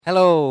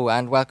Hello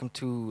and welcome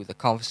to the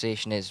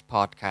Conversation Is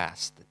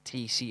podcast, the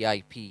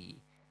TCIP,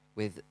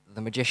 with the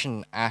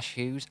magician Ash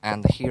Hughes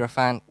and the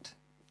Hierophant.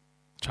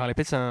 Charlie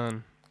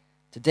Pitson.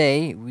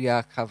 Today we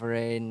are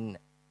covering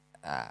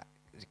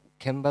is it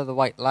Kimber the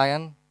White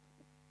Lion.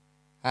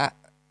 Huh?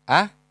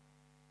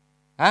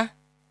 What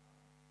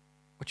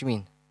do you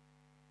mean?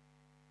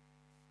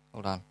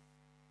 Hold on.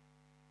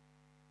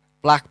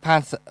 Black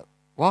Panther.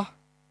 What?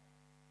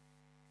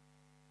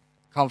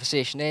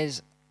 Conversation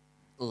is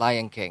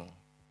Lion King.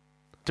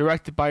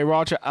 Directed by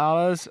Roger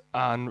Allers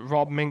and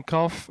Rob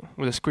Minkoff,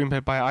 with a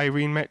screenplay by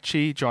Irene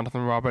Mitchie, Jonathan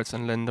Roberts,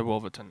 and Linda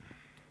Wolverton.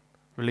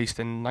 Released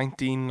in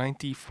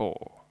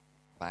 1994.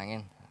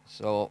 Banging.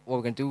 So what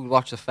we're going to do, we'll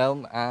watch the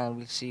film and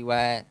we'll see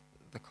where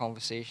the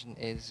conversation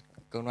is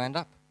going to end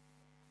up.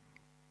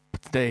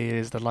 But today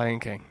is The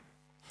Lion King.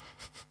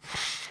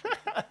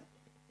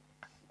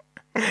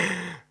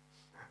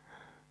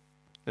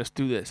 Let's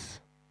do this.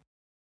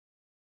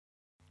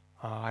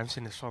 I haven't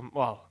seen this film.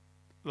 Well,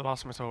 the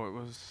last time I saw it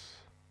was...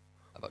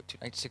 About 2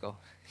 nights ago.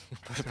 You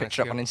put a 2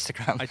 picture up nights on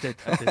Instagram. I did,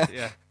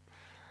 yeah.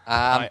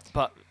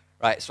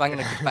 Right, so I'm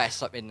going to confess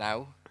something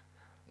now.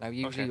 Now,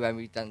 usually Okay. when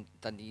we've done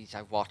these,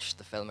 I've watched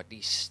the film at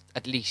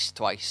least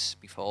twice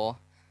before.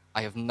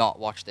 I have not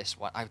watched this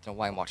one. I don't know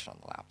why I'm watching it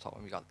on the laptop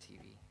when we got the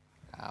TV.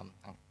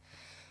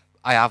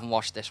 I haven't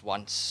watched this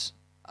once,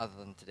 other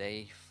than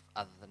today,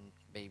 other than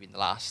maybe in the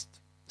last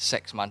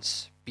 6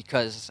 months,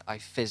 because I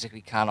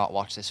physically cannot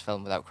watch this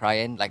film without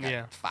crying. Like,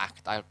 Yeah. in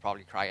fact, I'll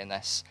probably cry in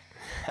this.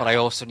 But I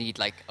also need,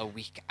 like, a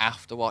week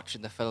after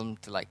watching the film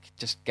to, like,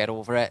 just get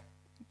over it.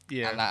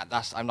 Yeah. And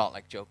that's I'm not,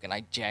 like, joking.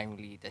 I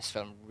genuinely, this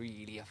film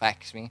really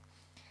affects me.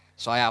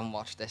 So I haven't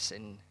watched this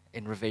in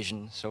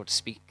revision, so to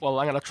speak. Well,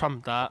 I'm going to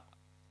trump that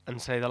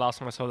and say the last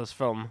time I saw this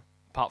film,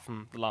 apart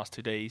from the last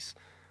 2 days,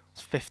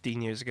 was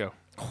 15 years ago.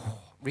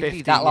 Really,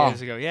 15 that long?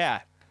 years ago,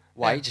 yeah.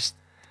 Why? Yeah. Just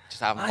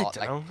haven't I watched,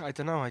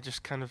 don't know. I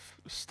just kind of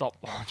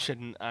stopped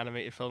watching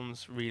animated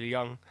films really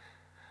young.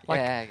 Like,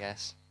 yeah, I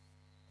guess.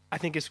 I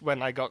think it's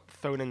when I got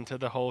thrown into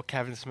the whole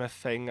Kevin Smith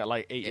thing at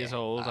like 8 Yeah. years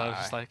old. I was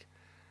just like,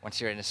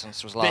 Once your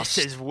innocence was lost.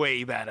 this is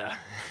way better.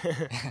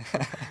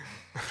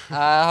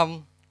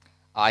 I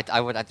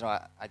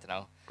don't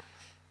know,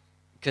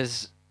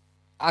 because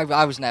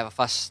I was never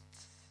fussed.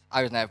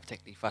 I was never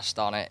particularly fussed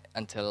on it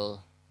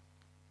until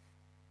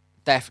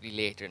definitely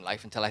later in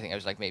life, until I think I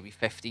was like maybe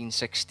 15,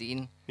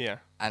 16. Yeah.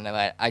 And then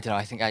I don't know,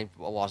 I think I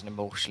wasn't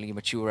emotionally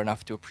mature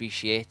enough to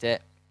appreciate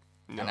it.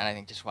 No. And then I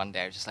think just one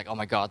day I was just like, oh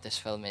my god, this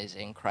film is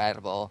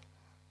incredible.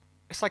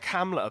 It's like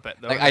Hamlet a bit,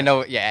 though. Like, isn't I it?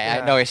 know, I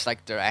Yeah. know it's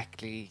like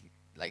directly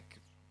like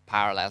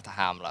parallel to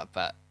Hamlet,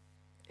 but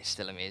it's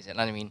still amazing.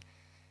 And I mean,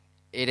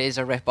 it is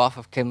a rip-off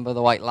of Kimber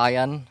the White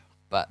Lion,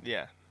 but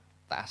Yeah.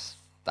 that's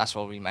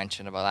all we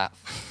mention about that.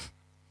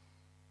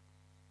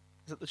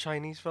 Is it the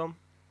Chinese film?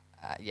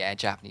 Yeah,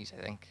 Japanese,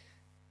 I think.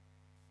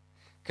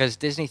 Because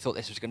Disney thought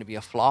this was going to be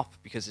a flop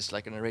because it's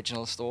like an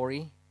original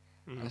story,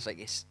 and it's like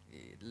it's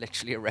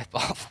literally a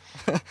rip-off,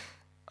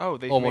 Oh,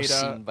 they've almost made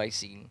scene by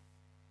scene.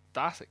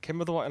 That's it.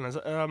 Kimber the White Lion. Is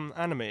it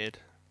animated?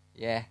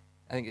 Yeah,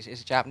 I think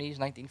it's Japanese,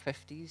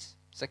 1950s,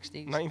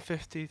 60s.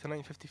 1950 to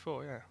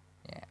 1954, yeah.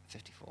 Yeah,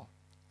 54.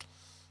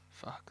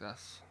 Fuck,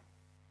 that's...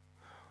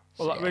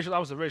 So, Well, yeah, that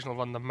was the original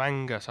one, the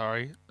manga,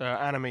 sorry. The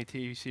anime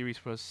TV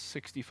series was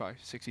 65,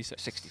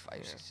 66. 65,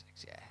 Yeah.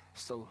 66, yeah.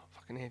 Still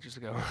fucking ages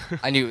ago.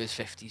 I knew it was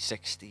 50s,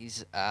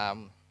 60s.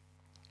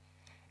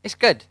 It's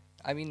good.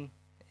 I mean,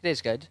 it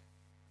is good.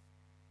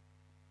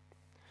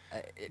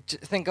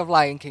 Think of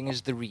Lion King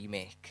as the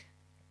remake.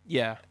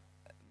 Yeah.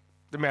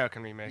 The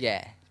American remake.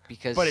 Yeah,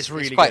 because But it's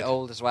really quite good.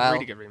 old as well.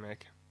 Really good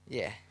remake.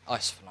 Yeah. Oh,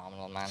 it's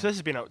phenomenal, man. So this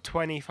has been out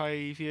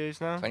 25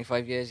 years now?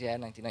 25 years, yeah,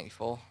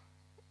 1994.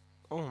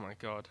 Oh my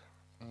god.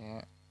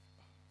 Yeah.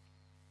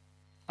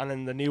 And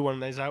then the new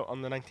one is out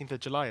on the 19th of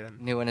July then?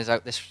 New one is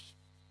out this...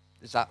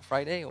 Is that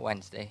Friday or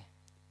Wednesday?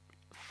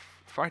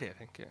 Friday, I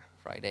think, yeah.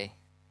 Friday.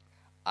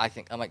 I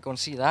think I might go and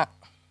see that.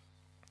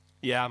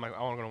 Yeah, I'm going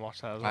to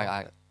watch that as well.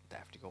 I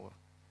definitely go.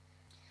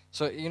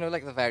 So, you know,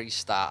 like the very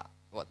start,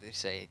 what they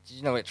say, do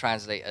you know it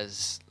translates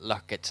as,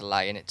 look, it's a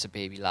lion, it's a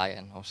baby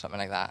lion, or something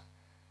like that?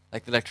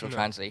 Like the literal No.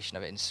 translation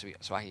of it in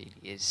Swahili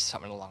is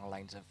something along the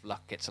lines of,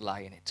 look, it's a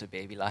lion, it's a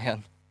baby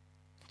lion.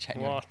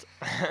 Genuinely. What?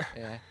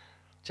 Yeah.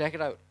 Check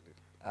it out.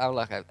 I'll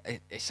look at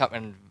it. It's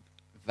something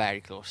very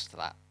close to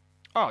that.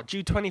 Oh,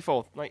 June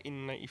 24th,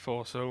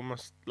 1994, so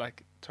almost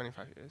like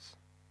 25 years.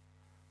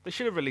 They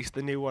should have released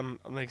the new one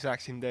on the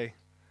exact same day.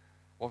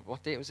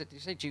 What date was it? Did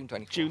you say June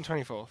 24th? June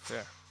 24th,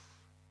 yeah.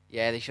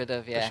 Yeah, they should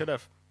have, yeah. They should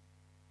have.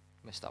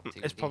 Missed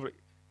opportunity. It's probably...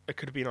 It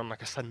could have been on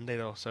like a Sunday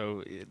though,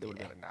 so they would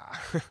have been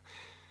like,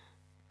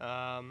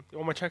 nah.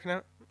 What am I checking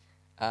out?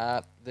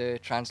 The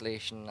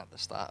translation at the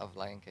start of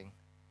Lion King.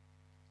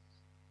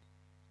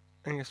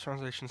 English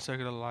translation,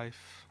 Circular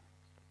Life.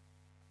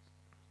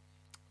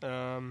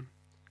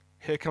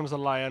 Here comes the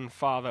lion,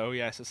 father. Oh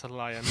yes, it's a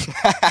lion.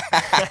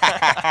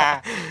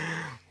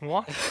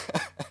 What?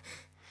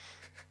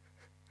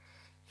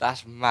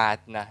 That's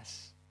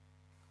madness.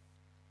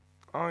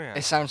 Oh yeah.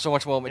 It sounds so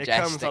much more majestic.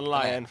 Here comes a doesn't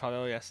lion, it? father.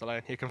 Oh yes, a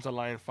lion. Here comes a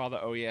lion, father.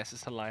 Oh yes,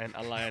 it's a lion.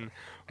 A lion.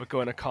 We're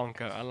going to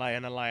conquer. A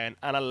lion,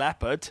 and a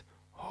leopard.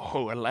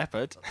 Oh, a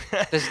leopard.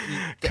 There's-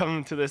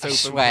 Come to this I open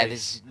swear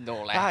place. there's no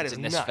That leopards is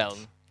in this nuts.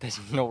 film. There's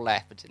no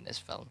leopards in this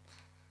film.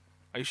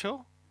 Are you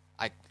sure?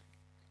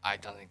 I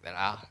don't think there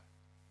are.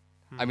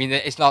 Hmm. I mean,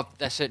 it's not.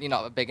 They're certainly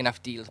not a big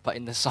enough deal to put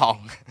in the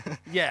song.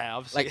 Yeah,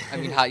 obviously. Like, I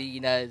mean,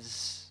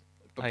 hyenas,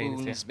 Hyenas,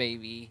 baboons, yeah.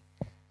 maybe.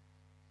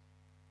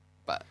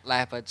 But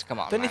leopards, come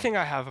on. The only man. thing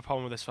I have a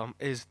problem with this film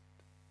is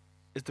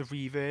the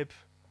reverb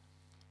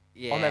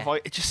yeah. on their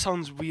voice. It just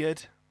sounds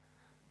weird.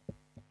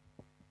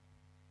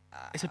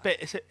 It's a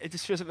bit. It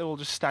just feels like they're all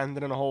just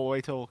standing in a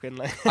hallway talking.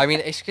 Like. I mean,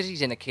 it's because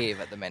he's in a cave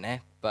at the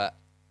minute, but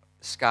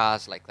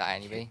Scar's like that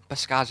anyway. But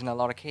Scar's in a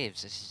lot of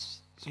caves.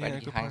 This is when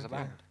he good hangs point,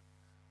 around.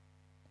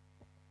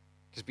 yeah.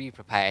 Because Be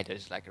Prepared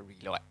is like a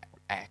really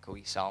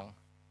echoey song.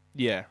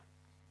 Yeah.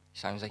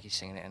 Sounds like he's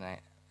singing it in an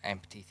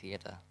empty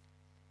theatre.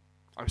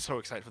 I'm so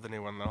excited for the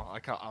new one though. I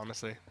can't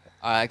honestly.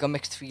 I got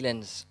mixed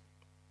feelings.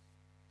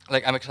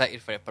 Like, I'm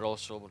excited for it, but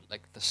also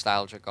like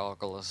nostalgia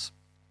goggles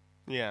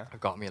Yeah. have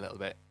got me a little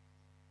bit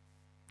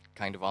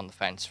kind of on the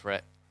fence for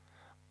it.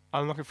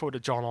 I'm looking forward to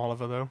John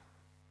Oliver though,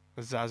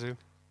 as Zazu.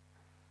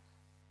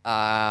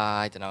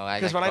 I don't know.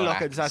 Because when I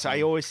look at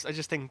Zazu, I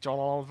just think John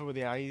Oliver with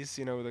the eyes,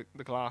 you know,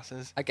 the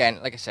glasses. Again,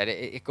 like I said,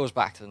 it goes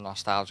back to the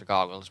nostalgia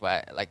goggles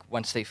where, like,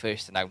 once they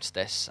first announced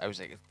this, I was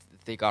like,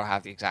 they gotta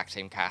have the exact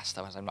same cast.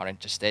 Otherwise, I'm not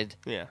interested.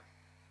 Yeah.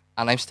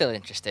 And I'm still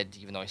interested,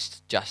 even though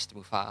it's just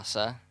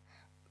Mufasa.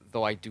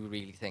 Though I do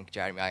really think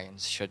Jeremy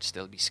Irons should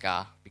still be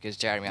Scar, because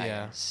Jeremy Yeah.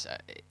 Irons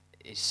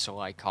is so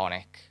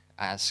iconic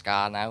as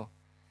Scar now.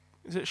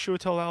 Is it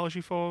Chiwetel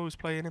Ejiofor who's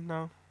playing him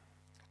now?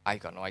 I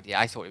got no idea.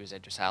 I thought it was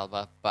Idris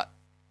Elba, but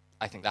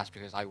I think that's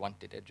because I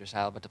wanted Idris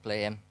Elba to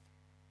play him.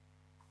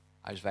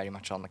 I was very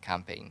much on the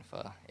campaign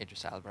for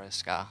Idris Elba as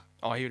Scar.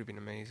 Oh, he would have been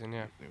amazing.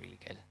 Yeah. Really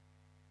good.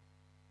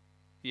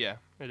 Yeah,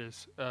 it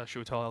is.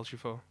 Chiwetel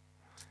Ejiofor.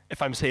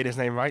 If I'm saying his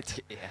name right,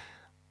 Yeah.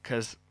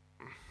 because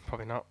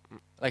probably not.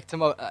 Like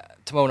Timon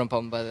and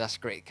Pumbaa, that's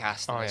great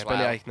casting Oh as yeah, well.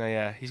 Billy Eichner.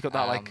 Yeah, he's got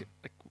that like Um,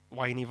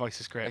 whiny voice.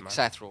 Is great, Like man.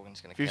 Seth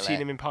Rogen's gonna Have you kill seen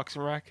it. him in Parks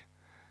and Rec?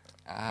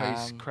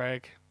 Plays Um,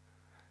 Craig.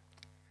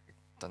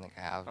 Don't think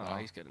I have. Oh, no.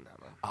 he's good in that,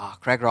 man. Oh,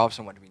 Craig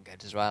Robson would have been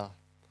good as well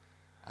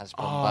as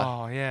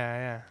Pumbaa, Oh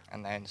yeah.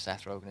 and then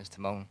Seth Rogen as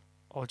Timon.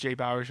 Or Jay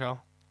Baruchel.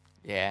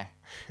 Yeah.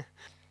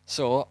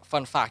 So,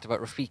 fun fact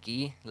about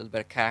Rafiki, a little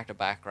bit of character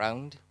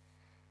background.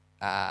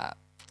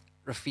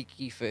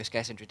 Rafiki first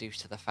gets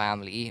introduced to the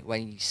family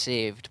when he's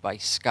saved by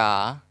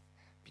Scar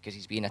because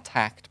he's been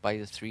attacked by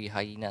the 3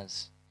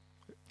 hyenas.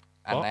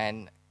 And What?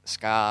 then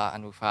Scar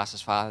and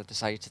Mufasa's father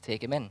decided to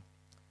take him in.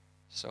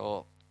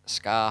 So,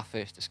 Scar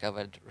first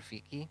discovered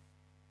Rafiki.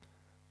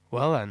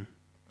 Well then.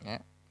 Yeah.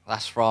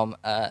 That's from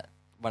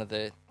one of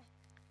the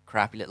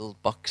crappy little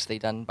books they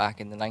done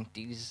back in the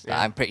 90s that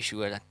Yeah. I'm pretty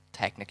sure that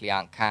technically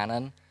aren't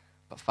canon,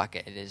 but fuck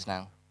it, it is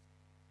now.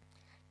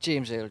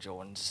 James Earl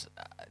Jones,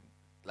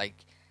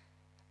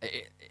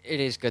 it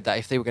is good that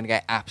if they were going to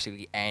get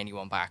absolutely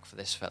anyone back for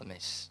this film,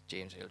 it's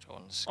James Earl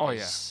Jones. Oh, yeah.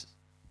 'cause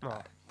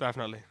Oh,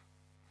 definitely.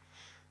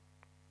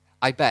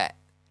 I bet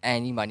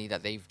any money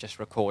that they've just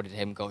recorded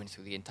him going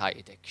through the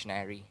entire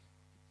dictionary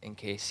in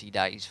case he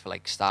dies for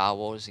like Star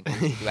Wars, in case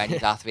they do any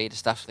Darth Vader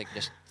stuff, so they can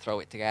just throw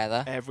it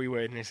together. Every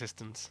word in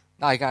existence.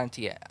 No, I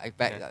guarantee it. I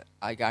bet. Yeah.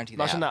 I guarantee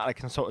Imagine that. that,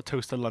 like in sort of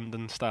Toast of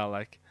London style,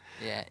 like.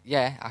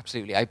 Yeah,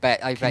 absolutely. I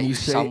bet Can you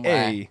say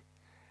somewhere. A?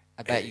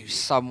 I bet you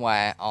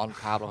somewhere on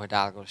Pablo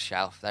Hidalgo's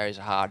shelf there is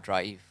a hard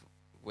drive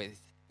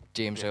with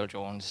James Earl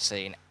Jones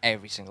saying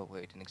every single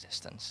word in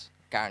existence.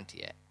 Guarantee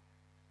it.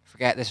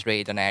 Forget this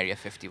raid on Area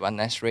 51.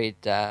 Let's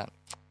raid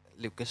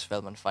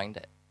Lucasfilm and find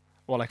it.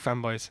 Or like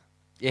fanboys.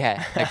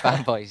 Yeah, like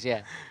fanboys.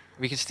 Yeah,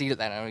 we can steal it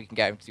then, and we can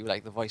get him to do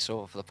like the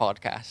voiceover for the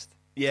podcast.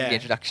 Yeah. The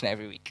introduction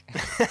every week.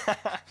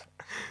 Because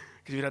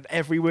we've had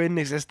every word in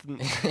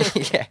existence.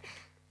 Yeah,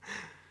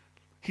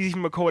 He's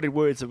even recorded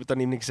words that don't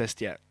even exist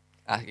yet.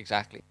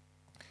 exactly.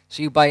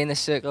 So you buying this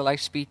Circle of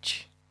Life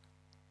speech?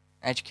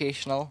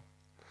 Educational?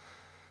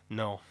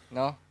 No.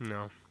 No?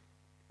 No.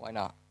 Why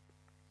not?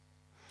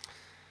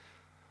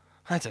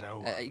 I don't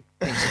know. It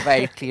paints a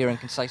very clear and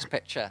concise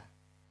picture.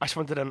 I just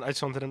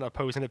wanted an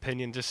opposing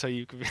opinion just so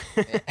you could.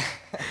 Yeah.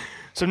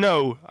 So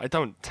no, I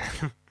don't.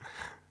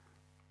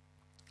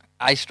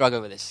 I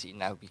struggle with this scene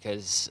now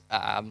because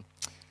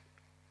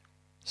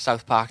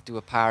South Park do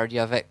a parody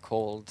of it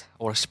called,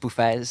 or a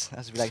spoofez,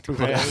 as we like to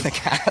call it on the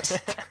cast.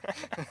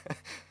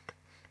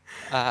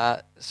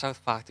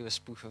 South Park do a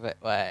spoof of it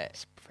where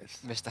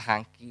Mr.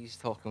 Hankey's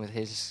talking with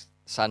his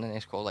son and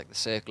it's called like the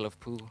Circle of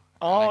Pooh.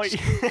 Oh, I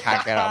just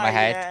can't get it out of my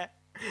head.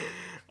 Yeah.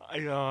 I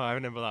know. I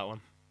remember that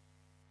one.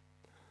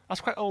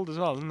 That's quite old as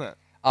well, isn't it?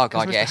 Oh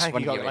 'Cause god, Mr. yes, Hankey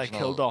one of the got like original.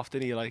 killed off,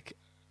 didn't he? Like,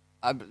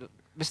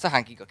 Mr.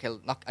 Hankey got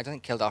killed. Not, I don't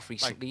think killed off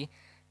recently.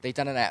 They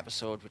done an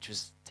episode which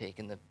was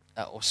taking the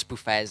or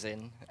spoofez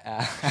in.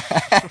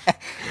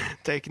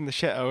 taking the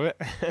shit out of it.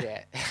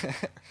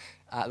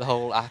 Yeah. The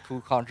whole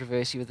Apu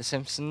controversy with The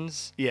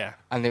Simpsons. Yeah.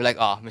 And they were like,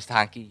 oh, Mr.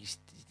 Hankey,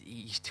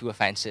 he's too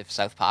offensive for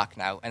South Park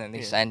now, and then they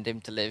Yeah. send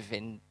him to live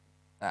in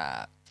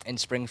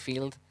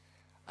Springfield.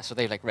 So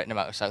they've like written him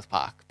out of South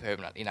Park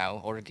permanently now,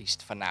 or at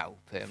least for now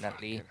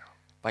permanently, Fucking hell.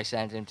 by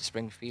sending him to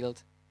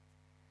Springfield.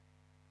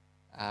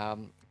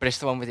 But it's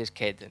the one with his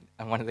kid,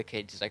 and one of the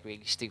kids is like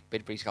really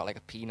stupid, but he's got like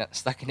a peanut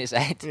stuck in his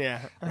head.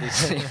 Yeah.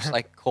 His name's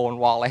like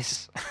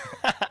Cornwallis.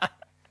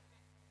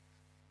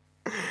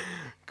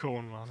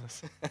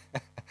 Cornwallis.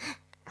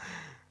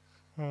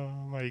 Oh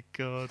my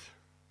god.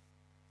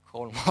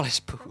 Cornwallis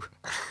Pooh.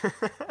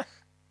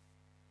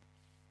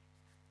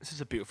 This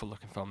is a beautiful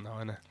looking film though,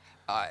 isn't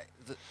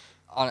it?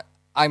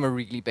 I'm a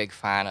really big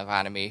fan of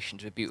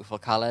animations with beautiful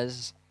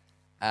colours.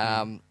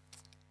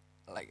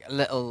 Like a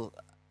little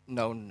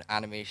known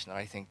animation that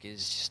I think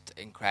is just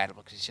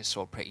incredible because it's just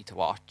so pretty to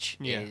watch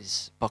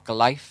is Book of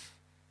Life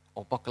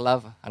or Book of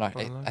Love. I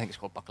think it's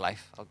called Book of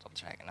Life. I'll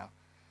check it now.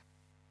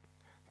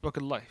 Book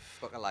of Life.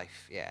 Book of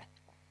Life, yeah.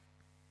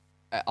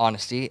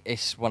 Honestly,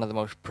 it's one of the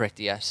most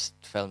prettiest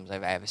films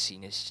I've ever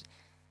seen. It's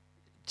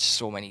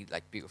so many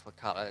like beautiful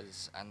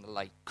colours and the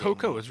light.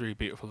 Coco was really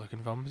beautiful looking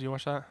film. Did you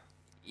watch that?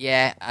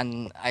 Yeah,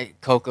 and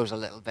Coco's a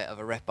little bit of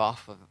a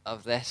rip-off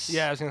of this.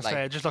 Yeah, I was going to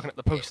say, just looking at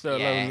the poster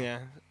alone, yeah,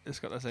 it's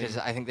got the same. Because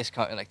I think this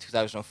came out in like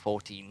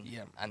 2014,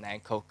 Yeah. and then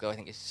Coco, I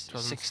think it's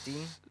 16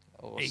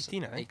 or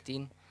 18, I think.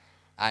 18,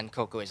 and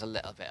Coco is a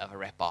little bit of a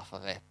rip-off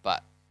of it,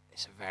 but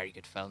it's a very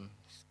good film.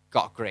 It's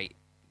got great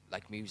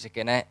like music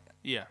in it.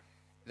 Yeah.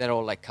 They're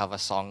all like cover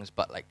songs,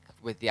 but like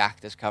with the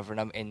actors covering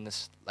them in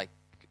this like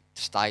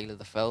style of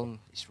the film,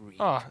 it's really.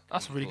 Oh,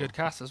 that's a really cool. good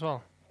cast as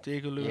well.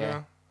 Diego Luna,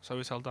 Yeah.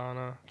 Zoe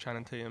Saldana,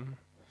 Channing Tatum,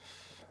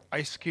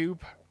 Ice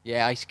Cube,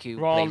 Yeah, Ice Cube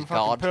Ron plays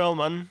fucking God.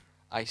 Perlman.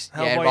 Yeah,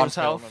 Hellboy Ron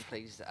himself. Perlman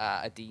plays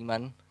a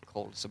demon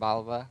called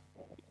Zabalba.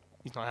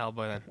 He's not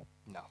Hellboy then.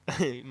 No.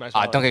 He might as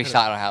well Don't get me be.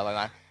 started on Hellboy,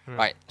 man. Hmm.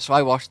 Right, so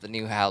I watched the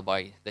new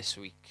Hellboy this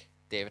week,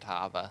 David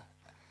Harbour.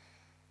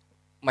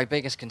 My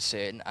biggest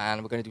concern,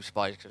 and we're going to do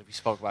spoilers because we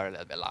spoke about it a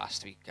little bit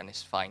last week, and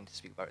it's fine to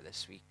speak about it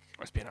this week.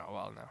 It's been out a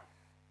while now.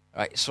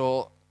 Right,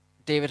 so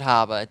David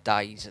Harbour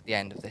dies at the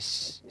end of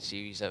this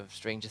series of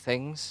Stranger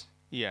Things.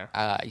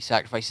 Yeah. He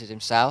sacrifices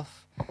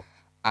himself,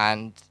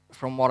 and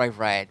from what I've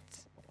read,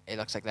 it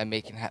looks like they're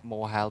making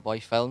more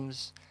Hellboy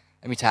films.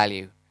 Let me tell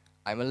you,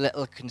 I'm a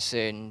little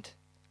concerned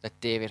that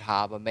David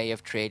Harbour may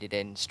have traded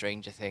in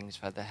Stranger Things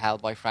for the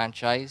Hellboy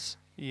franchise,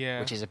 Yeah.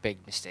 which is a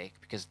big mistake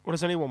because Well,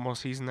 there's only one more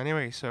season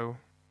anyway, so.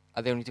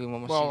 are they only doing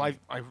one more Well, season?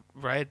 I've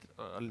read,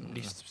 at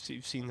least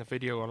seen the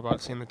video on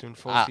about saying they're doing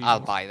 4 I'll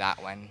seasons. buy that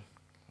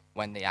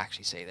when they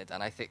actually say that,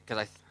 and I think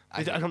because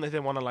I don't think they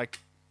want to like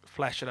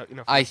flesh it out. You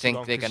know. I for too think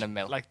long, they're 'cause, gonna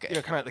milk like it. you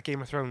know, kind of like the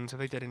Game of Thrones. If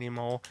they did any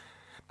more,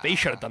 they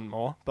should have done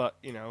more. But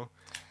you know,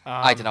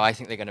 I don't know. I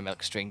think they're going to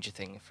milk Stranger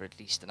Things for at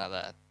least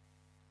another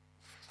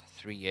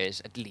 3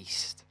 years, at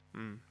least.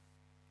 Mm.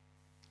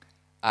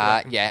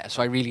 Yeah,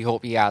 so I really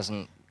hope he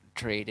hasn't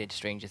traded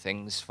Stranger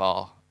Things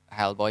for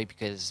Hellboy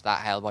because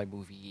that Hellboy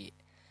movie,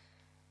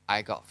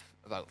 I got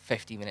about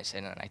 50 minutes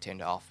in and I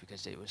turned it off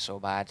because it was so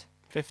bad.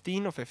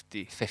 15 or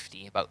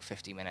 50? About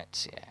 50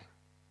 minutes, yeah.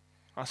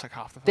 That's like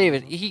half the film.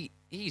 David, isn't it?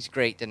 he's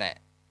great in it,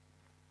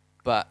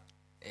 but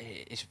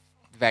it's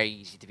very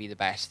easy to be the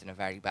best in a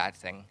very bad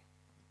thing.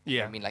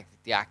 Yeah. I mean, like,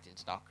 the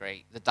acting's not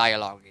great. The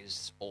dialogue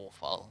is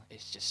awful.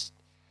 It's just...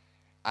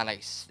 And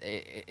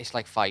it's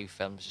like 5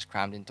 films just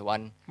crammed into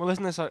one. Well,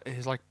 isn't this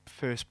his like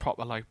first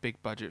proper like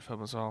big budget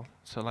film as well?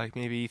 So like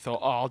maybe he thought,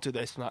 oh, I'll do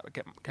this and that.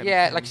 Get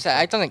Yeah, like I said,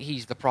 I don't think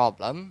he's the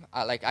problem.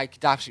 I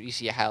could absolutely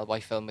see a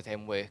Hellboy film with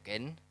him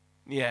working,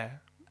 Yeah.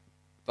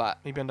 but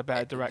Maybe under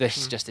better direction.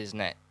 this just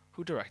isn't it.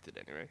 Who directed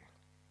it anyway?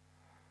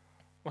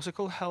 What's it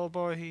called?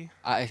 Hellboy?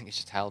 I think it's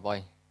just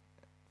Hellboy.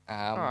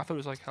 I thought it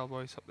was like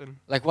Hellboy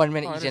something. Like, 1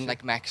 minute Oh, he's it in, is.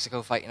 like,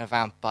 Mexico fighting a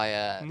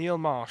vampire. Neil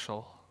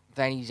Marshall.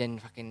 Then he's in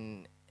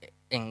fucking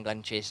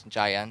England chasing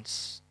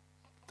giants.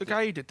 The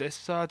guy who did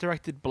this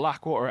directed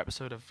Blackwater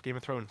episode of Game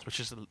of Thrones, which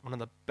is one of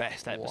the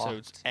best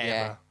episodes What? ever.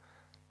 Yeah.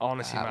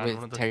 Honestly, man, with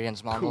one of the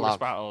Tyrion's coolest monologue.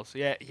 battles.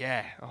 Yeah,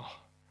 yeah. Oh.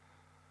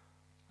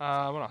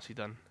 What else he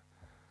done?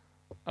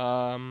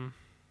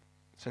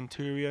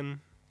 Centurion,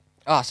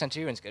 Oh,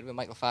 Centurion's good with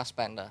Michael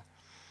Fassbender.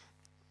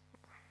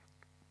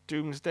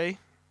 Doomsday.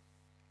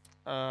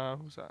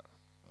 Who's that?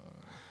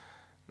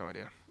 No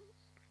idea.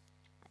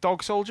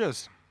 Dog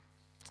Soldiers.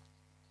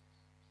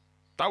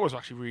 That was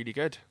actually really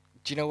good.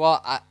 Do you know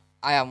what?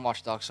 I haven't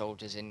watched Dog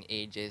Soldiers in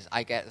ages.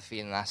 I get the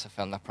feeling that's a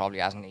film that probably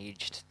hasn't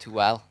aged too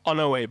well. Oh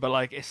no way, but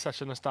like it's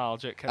such a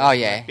nostalgic. Kind Oh, of,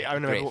 yeah, like, I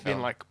remember great being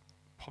film. like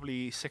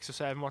probably 6 or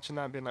 7 watching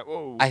that and being like,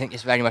 whoa. I think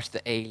it's very much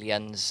the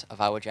aliens of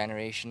our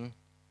generation.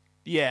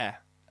 Yeah,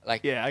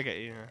 Like, yeah, I get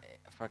you. Yeah.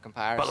 for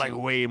comparison. But like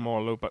way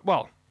more low budget.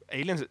 Well,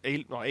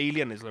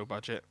 Alien is low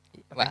budget.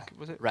 I think,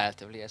 was it?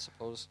 Relatively, I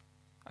suppose.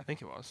 I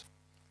think it was.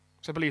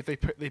 So I believe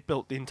they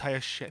built the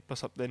entire ship or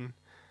something,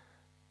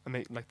 and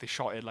they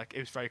shot it like it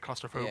was very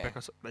claustrophobic. Yeah.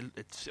 Or something.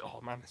 It's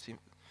man, it seemed.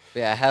 But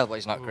yeah,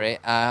 Hellboy's not Ooh. great.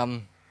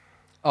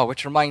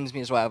 Which reminds me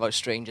as well about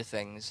Stranger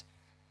Things.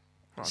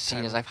 Oh,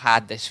 Seeing as terrible. I've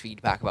had this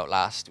feedback about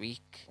last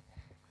week,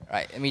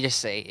 right? Let me just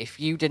say, if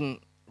you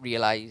didn't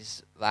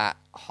realise that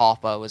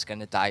Hopper was going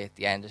to die at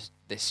the end of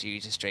this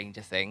series of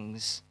Stranger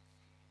Things,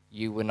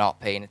 you were not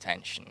paying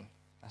attention.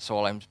 That's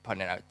all I'm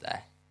putting out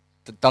there.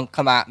 Don't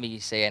come at me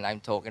saying I'm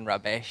talking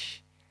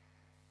rubbish.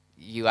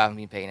 You haven't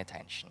been paying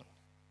attention.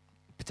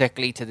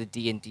 Particularly to the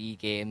D&D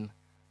game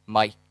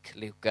Mike,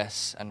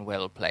 Lucas, and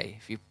Will play.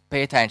 If you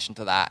pay attention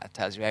to that, it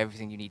tells you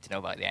everything you need to know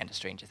about the end of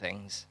Stranger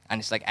Things. And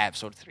it's like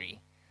episode 3.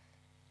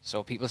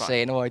 So people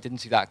saying, oh, I didn't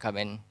see that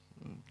coming,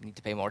 you need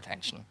to pay more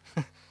attention.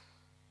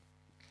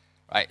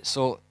 Right,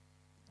 so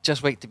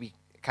Can't Wait to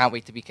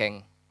Be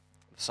King,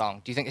 the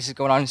song. Do you think this is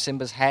going on in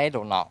Simba's head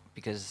or not?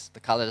 Because the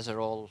colours are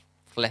all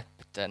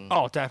flipped and...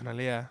 Oh,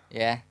 definitely, yeah.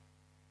 Yeah?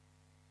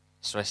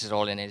 So this is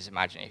all in his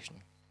imagination.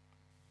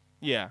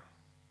 Yeah.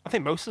 I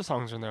think most of the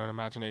songs are in their own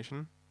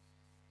imagination.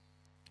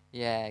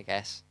 Yeah, I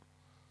guess.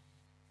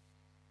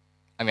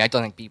 I mean, I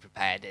don't think Be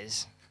Prepared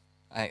is.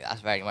 I think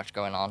that's very much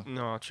going on.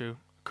 No, true.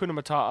 Kuna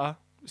Matata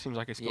seems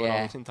like it's going on Yeah.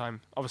 at the same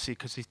time. Obviously,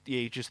 because he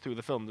ages through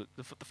the film,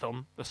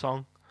 the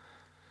song.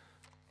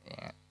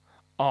 Yeah.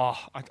 Oh,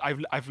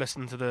 I've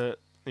listened to the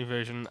new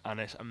version and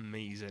it's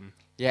amazing.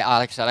 Yeah,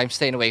 like I said, I'm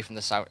staying away from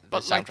the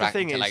But, like, the soundtrack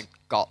thing until is- I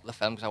got the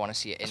film because I want to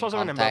see it in As far as I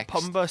remember,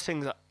 context. Pumba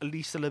sings at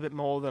least a little bit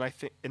more than I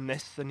think in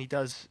this than he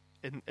does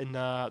in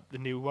the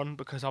new one,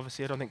 because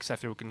obviously I don't think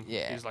Seth Rogen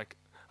is like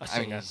a I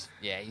mean, singer.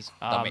 he's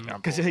not making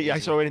Because I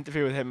saw an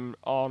interview with him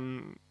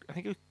on, I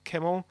think it was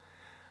Kimmel,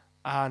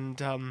 and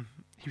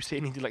he was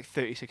saying he did like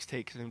 36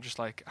 takes of him, just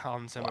like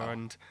Hans Zimmer Wow.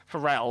 and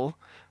Pharrell,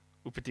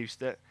 who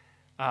produced it,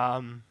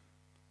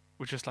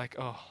 were just like,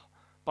 oh.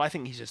 But I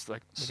think he's just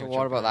like. So making a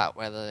what joke about around. that?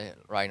 Where the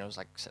rhino's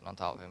like sitting on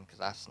top of him? Because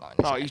that's not. In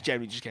his No, head. he's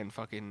generally just getting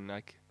fucking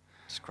like.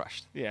 Just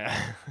crushed. Yeah.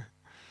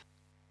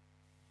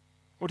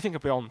 What do you think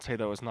of Beyonce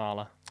though as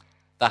Nala?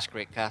 That's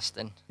great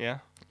casting. Yeah.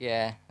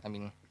 Yeah, I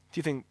mean, Do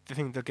you think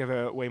they'll give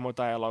her way more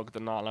dialogue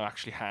than Nala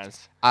actually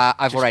has? I've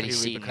Just already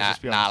purely seen because that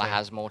it's Nala Beyonce.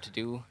 has more to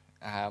do.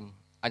 I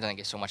don't think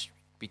it's so much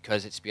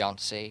because it's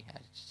Beyonce. I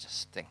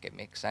just think it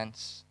makes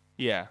sense.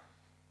 Yeah.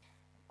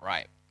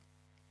 Right.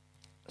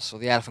 So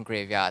the Elephant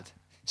Graveyard.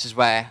 This is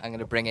where I'm going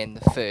to bring in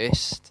the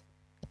first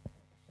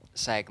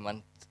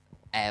segment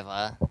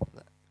ever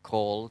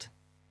called...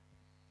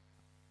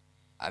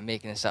 I'm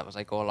making this up as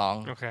I go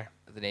along. Okay.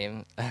 The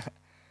name.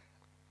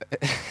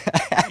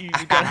 You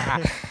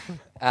got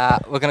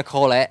We're going to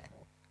call it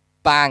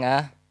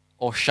Banger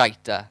or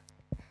Shiter.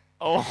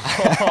 oh,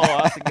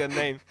 that's a good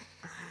name.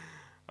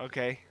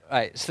 Okay.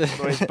 Right. So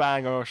So it's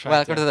Banger or Shite.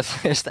 welcome to the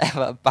first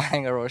ever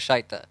Banger or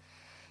Shiter.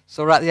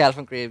 So we're at the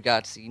Elephant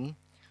Graveyard scene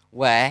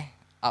where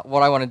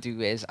what I want to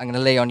do is I'm going to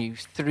lay on you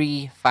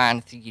 3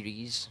 fan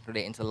theories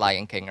relating to The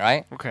Lion King,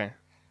 right? Okay.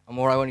 And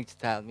what I want you to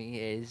tell me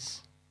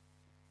is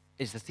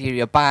the theory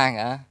a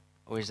banger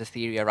or is the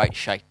theory a right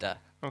shiter?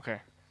 Okay.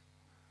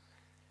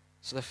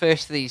 So the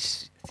first of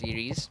these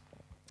theories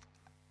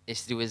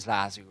is to do with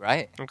Zazu,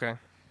 right? Okay.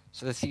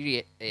 So the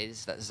theory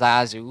is that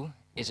Zazu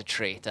is a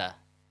traitor.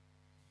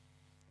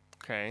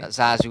 Okay. That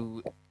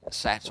Zazu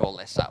sets all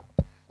this up.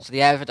 So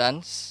the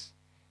evidence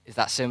is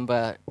that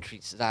Simba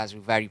treats Zazu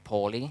very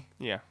poorly,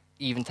 Yeah.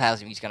 even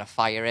tells him he's going to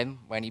fire him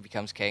when he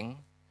becomes king.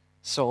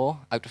 So,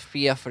 out of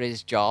fear for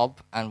his job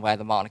and where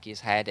the monarchy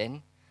is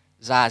heading,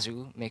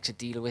 Zazu makes a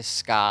deal with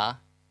Scar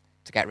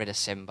to get rid of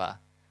Simba,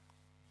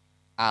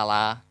 a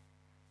la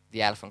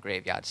the Elephant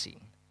Graveyard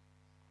scene.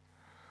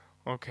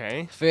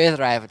 Okay.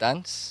 Further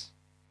evidence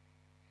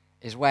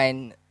is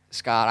when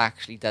Scar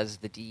actually does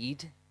the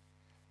deed,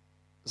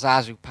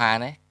 Zazu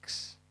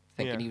panics,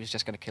 thinking Yeah. he was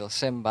just going to kill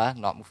Simba,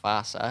 not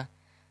Mufasa,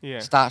 Yeah.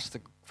 starts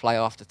to fly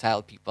off to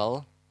tell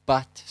people,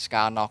 but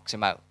Scar knocks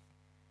him out.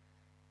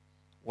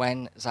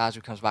 When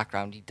Zazu comes back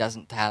around, he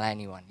doesn't tell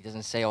anyone. He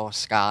doesn't say, oh,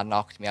 Scar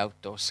knocked me out,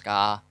 or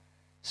Scar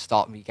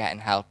stopped me getting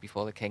help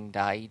before the king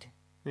died.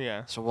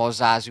 Yeah. So was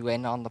Zazu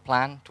in on the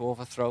plan to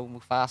overthrow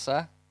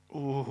Mufasa?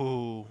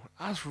 Ooh,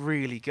 that's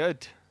really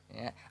good.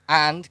 Yeah.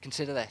 And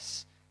consider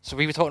this. So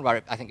we were talking about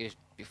it, I think it was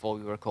before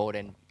we were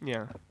recording,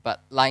 Yeah.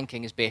 but Lion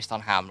King is based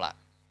on Hamlet.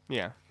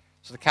 Yeah.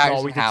 So the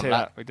characters Oh, we in did say Hamlet,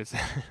 that. We did say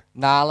that.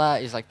 Nala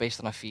is like based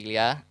on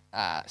Ophelia.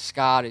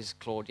 Scar is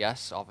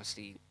Claudius,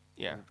 obviously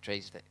Yeah. who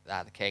portrays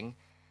the king.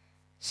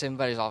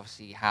 Simba is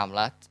obviously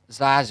Hamlet.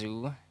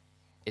 Zazu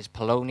is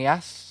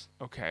Polonius,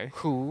 Okay.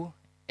 who,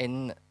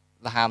 in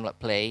the Hamlet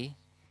play,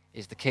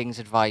 is the king's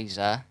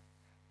advisor,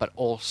 but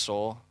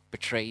also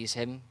betrays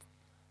him.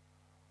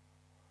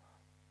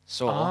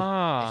 So,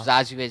 if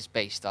Zazu is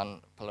based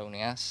on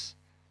Polonius,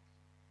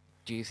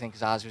 do you think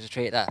Zazu is a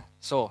traitor?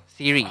 So,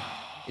 theory.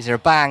 Is it a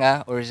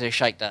banger or is it a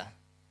shiter?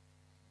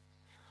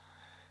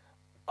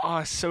 Oh,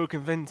 it's so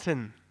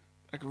convincing.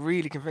 Like,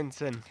 really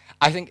convincing.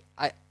 I think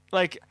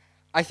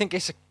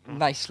it's a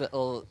nice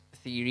little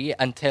theory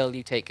until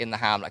you take in the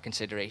Hamlet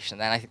consideration.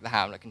 Then I think the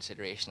Hamlet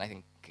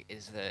consideration,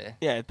 is the...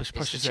 Yeah, it just It's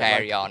pushes the it,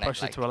 cherry like, on it,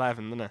 pushes like- it to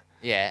 11, doesn't it?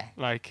 Yeah.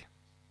 Like,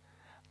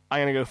 I'm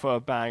going to go for a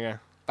banger.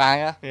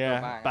 Banger? Yeah,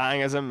 Or banger?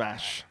 bangers and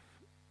mash.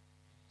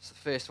 So the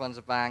first one's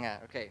a banger.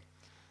 Okay.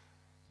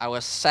 Our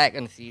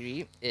second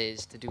theory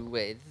is to do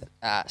with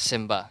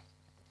Simba.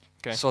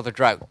 Okay. So the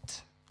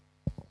drought.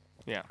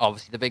 Yeah.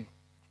 Obviously, the big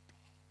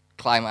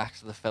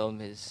climax of the film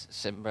is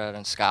Simba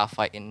and Scar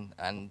fighting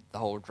and the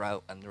whole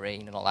drought and the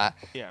rain and all that.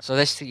 Yeah. So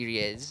this theory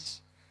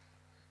is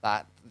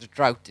that the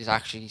drought is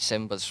actually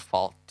Simba's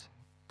fault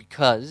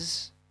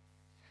because,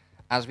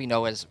 as we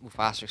know, as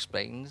Mufasa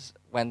explains,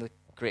 when the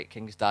great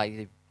kings die,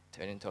 they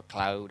turn into a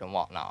cloud and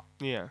whatnot.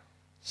 Yeah.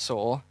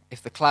 So,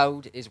 if the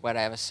cloud is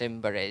wherever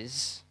Simba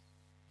is,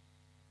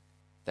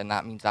 then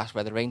that means that's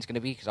where the rain's going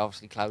to be, because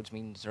obviously clouds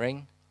means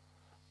rain.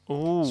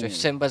 Ooh. So if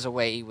Simba's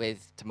away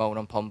with Timon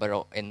and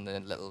Pumbaa in the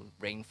little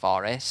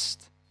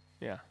rainforest,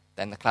 Yeah.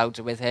 then the clouds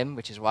are with him,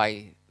 which is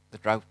why the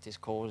drought is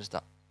caused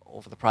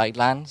over the Pride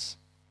Lands.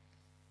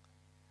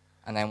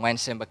 And then when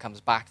Simba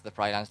comes back to the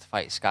Pride Lands to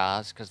fight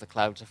Scars, because the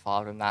clouds are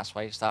following him, that's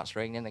why it starts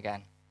raining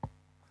again.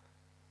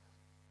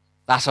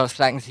 That's our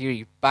second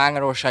theory.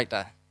 Banger or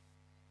shiter?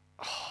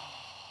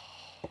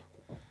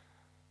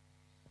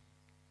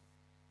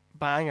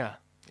 Banger.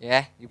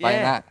 Yeah? You buying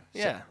Yeah, that?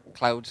 yeah.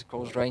 Clouds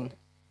cause rain?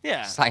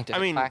 Yeah. Scientific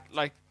I mean, fact.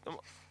 like,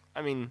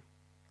 I mean,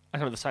 I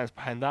don't know the science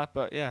behind that,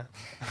 but yeah.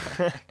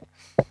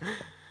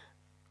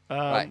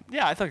 Right.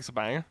 Yeah, I think it's a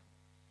banger.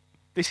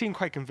 They seem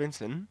quite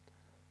convincing.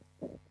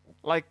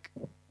 Like,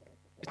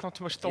 it's not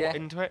too much thought Yeah.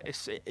 into it.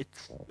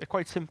 They're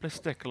quite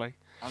simplistic. Like,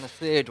 And the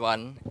third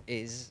one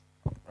is...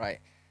 Right.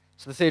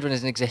 So the third one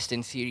is an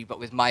existing theory, but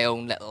with my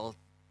own little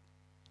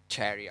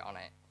cherry on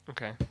it.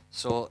 okay,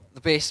 So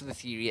the base of the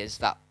theory is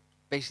that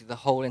basically the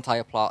whole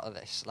entire plot of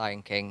this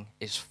Lion King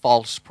is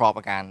false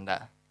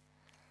propaganda.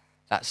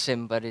 That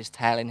Simba is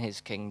telling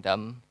his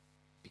kingdom,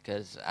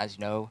 because as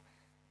you know,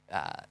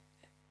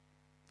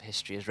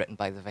 history is written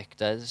by the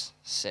victors.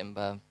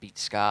 Simba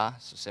beats Scar,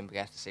 so Simba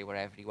gets to say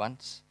whatever he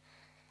wants.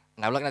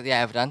 Now looking at the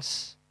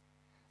evidence,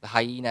 the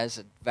hyenas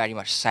are very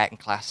much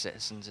second-class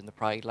citizens in the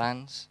Pride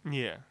Lands,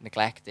 yeah,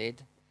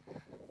 neglected.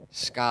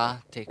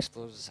 Scar takes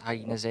those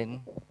hyenas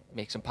in,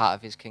 makes them part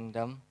of his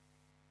kingdom.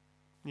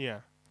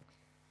 yeah,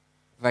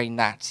 Very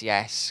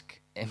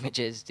Nazi-esque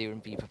images during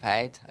Be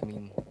Prepared. I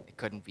mean, it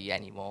couldn't be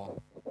any more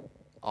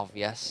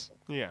obvious.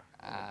 yeah.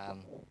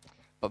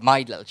 But my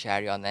little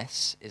cherry on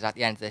this is at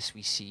the end of this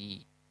we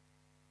see,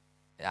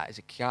 is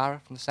it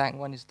Kiara from the second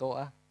one, his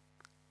daughter?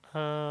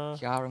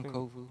 Kiara and think-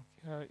 Kovu.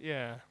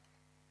 Yeah,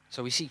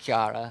 So we see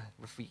Kiara,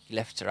 Rafiki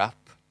lifts her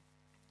up.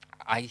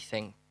 I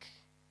think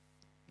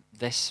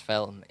this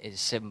film is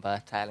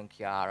Simba telling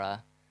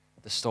Kiara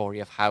the story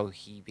of how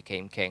he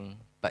became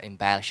king, but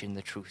embellishing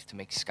the truth to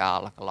make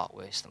Scar look a lot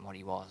worse than what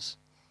he was.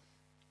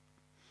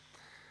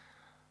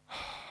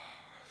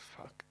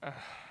 fuck.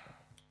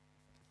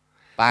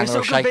 Banger They're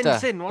or so shiter?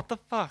 convincing. What the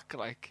fuck?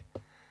 Like,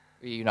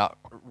 Are you not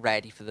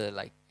ready for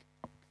the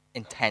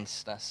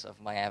intenseness of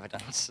my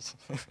evidence?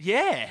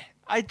 yeah.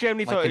 I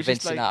generally My thought it was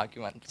just convincing like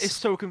arguments. it's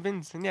so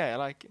convincing. Yeah,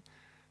 like,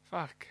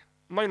 fuck.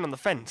 I'm not even on the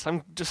fence.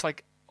 I'm just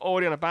like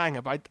already on a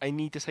banger, but I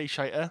need to say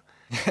shiter.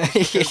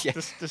 Yeah.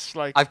 Just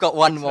like I've got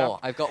one mix it more. up.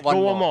 I've got one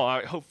Go more. one more.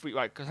 Right, hopefully,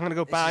 right, because I'm gonna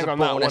go This is bang a on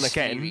that one bonus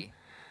again. theory,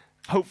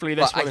 Hopefully,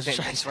 this but one I is think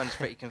shite. this one's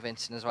pretty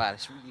convincing as well.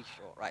 It's really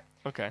short, right?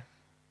 Okay.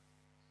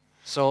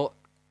 So,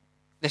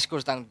 this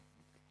goes down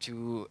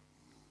to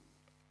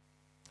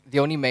the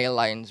only male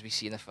lions we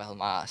see in the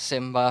film are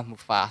Simba,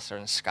 Mufasa,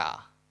 and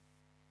Scar.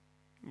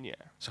 Yeah.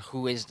 So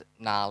who is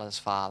Nala's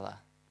father?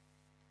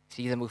 It's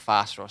either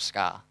Mufasa or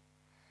Scar.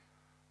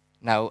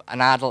 Now, an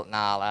adult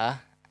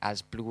Nala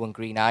has blue and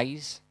green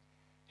eyes.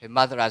 Her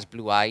mother has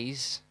blue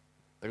eyes.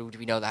 But who do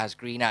we know that has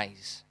green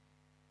eyes?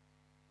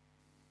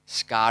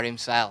 Scar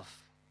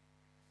himself.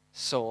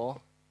 So,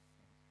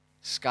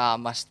 Scar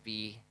must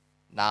be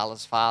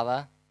Nala's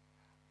father.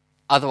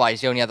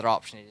 Otherwise, the only other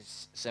option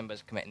is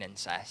Simba's committing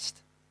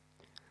incest.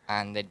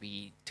 And there'd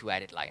be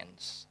two-headed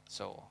lions.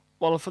 So,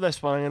 Well, for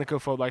this one, I'm gonna go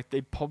for like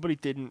they probably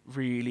didn't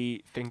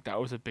really think that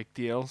was a big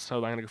deal, so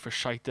I'm gonna go for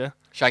shiter.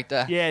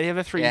 shiter. Yeah, the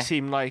other three Yeah.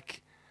 seem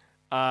like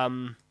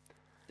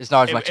There's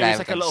not as it much was evidence.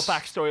 like a little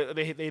backstory that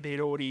they'd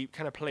already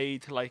kind of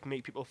played to like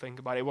make people think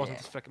about it. It wasn't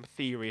Yeah. just like a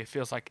theory. It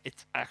feels like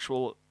it's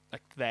actual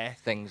like there.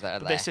 Things that are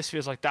But there. this just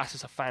feels like that's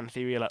just a fan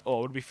theory. Like, oh,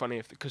 it would be funny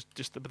if because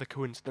just the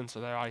coincidence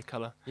of their eye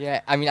color. Yeah,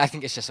 I mean, I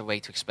think it's just a way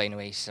to explain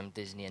away some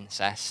Disney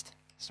incest.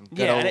 Some good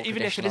Yeah, old and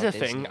even if it is a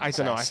traditional thing, Disney I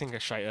don't know. I incest. think a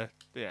shiter.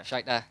 Yeah,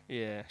 Shiter.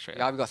 yeah, shiter.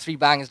 Yeah, we've got 3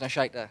 bangers and a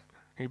shiter.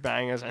 He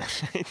bangers and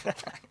shiter.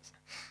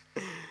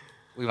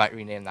 We might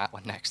rename that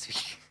one next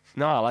week.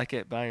 No, I like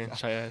it. Banger and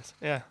shiters.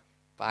 Yeah,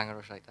 Banger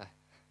or shiter.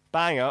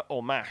 banger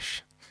or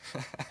mash.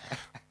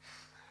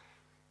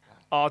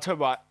 Oh, I'll talk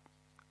about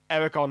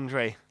Eric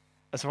Andre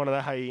as one of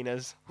the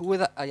hyenas. Who were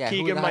the? Yeah, who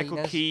were Keegan the Michael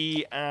hyenas?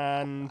 Key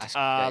and That's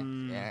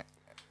good, yeah.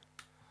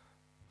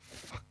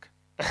 fuck.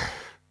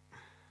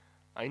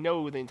 I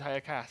know the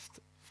entire cast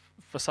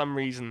for some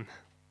reason.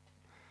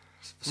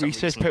 For some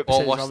Research reason.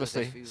 purposes, Or what's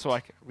obviously, the so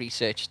I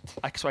researched.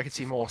 so I could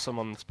see more of some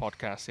on this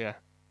podcast. Yeah.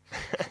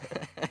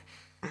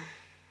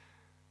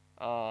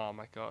 Oh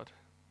my god.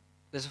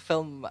 There's a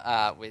film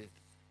with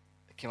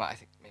it came out I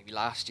think maybe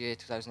last year,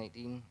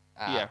 2018.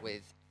 Yeah.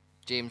 With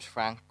James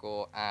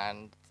Franco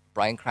and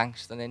Bryan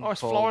Cranston in. Oh,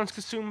 it's called- Florence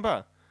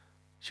Kasumba.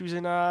 She was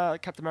in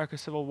Captain America: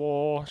 Civil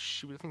War.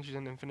 I think she was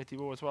in Infinity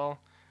War as well.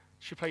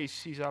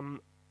 She's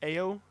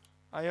Ao.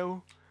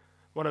 Io,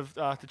 one of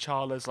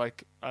T'Challa's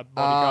like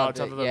bodyguards,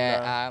 other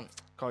than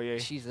Okoye.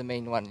 she's the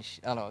main one.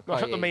 Oh no, No, it's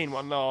not the Okoye main is-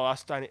 one. No,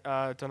 that's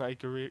Danai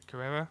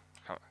Guerrera.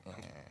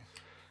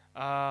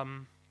 Yeah.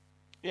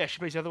 Yeah, she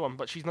plays the other one,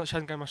 but she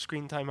hasn't got much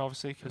screen time,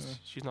 obviously, because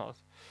she's not.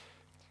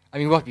 I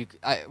mean,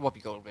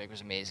 Whoopi Goldberg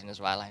was amazing as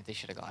well. They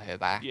should have got her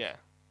back. Yeah.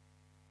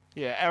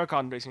 Yeah, Eric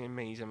Andre's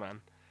amazing,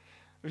 man.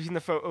 Have you seen the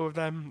photo of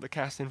them, the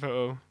casting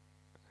photo?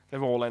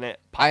 They're all in it.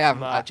 I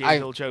haven't.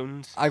 James Earl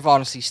Jones. I've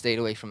honestly stayed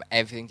away from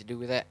everything to do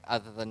with it,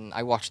 other than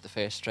I watched the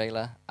first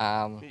trailer.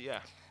 Yeah.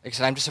 Because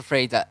I'm just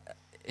afraid that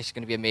it's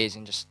going to be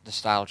amazing. Just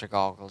nostalgia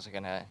goggles are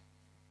going to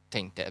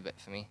taint it a bit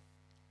for me.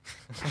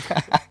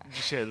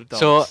 Just share the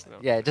So dogs.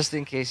 yeah, just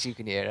in case you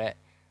can hear it,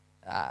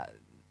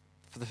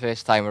 for the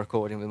first time we're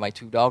recording with my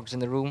 2 dogs in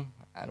the room,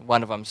 and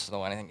one of them's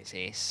Snow, and I think it's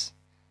Ace.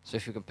 So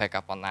if you can pick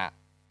up on that,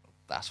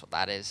 that's what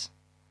that is.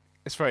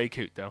 It's very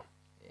cute, though.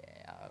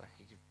 Yeah,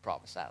 he could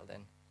proper settled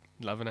in.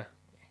 Loving it.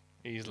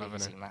 He's loving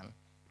Easy, it. man.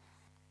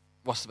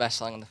 What's the best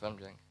song in the film,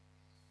 do you think?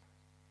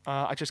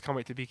 I just can't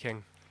wait to be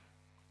king.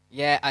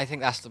 Yeah, I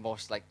think that's the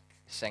most like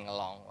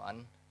sing-along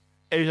one.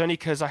 It was only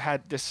because I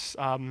had this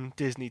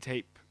Disney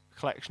tape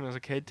collection as a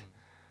kid,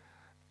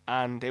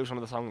 and it was one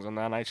of the songs on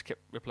there, and I just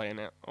kept replaying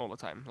it all the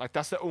time. Like,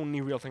 that's the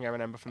only real thing I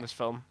remember from this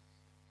film.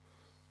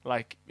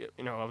 Like,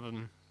 you know, other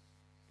than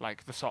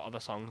like the sort of the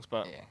songs,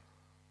 but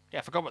yeah,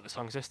 I forgot what the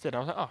song existed. I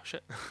was like, oh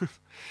shit.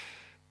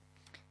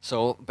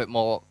 So a bit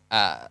more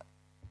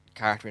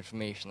character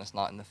information that's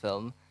not in the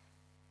film.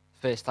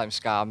 First time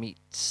Scar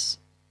meets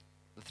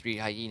the 3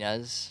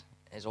 hyenas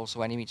is also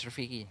when he meets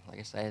Rafiki. Like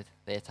I said,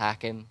 they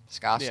attack him,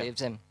 Scar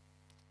saves him,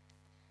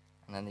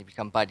 and then they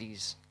become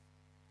buddies.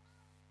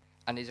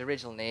 And his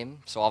original name,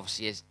 so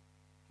obviously his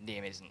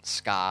name isn't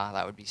Scar,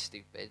 that would be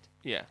stupid.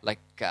 Yeah. Like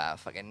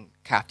fucking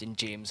Captain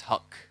James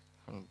Hook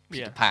from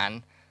Peter Yeah.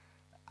 Pan.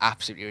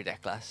 Absolutely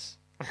ridiculous.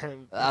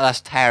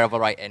 That's terrible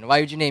writing. Why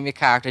would you name your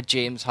character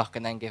James Hook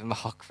and then give him a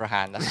hook for a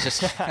hand? That's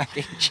just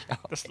fucking joke.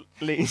 That's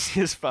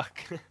lazy as fuck.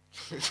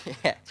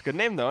 Yeah. It's a good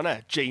name though, isn't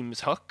it?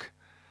 James Hook.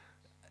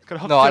 It's got a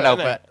hook No, to I it, know,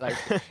 innit? but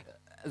like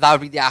that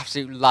would be the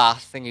absolute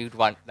last thing you'd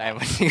want then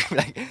when you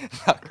like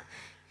look,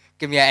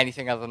 give me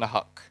anything other than a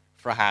hook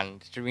for a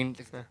hand. Do you mean?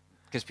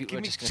 Because people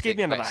are just going to give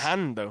me another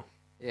hand though.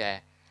 Yeah.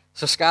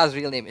 So Scar's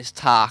real name is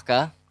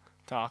Taka.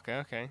 Taka,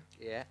 okay.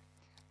 Yeah.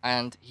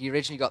 And he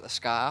originally got the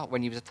scar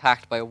when he was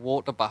attacked by a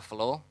water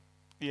buffalo,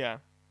 Yeah.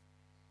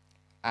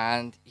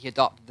 and he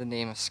adopted the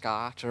name of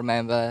Scar to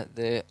remember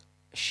the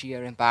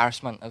sheer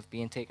embarrassment of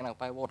being taken out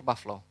by a water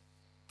buffalo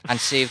and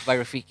saved by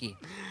Rafiki.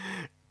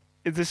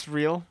 Is this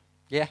real?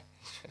 Yeah.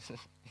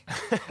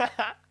 A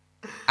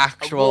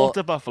Actual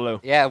water buffalo.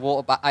 Yeah,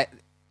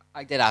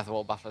 I did have the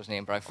water buffalo's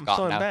name, but I I'm forgot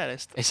so now.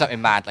 embarrassed. It's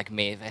something mad like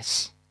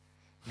Mavis.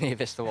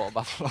 Mavis the water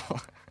buffalo.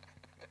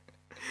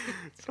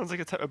 Sounds like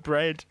a type of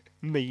bread.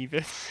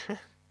 Mavis.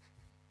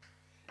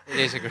 It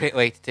is a great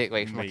way to take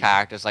away from a Mavis.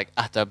 character's like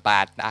utter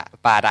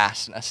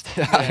badassness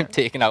to have him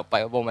taken out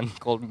by a woman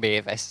called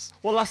Mavis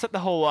Well, that's like the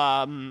whole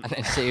and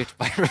then saved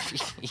by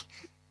Rafiki.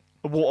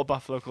 a water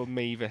buffalo called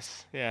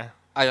Mavis. Yeah.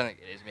 I don't think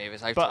it is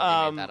Mavis. I've But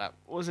totally made that up.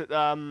 was it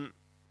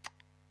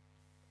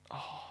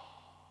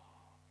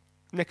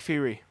Nick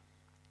Fury?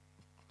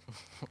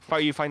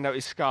 But you find out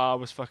his scar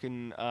was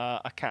fucking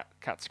a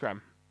cat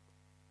scram.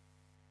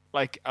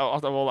 Like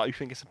out of all that, you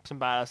think it's some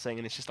badass thing,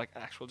 and it's just like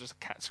just a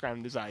cat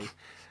scrammed his eye,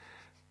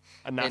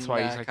 and that's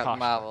why he's like Captain partial.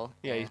 Marvel.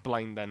 Yeah, he's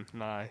blind then.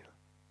 Nah.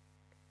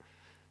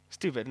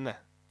 Stupid, isn't it?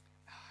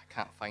 I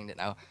can't find it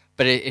now.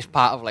 But it's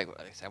part of like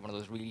I said, one of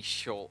those really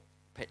short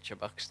picture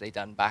books they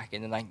done back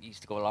in the 90s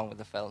to go along with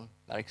the film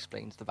that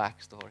explains the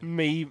backstory.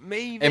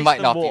 Mavis It might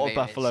the not be water Mavis.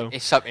 buffalo.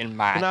 It's something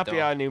mad. Can that be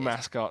though. our new It's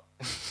mascot?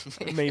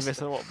 Mavis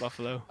the water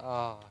buffalo.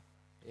 Oh,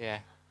 yeah.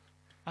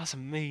 That's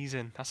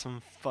amazing. That's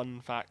some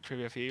fun fact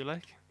trivia for you,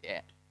 like.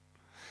 Yeah.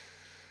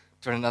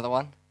 Do you want another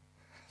one?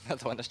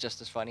 Another one that's just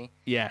as funny.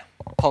 Yeah.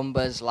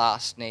 Pumba's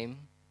last name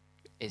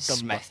is Dumba.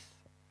 Smith.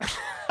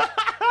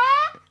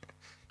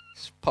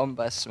 It's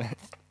Pumba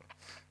Smith.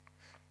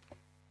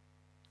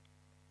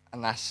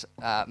 And that's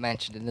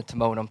mentioned in the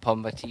Timon and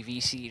Pumbaa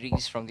TV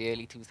series from the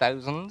early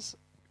 2000s.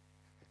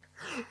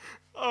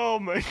 Oh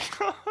my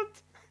god.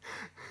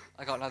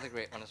 I got another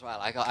great one as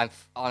well.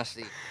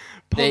 Honestly,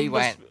 they Pumba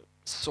went Smith.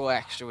 so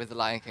extra with the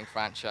Lion King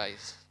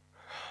franchise.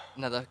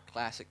 Another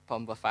classic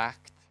Pumba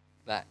fact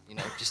that, you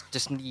know,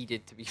 just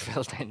needed to be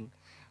filled in.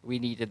 We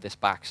needed this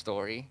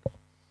backstory.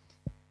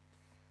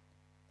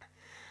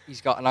 He's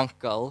got an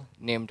uncle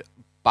named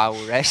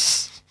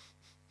Boris,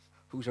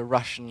 who's a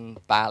Russian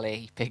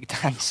ballet pig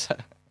dancer.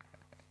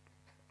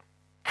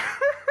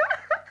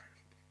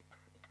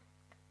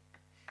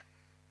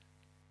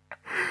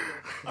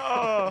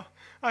 Oh,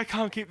 I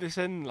can't keep this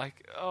in.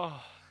 Like,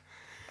 oh,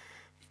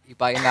 You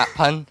buying that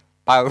pun,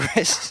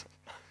 Boris?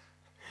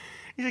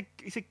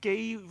 he's a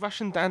gay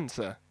Russian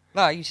dancer.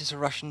 No, he's just a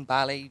Russian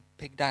ballet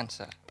pig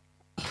dancer.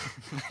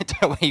 I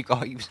don't know where you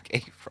got he was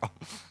gay from.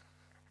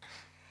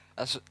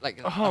 That's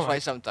that's why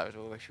sometimes I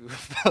wish we were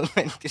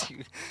filming because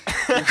you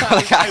got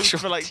like Out actual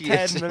for like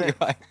tears 10 in your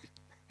minutes.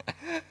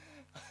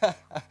 eye.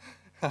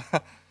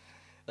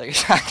 Like,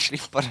 it's actually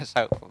put us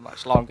out for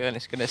much longer than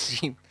it's going to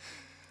seem.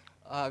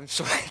 I'm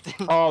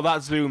sweating. Oh,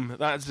 that zoom.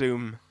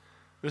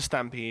 The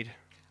Stampede.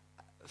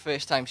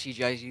 First time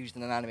CGI is used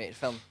in an animated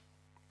film.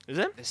 Is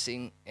it? This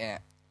scene, yeah.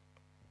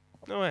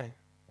 No way.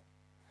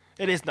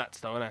 It is nuts,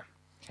 though, isn't it?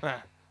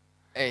 Ah.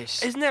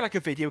 It's, Isn't there like a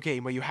video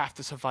game where you have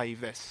to survive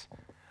this?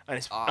 And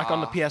it's like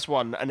on the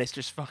PS1 and it's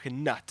just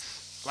fucking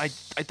nuts. I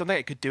don't think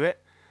I could do it.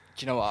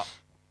 do you know what?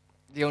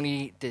 The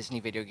only Disney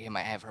video game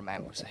I ever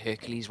remember was the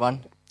Hercules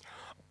one.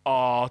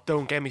 Oh,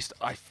 don't get me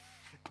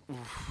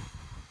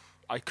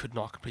I could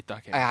not complete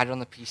that game. I had it on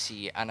the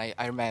PC, and I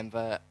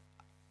remember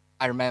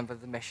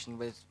the mission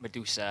with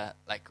Medusa,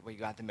 like where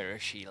you had the mirror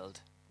shield,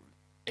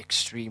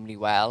 extremely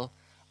well.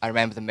 I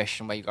remember the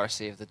mission where you got to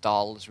save the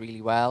dolls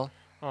really well,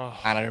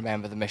 and I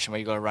remember the mission where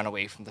you got to run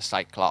away from the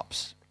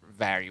Cyclops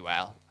very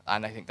well.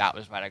 And I think that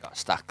was where I got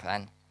stuck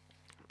then.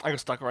 I got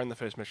stuck around the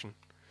first mission.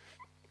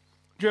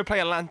 Did you ever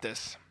play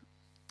Atlantis?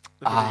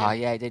 Yeah,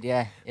 I did,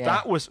 yeah.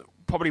 That was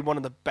probably one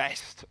of the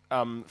best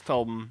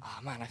film. Oh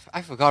man,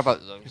 I forgot about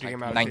those. Video game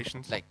Like,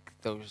 adaptations. like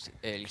those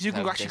early. Because you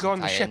can actually go on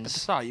the ship at the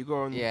start. You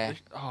go on. Yeah.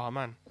 Oh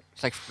man.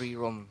 It's like free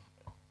roam.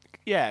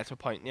 Yeah, to a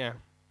point. Yeah.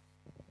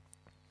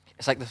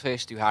 It's like the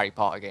first two Harry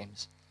Potter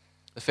games.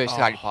 The first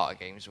two Harry Potter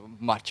games were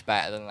much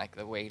better than like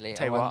the way later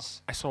Tell you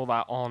ones. what, I saw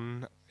that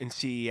in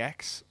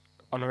CEX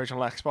on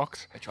original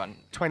Xbox. Which one?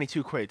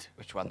 £22.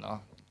 Which one though?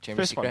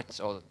 Chamber of First one. Secrets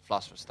or the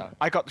Philosopher's Stone?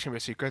 I got the Chamber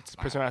of Secrets,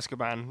 Prisoner of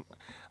Azkaban, and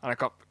I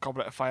got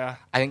Goblet of Fire.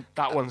 I think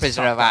that one's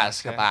Prisoner of sucked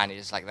ass, Azkaban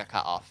is like the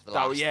cut off. The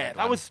last that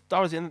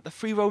one. was in the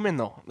free roaming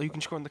though. You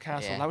can just go in the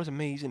castle. Yeah. That was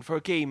amazing for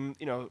a game.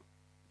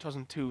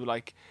 2002.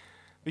 Like,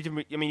 we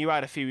didn't. I mean, you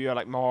had a few years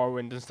like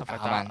Morrowind and stuff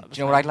like that. Man. Do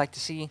you know what I'd like to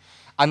see?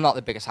 I'm not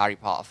the biggest Harry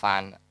Potter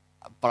fan,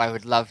 but I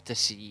would love to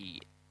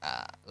see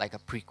like a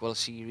prequel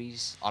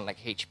series on like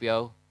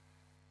HBO,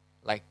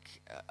 like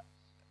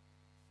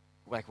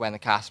when the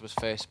castle was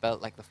first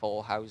built, like the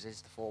four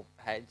houses, the four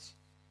heads,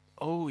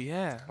 Oh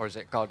yeah. or is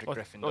it Godric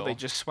Gryffindor? Or they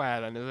just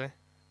swear then, do they?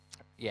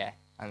 Yeah,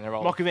 and they're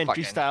all Mockumentary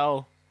fucking,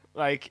 style.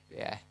 Like,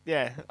 Yeah,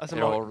 yeah. That's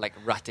they're all like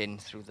rutting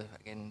through the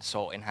fucking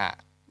sorting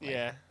hat. Like,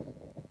 Yeah.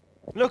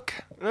 Look.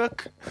 I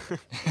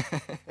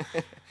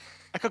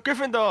got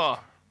Gryffindor.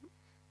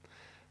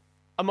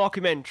 A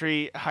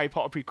mockumentary Harry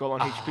Potter prequel on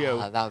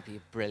HBO. That would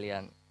be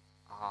brilliant.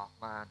 Oh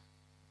man.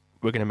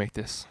 We're gonna make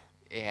this.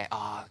 Yeah.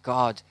 Oh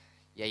god.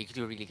 Yeah, you could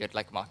do a really good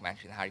like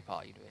mockumentary in the Harry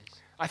Potter universe.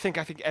 I think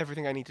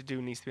everything I need to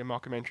do needs to be a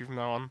mockumentary from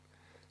now on.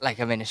 Like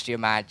a Ministry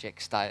of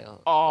Magic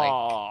style.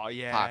 Oh like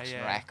yeah, Parks yeah.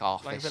 and Rec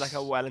office. Like a bit like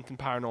a Wellington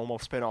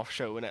Paranormal spin-off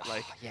show, innit?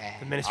 Like yeah.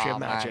 the Ministry of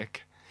man.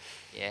 Magic.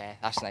 Yeah,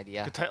 that's an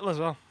idea. Good title as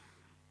well.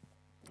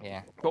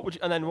 Yeah. What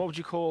would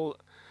you call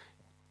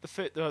the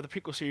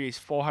prequel series?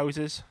 Four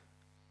Houses,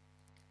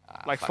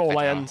 like fuck, Four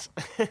I don't Lions.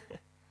 know.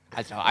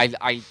 I don't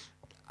know.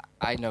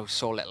 I know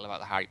so little about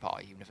the Harry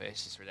Potter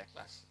universe. It's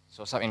ridiculous.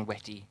 So something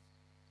witty.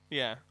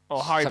 Yeah,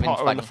 or Harry Something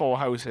Potter and the funny. Four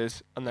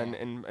Houses, and then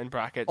Yeah. in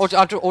brackets. Or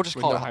just call With it,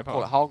 no Harry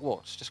call it Potter.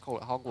 Hogwarts. Just call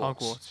it Hogwarts.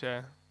 Hogwarts,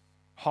 yeah.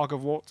 Hog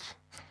of Warts.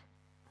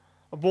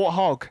 A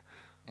warthog.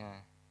 Yeah.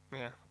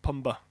 Yeah.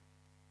 Pumba.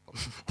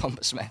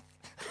 Pumba Smith.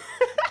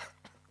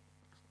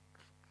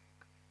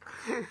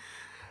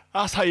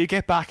 That's how you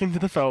get back into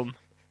the film.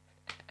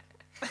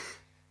 Pumba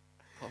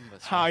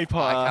Smith. Harry I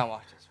Potter. can't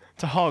watch this.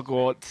 To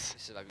Hogwarts.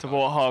 This is like To we've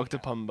got warthog to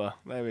Pumba.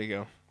 There we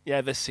go.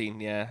 Yeah, this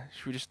scene, yeah.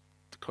 Should we just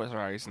close our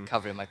eyes and...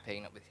 covering my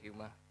pain up with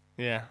humour.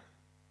 Yeah.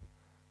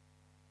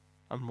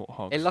 And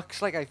warthog. It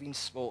looks like I've been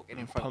smoking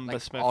in front, Pumba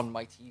like, Smith. on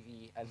my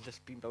TV and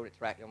just been blowing it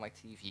directly on my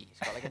TV. It's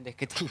got like a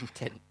nicotine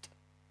tint.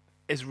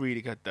 It's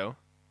really good, though.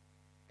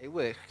 It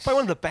works. Probably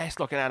one of the best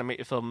looking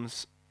animated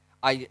films,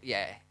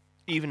 Yeah.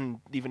 even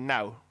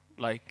now.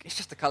 Like, It's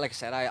just the colour. Like I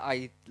said,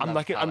 I I'm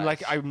love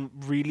colours. I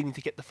really need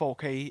to get the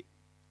 4K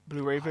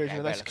Blu-ray Oh, version yeah,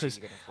 of it this looks because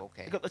really good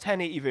in 4K. I got the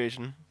 1080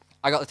 version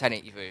I got the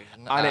 1080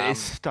 version. and it is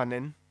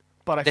stunning.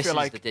 But I this feel is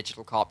like the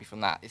digital copy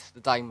from that. It's the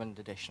diamond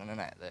edition, isn't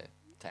it? The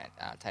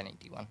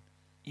 1080 one.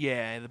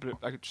 yeah,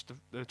 just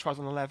the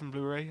 2011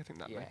 Blu-ray. I think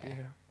that might be. Yeah.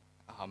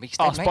 Yeah. Oh, Meek's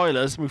Oh, dead, mate.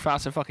 spoilers!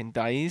 Mufasa fucking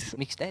dies.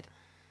 Meek's dead.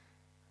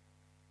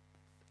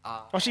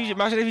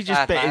 Imagine if he just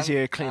sad bit his man.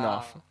 ear clean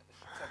off.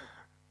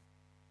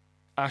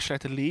 Ash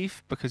had to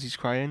leave because he's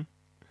crying.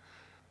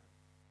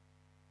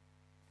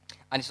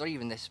 And it's not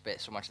even this bit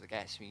so much that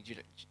gets me.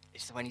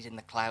 It's when he's in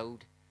the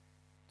cloud.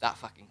 That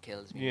fucking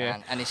kills me, Yeah.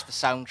 man. And it's the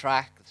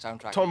soundtrack. The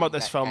soundtrack. Talking really about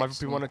this film, I've gets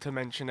been me. wanting to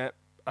mention it.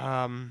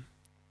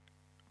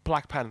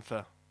 Black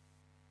Panther.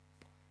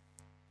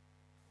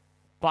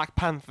 Black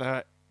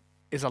Panther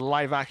is a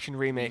live-action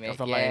remake of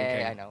The Lion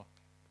King. I know.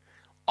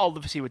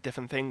 Obviously with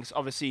different things.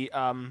 Obviously,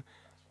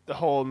 the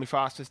whole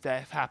Mufasa's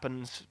death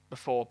happens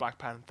before Black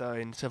Panther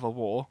in Civil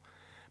War,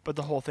 but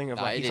the whole thing of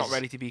No, like it he's not is.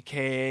 ready to be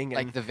king,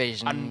 Like and the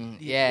vision.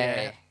 and-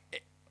 yeah.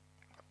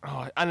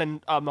 and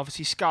then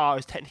obviously Scar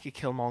is technically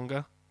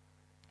Killmonger.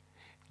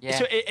 Yeah.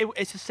 So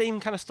it's the same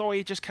kind of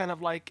story, just kind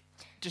of like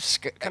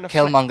kind of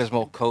Killmonger's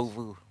more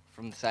Kovu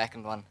from the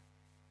second one.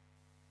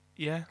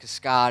 Yeah, Because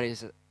Scar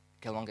is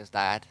Killmonger's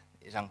dad,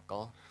 his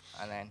uncle,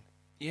 and then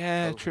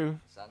yeah, Kovu, true.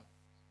 son.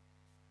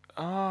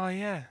 Oh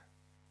yeah.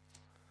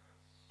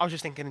 I was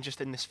just thinking,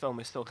 just in this film,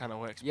 it still kind of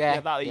works. Yeah,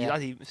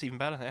 That's even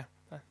better.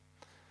 Yeah.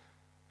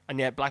 And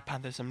yeah, Black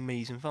Panther's an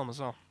amazing film as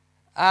well.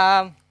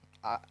 I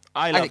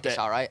I think loved it's it.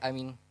 alright. I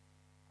mean,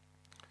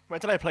 Where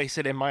did I place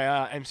it in my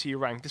MCU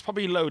rank? It's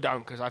probably low down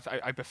because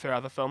I prefer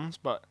other films,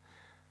 but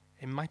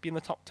it might be in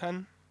the top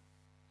 10.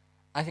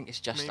 I think it's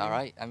just Maybe.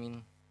 alright. I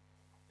mean,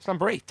 It's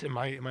number 8 in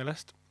my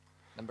list.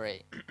 number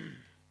 8.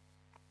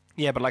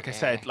 Yeah, but like I Yeah.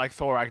 said, like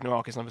Thor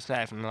Ragnarok is number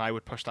 7, and I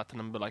would push that to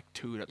number like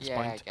 2 at this Yeah,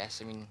 I point.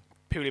 guess. I mean,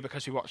 Purely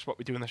because we watched What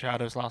We Do in the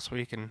Shadows last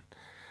week, and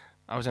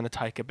I was in a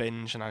Taika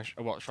binge, and I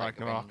watched Taika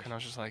Ragnarok, binge. and I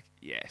was just like,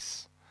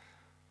 yes.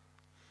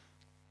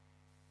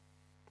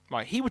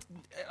 Right, he would,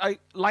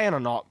 lying or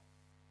not,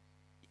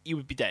 he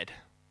would be dead.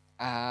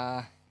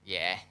 yeah,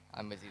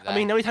 I'm with you there. I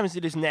mean, how many times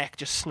did his neck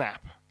just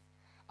snap?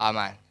 Oh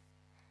man,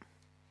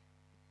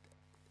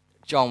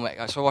 John Wick.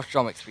 So I watched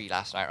John Wick 3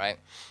 last night, right?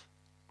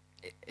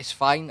 It's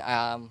fine.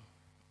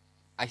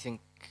 I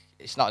think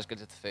it's not as good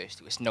as the first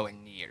two. It's nowhere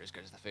near as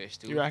good as the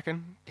first two. Do you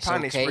reckon? It's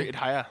Apparently okay. it's rated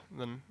higher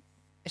than...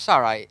 It's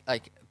alright.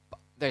 Like,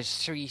 there's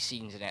 3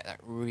 scenes in it that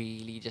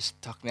really just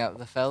took me out of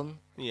the film.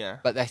 Yeah.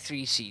 But they're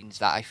 3 scenes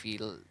that I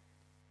feel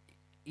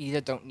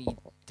either don't need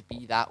to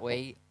be that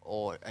way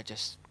or are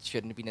just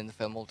shouldn't have been in the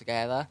film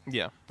altogether.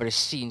 Yeah. But it's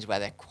scenes where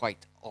they're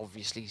quite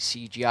obviously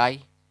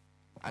CGI,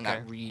 and that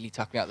Okay. really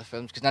took me out of the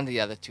films because none of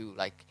the other two,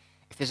 like,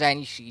 if there's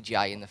any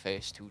CGI in the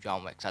first 2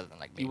 John Wicks other than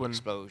like maybe wouldn't-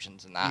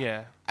 explosions and that,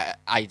 Yeah.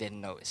 I didn't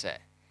notice it.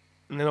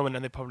 And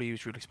then they probably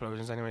use real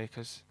explosions anyway,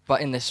 because...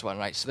 But in this one,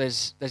 right, so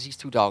there's these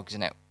 2 dogs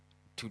in it,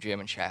 2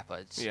 German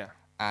Shepherds. Yeah.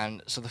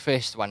 And so the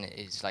first one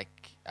is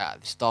like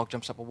this dog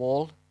jumps up a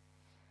wall,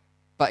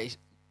 but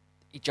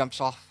he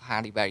jumps off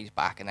Halle Berry's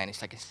back, and then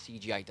it's like a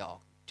CGI dog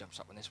jumps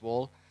up on this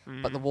wall.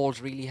 But the wall's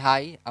really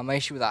high, and my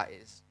issue with that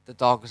is the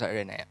dogs that are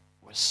in it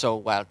were so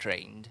well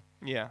trained.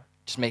 Yeah.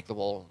 Just make the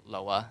wall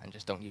lower and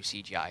just don't use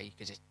CGI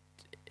because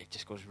it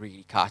just goes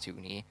really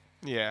cartoony.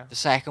 Yeah. The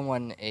second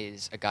one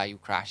is a guy who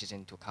crashes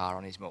into a car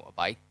on his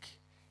motorbike.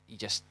 He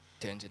just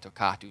turns into a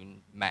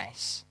cartoon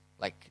mess.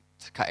 Like,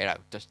 to cut it out,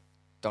 just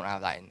don't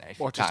have that in there. If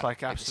Or you just can't like make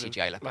the absolute,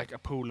 CGI look like a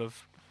pool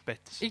of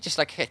bits. he just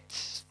like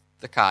hits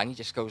the car and he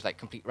just goes like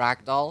complete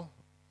ragdoll.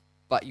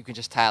 But you can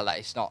just tell that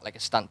it's not like a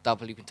stunt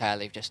double. You can tell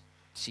they've just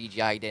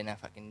CGI'd in a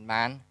fucking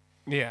man.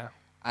 Yeah.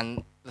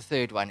 And the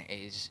third one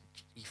is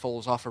he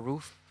falls off a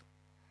roof.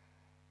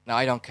 Now,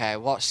 I don't care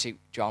what suit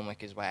John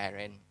Wick is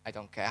wearing. I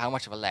don't care how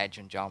much of a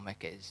legend John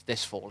Wick is.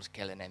 This fall's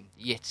killing him.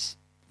 He hits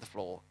the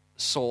floor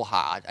so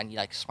hard and he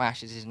like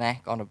smashes his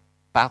neck on a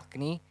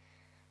balcony.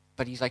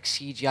 But he's like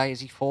CGI as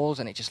he falls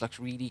and it just looks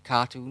really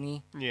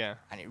cartoony. Yeah.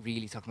 And it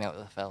really took me out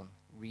of the film.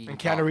 Really. And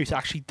got Keanu me. Reeves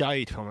actually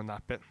died filming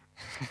that bit.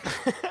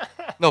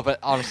 No, but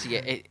honestly,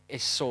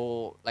 it's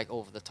so like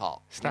over the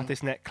top. Snapped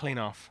his neck clean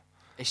off.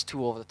 It's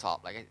too over the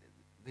top. Like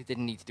they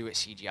didn't need to do it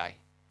CGI.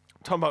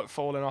 Talking about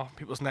falling off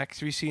people's necks.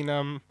 Have you seen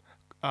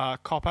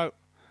Cop Out?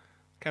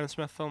 Kevin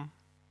Smith film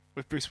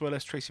with Bruce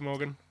Willis, Tracy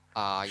Morgan,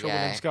 Sean Yeah,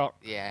 William Scott.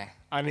 yeah.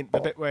 And in the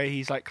bit where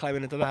he's like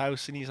climbing into the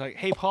house and he's like,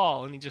 "Hey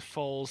Paul," and he just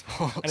falls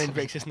and then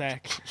breaks his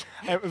neck.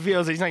 And it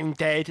reveals that he's not even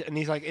dead, and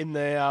he's like in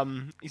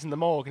the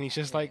morgue and he's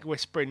just like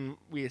whispering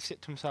weird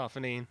shit to himself.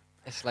 And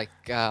It's like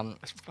he's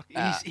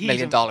 $1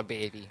 Million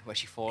Baby, where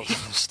she falls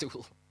off the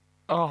stool.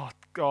 oh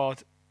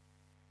god.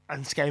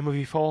 And Scary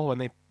Movie 4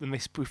 when they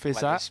spoof his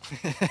that.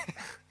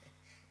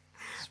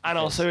 And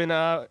also in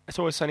It's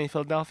Always Sunny in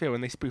Philadelphia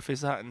when they spoof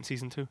his that in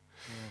season 2.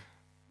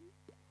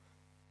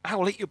 I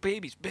will eat your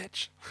babies,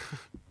 bitch.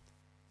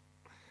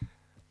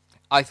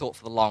 I thought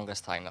for the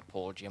longest time that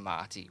Paul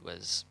Giamatti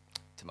was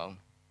Timon.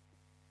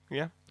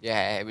 Yeah.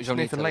 Yeah, it was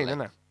only Nathan until, Lane,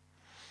 like, isn't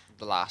it?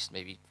 the last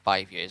maybe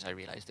 5 years I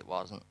realised it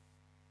wasn't.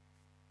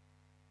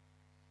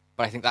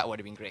 But I think that would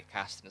have been great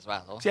casting as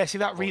well. Though. So yeah, see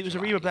that Paul there's a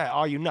Giamatti. reverb there.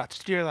 Are you nuts?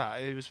 Did you hear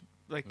that? It was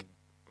like,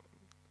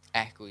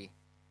 Echoey.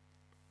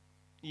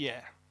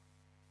 yeah.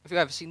 Have you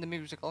ever seen the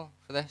musical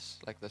for this?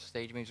 Like the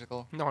stage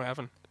musical? No, I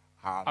haven't.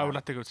 Oh, I would man.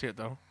 like to go see it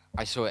though.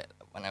 I saw it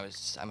when I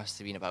must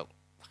have been about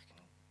fucking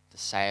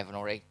 7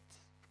 or 8.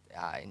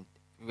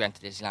 We went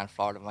to Disneyland,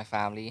 Florida with my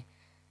family.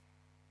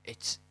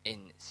 It's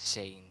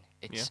insane.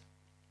 It's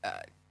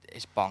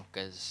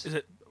bonkers. Is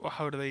it?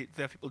 How do they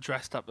have people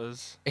dressed up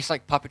as? It's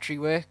like puppetry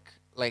work.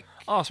 Like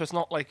Oh, so it's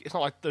not like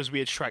those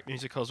weird Shrek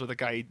musicals where the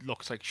guy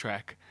looks like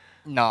Shrek.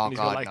 no, And he's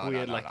God, got like no,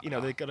 weird, no, like no, you know,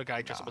 no. they got a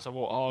guy dressed No. up as a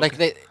warthog. Like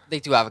they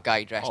do have a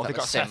guy dressed oh, up they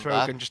got as Seth Simba,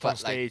 Rogen just on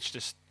but, like, stage,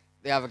 just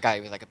they have a guy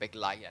with like a big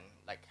lion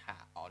like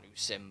hat on who's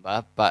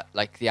Simba, but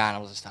like the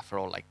animals and stuff are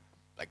all like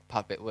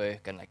puppet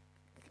work and like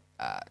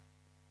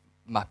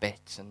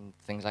Muppets and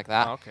things like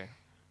that. oh, okay.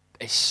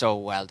 It's so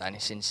well done.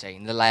 It's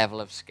insane. The level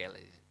of skill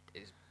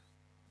is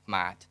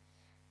mad.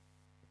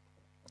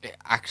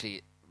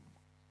 Actually,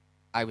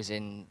 I was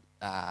in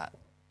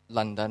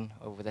London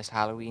over this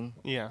Halloween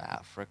Yeah.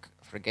 for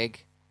a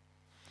gig,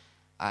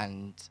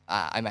 and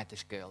I met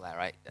this girl there,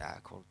 right,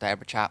 called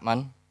Deborah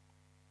Chapman.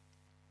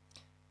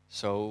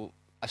 So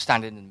I was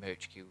standing in the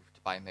merch queue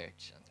to buy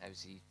merch, and there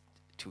was these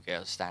 2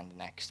 girls standing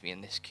next to me,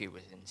 and this queue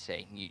was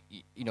insane.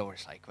 You know what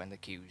it's like when the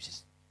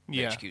queues,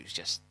 Yeah. merch queues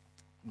just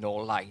no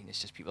line.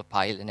 It's just people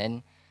piling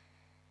in,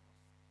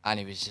 and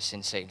it was just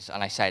insane.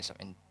 And I said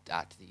something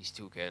to these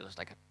two girls,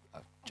 like a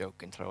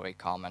joke and throwaway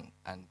comment,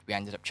 and we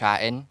ended up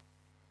chatting.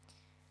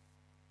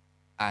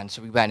 And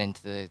so we went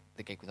into the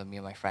gig with me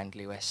and my friend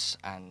Lewis,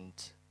 and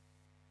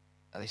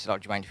they said, "Oh,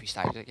 do you mind if we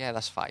start?" I was like, "Yeah,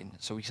 that's fine."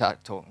 So we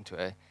started talking to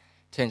her.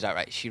 Turns out,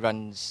 right,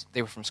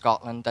 they were from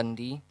Scotland,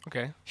 Dundee.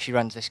 Okay. She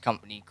runs this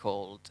company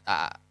called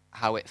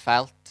How It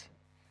Felt,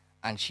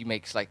 and she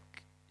makes like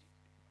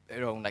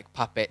her own like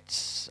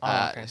puppets.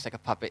 Okay. It's like a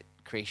puppet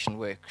creation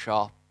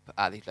workshop.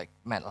 These like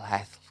mental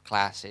health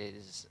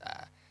classes,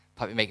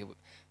 puppet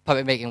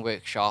making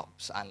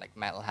workshops, and like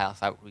mental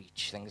health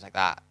outreach, things like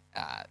that.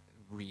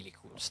 Really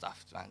cool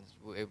stuff, man.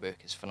 Her work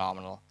is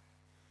phenomenal.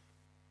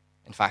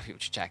 In fact, people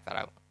should check that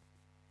out.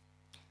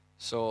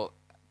 So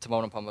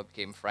Timon and Pumbaa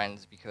became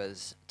friends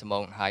because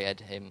Timon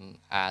hired him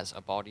as a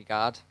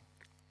bodyguard.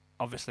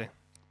 Obviously.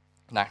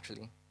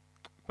 Naturally.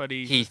 But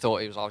he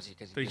thought it was obviously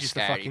because he was just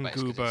scary, a fucking but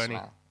it's 'cause goober, he isn't he?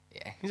 smelled.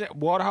 Yeah. He's like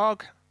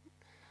warthog.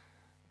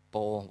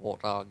 Boar,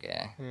 warthog,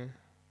 yeah.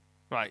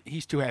 Right,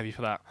 he's too heavy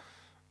for that.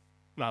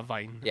 That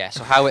vine. Yeah,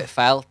 so How It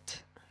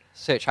Felt.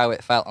 Search How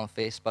It Felt on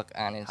Facebook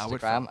and How It Instagram,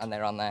 Felt. and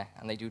they're on there.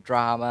 And they do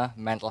drama,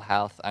 mental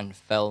health, and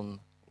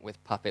film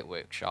with puppet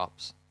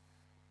workshops.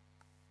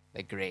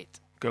 They're great.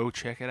 Go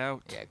check it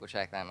out. Yeah, go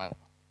check them out.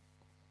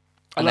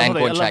 I And love then how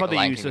go and check how the they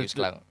Lion use King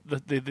musical out.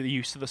 the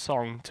use of the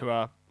song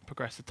to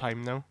progress the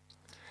time, though.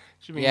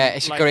 Do you mean, Yeah,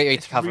 it's a great way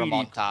it's to cover really-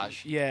 a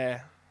montage.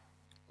 Yeah.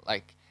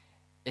 Like,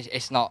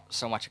 it's not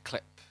so much a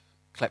clip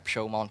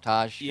show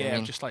montage. You know what Yeah, I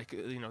mean? just like,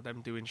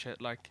 them doing shit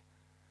like...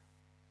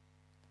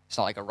 It's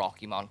not like a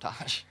Rocky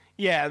montage.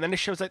 Yeah, and then it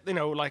shows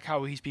like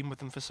how he's been with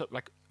them for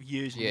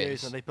years and years,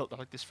 Years. and they built up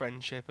like this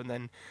friendship, and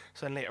then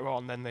later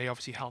on, then they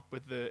obviously help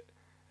with the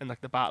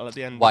battle at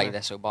the end. Why don't they?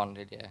 they're so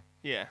bonded, yeah.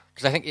 Yeah.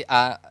 Because I think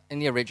in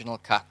the original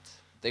cut,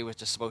 they were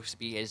just supposed to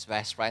be his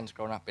best friends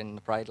growing up in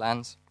the Pride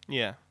Lands.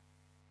 Yeah.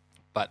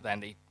 But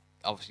then they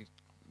obviously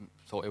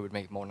thought it would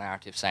make more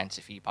narrative sense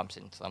if he bumps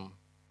into them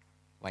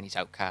when he's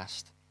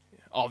outcast.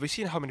 Oh, have you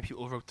seen how many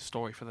people wrote the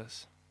story for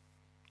this?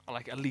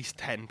 Like at least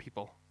 10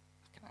 people.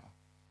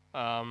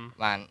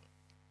 Man,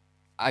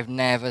 I've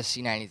never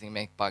seen anything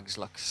make bugs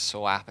look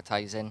so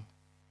appetizing.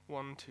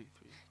 1, 2, 3.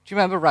 Do you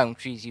remember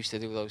Roundtrees used to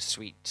do those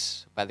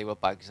sweets where they were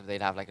bugs and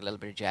they'd have like a little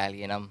bit of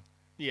jelly in them?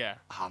 Yeah.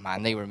 Oh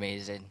man, they were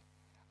amazing.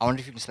 I wonder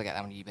if you can still get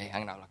them on eBay.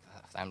 I'm gonna look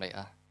at them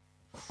later.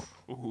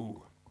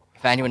 Ooh.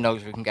 If anyone knows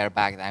where we can get a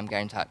bag of them,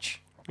 get in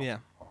touch. Yeah.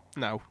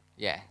 No.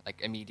 Yeah,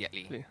 like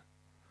immediately.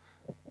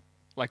 Yeah.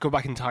 Like go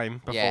back in time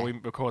before Yeah. we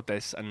record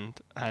this and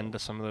hand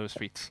us some of those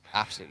sweets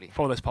Absolutely.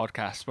 for this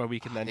podcast, where we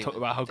can then They talk were-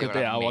 about how they good were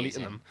they are while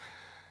amazing. eating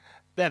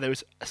them. There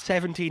was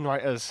 17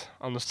 writers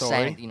on the story,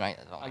 17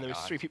 writers. Oh my and there was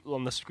God. 3 people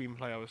on the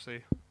screenplay,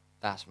 obviously.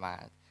 That's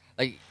mad.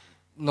 Like,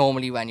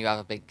 normally when you have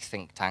a big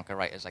think tank of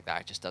writers like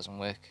that, it just doesn't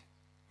work.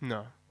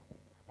 No.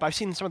 But I've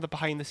seen some of the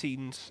behind the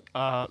scenes,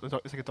 it's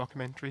like a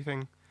documentary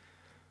thing.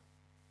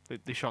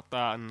 They shot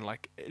that, and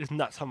like, it isn't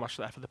that so much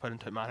effort they put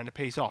into it, man, and it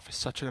pays off. It's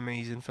such an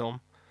amazing film.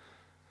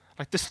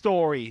 Like, the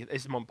story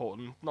is more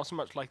important, not so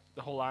much like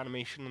the whole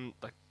animation, and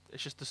like,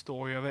 it's just the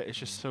story of it. It's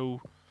just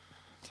so...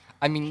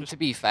 I mean, to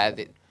be fair,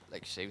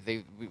 like you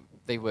say,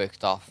 they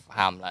worked off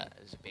Hamlet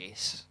as a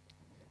base.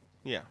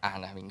 Yeah.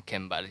 And I mean,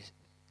 Kimber,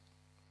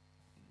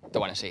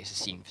 don't want to say it's a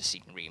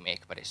scene-for-scene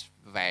remake, but it's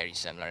very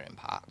similar in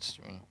parts,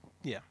 do you mean?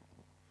 Yeah.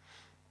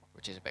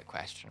 Which is a bit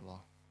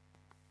questionable.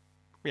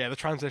 Yeah, the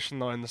transition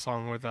though in the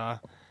song with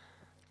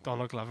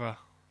Donald Glover.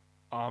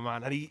 Oh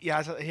man, and he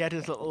had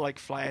his little like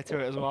flair to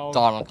it as well.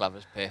 Donald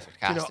Glover's perfect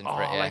Do you know, casting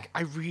for it, yeah. like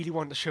I really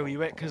want to show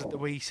you it because the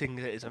way he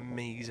sings it is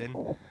amazing.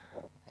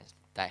 It's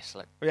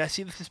desolate. But yeah,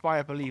 see, this is why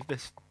I believe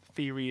this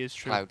theory is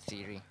true. Cloud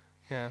theory.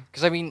 Yeah.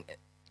 Because, I mean,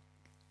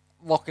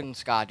 what can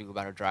Scar do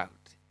about a drought?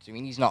 I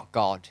mean, he's not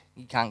God.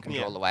 He can't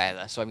control Yeah. the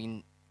weather. So, I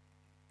mean,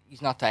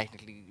 he's not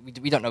technically... We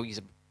don't know he's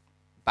a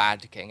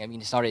bad king. I mean,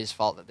 it's not his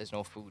fault that there's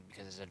no food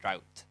because there's a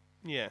drought.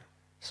 Yeah.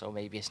 So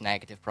maybe it's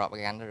negative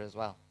propaganda as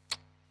well.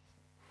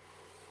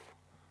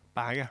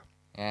 Banger.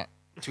 Yeah.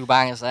 2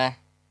 bangers there.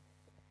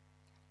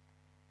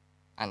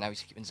 And now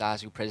he's keeping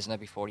Zazu prisoner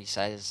before he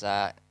says...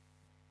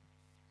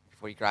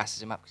 before he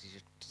grasses him up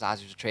because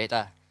Zazu's a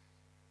traitor.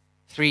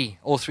 3.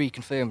 All 3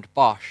 confirmed.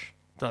 Bosch.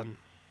 Done.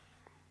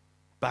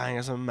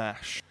 Bangers and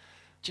mash.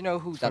 Do you know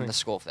who It's done funny. the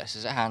score for this?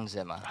 Is it Hans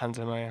Zimmer? Hans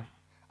Zimmer, yeah.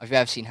 Have you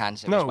ever seen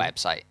Hans Zimmer's No.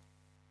 website?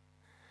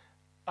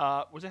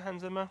 Was it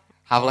Hans Zimmer?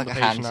 Have a On look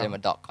the at page now.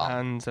 hanszimmer.com.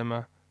 Hans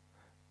Zimmer.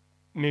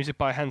 Music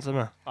by Hans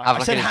Zimmer. Have a I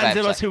look said at his Hans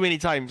Zimmer website. too many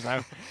times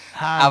now.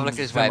 Have a look at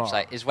his Hans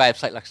Zimmer. website. His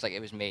website looks like it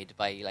was made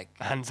by, like...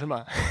 Hans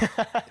Zimmer.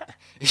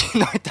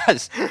 no, it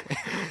does.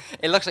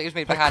 It looks like it was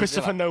made by Like Hans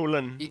Christopher Zimmer.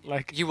 Nolan.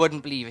 You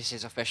wouldn't believe it's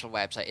his official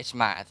website. It's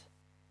mad.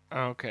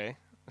 Okay,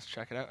 let's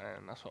check it out,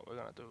 and that's what we're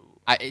gonna do.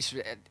 It's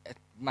a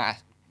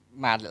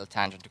mad little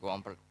tangent to go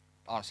on, but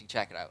honestly,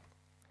 check it out.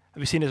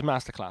 Have you seen his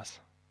masterclass?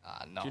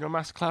 No. Do you know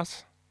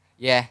masterclass?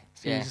 Yeah,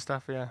 Series yeah. of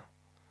stuff, yeah.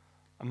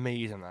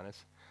 Amazing, that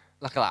is.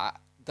 Look at that.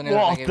 Don't it look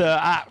What like the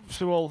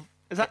actual...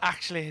 Is that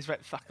actually his...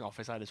 Fuck off,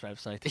 is that his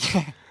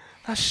website?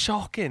 That's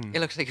shocking. It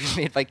looks like it was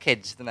made by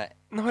kids, doesn't it?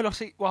 No, it looks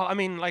like... Well, I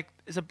mean, like,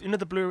 the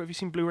Blu-ray... Have you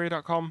seen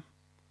Blu-ray.com?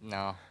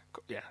 No.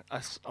 Yeah,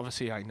 that's,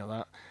 obviously I know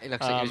that. It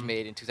looks like it was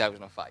made in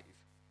 2005.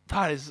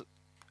 That is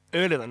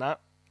earlier than that.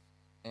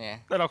 Yeah.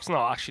 That looks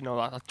not actually no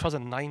that. That's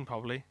 2009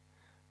 probably.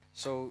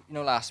 So,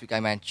 last week I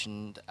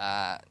mentioned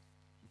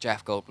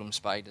Jeff Goldblum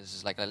Spiders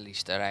is like a little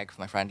Easter egg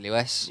for my friend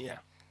Lewis. Yeah.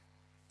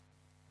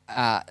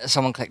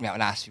 Someone clicked me up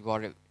and asked me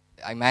what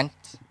I meant,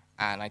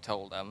 and I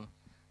told them,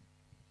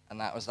 and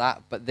that was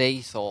that. But they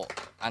thought,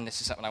 and this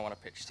is something I want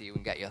to pitch to you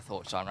and get your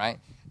thoughts on, right?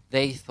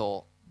 They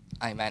thought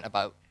I meant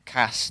about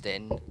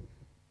casting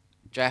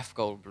Jeff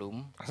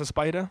Goldblum As a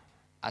spider?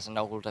 as an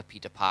older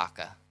Peter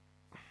Parker.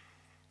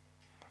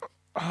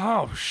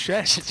 Oh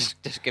shit!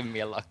 just giving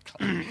me a look.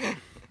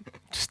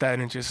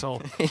 Staring into your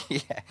soul. Yeah.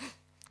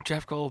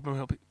 Jeff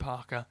Goldblum, Peter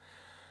Parker.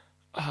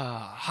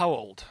 How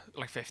old?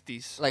 Like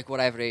 50s. Like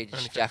whatever age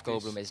Early Jeff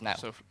 50s. Goldblum is now.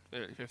 So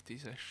early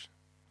 50s ish.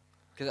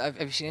 Because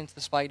have you seen Into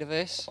the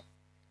Spider-Verse?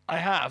 I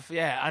have,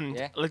 yeah, and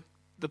Yeah. like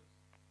the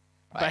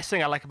Right. best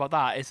thing I like about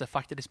that is the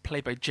fact that it's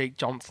played by Jake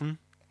Johnson.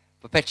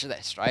 But picture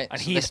this, right? And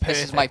So he's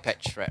this is my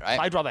perfect. pitch for it, right?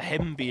 I'd rather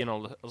him be in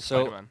all the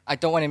So Spider-Man I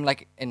don't want him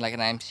like in like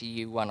an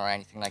MCU one or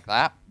anything like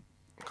that.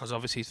 because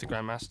obviously he's the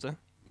Grandmaster.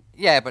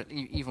 Yeah, but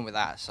even with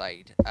that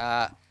aside,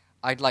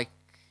 I'd like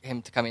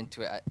him to come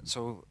into it.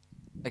 So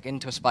like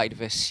into a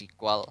Spider-Verse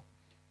sequel,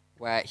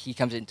 where he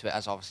comes into it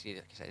as obviously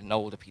like I said, an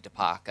older Peter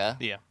Parker,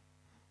 Yeah.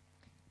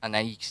 and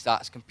then he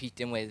starts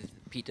competing with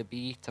Peter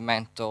B to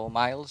mentor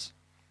Miles.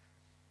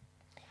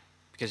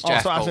 Because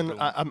Jeff Also, as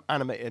Goldblum, an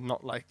animated,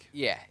 not like.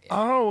 yeah.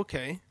 Oh,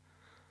 okay.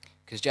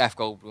 Because Jeff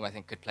Goldblum, I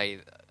think, could play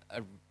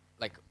a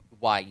like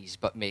wise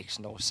but makes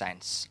no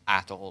sense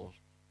at all.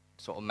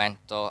 Sort of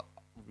mentor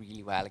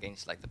really well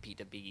against like the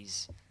Peter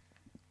B's.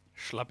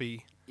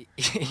 Schlubby.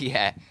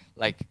 Yeah,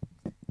 like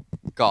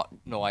got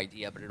no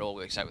idea, but it all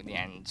works out in the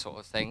end, sort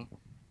of thing.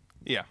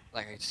 Yeah.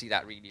 Like I could see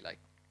that really like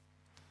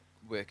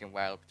working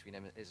well between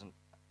him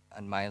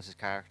and Miles'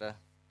 character.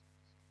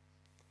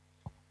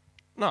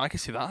 No, I can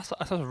see that.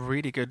 That's a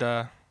really good.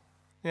 Yeah.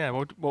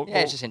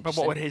 It's just but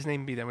what would interesting. his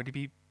name be then? Would he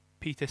be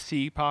Peter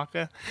C.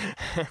 Parker?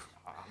 Oh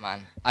man,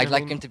 you I'd know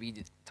like what I him to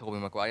be Tobey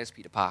Maguire's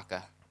Peter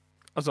Parker.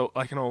 Also,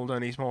 like an older,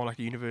 and he's more like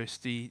a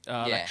university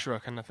Yeah. lecturer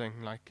kind of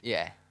thing. Like,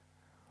 Yeah,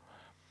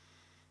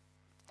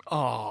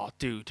 oh,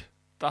 dude,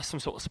 that's some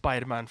sort of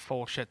Spider-Man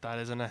 4 shit, that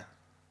isn't it?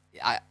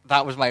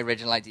 that was my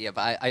original idea,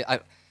 but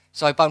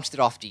so I bounced it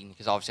off Dean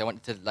because obviously I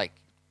wanted to like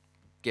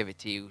give it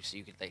to you so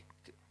you could like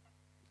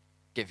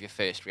give your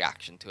first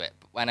reaction to it.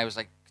 But when I was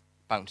like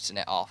bouncing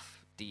it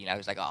off Dean, I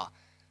was like,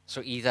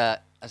 so either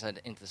as an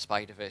Into the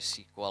Spider-Verse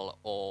sequel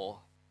or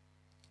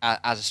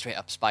as a straight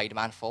up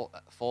Spider-Man 4,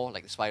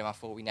 like the Spider-Man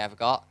 4 we never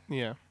got,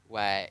 Yeah.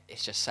 where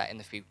it's just set in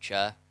the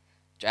future.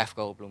 Jeff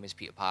Goldblum is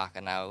Peter Parker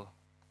now,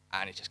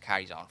 and it just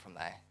carries on from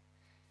there.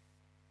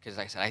 Because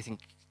like I said, I think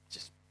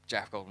just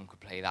Jeff Goldblum could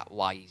play that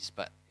wise,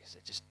 but it's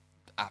just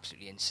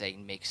absolutely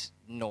insane, makes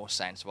no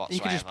sense You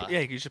whatsoever.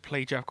 could just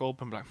play Jeff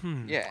Goldblum, like,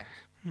 Yeah,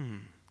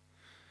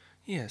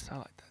 yes, I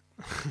like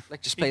that.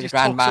 like just He play just the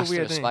talks so Grandmaster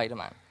weird, of doesn't he?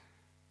 Spider-Man.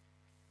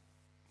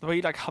 The way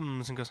he like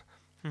hums and goes,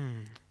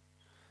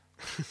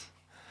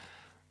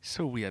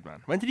 So weird,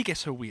 man. When did he get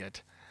so weird?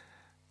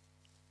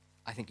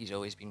 I think he's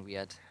always been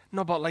weird.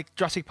 No, but like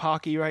Jurassic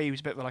Park era, he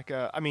was a bit of like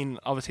a. I mean,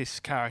 obviously it's his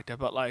character,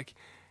 but like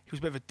he was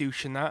a bit of a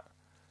douche in that.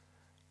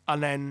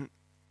 And then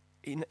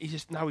he's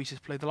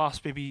just played the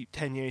last maybe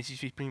 10 years. He's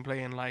just been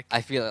playing like I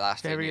feel like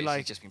last 10 Very, years like-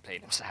 he's just been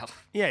playing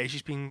himself. yeah, he's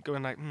just been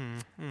going like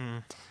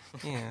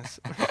yes.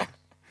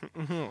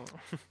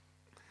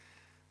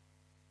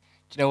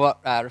 Do you know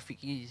what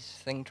Rafiki's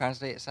thing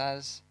translates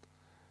as?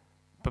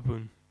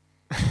 Baboon.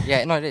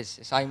 Yeah, no, it is.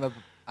 It's I'm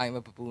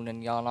a baboon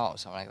and you're not, or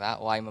something like that.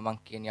 Or I'm a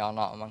monkey and you're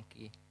not a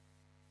monkey.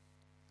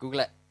 Google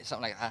it. It's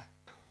something like that.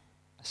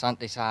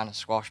 Asante san,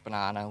 squash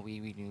banana,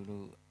 wee wee noo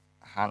noo,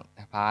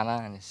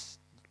 hapana, and it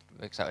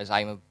works out as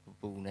I'm a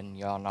baboon and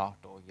you're not,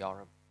 or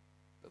you're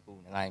a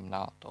baboon and I'm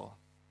not, or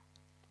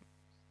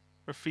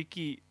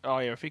Rafiki. Oh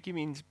yeah, Rafiki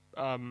means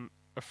a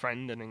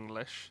friend in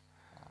English.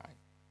 alright.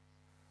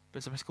 But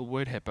it's a physical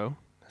word hippo.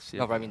 That's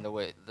No, but I mean the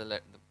word,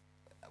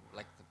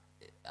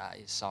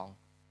 his song,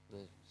 the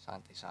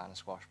Asante san,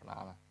 squash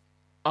banana.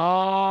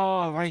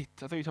 Oh right,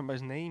 I thought you were talking about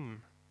his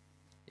name.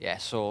 Yeah,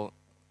 so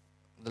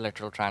the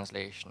literal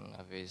translation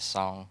of his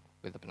song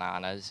with the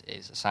bananas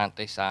is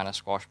Asante sana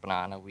squash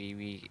banana wee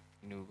wee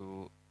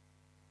nugu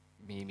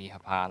mimi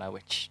hapana,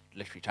 which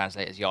literally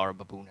translates as you're a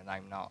baboon and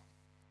I'm not.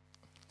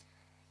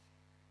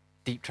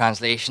 Deep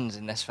translations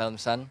in this film,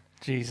 son.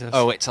 Jesus.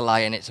 Oh, it's a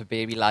lion, it's a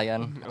baby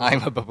lion.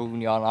 I'm a baboon,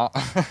 you're not.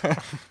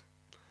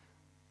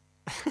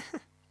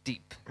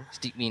 Deep. It's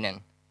deep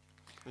meaning.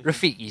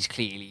 Rafiki's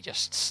clearly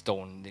just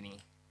stoned, isn't he?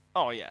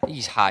 Oh yeah.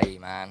 He's high,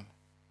 man.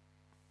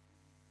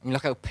 I mean,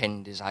 look how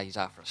pinned his eyes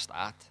are for a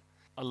start.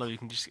 I love you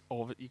can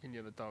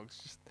hear the dogs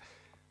just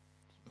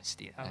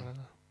Misty, having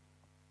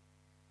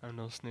a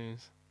no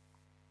snooze.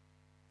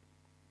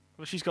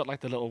 Well, she's got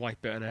like the little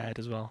white bit on her head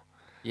as well.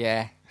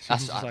 yeah, She's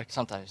that's just like-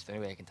 sometimes the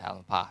only way I can tell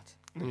them apart.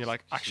 And you're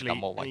like, He's actually, got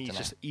more weight he's than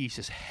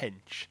just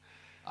hench.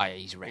 Oh, yeah,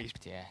 he's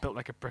ripped, yeah. Built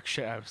like a brick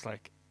shit house,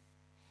 like.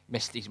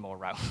 Misty's more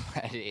round.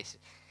 It is.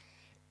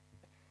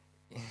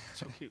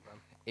 So cute, man.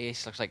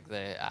 Ace looks like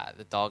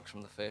the dogs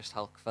from the first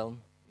Hulk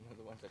film. You know,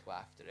 the ones that go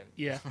after him.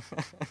 Yeah.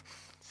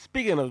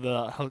 Speaking of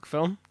the Hulk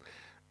film,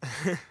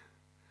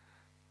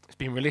 it's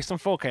been released on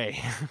 4K.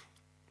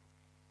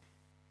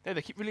 Yeah,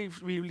 they keep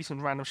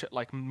releasing random shit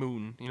like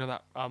Moon. You know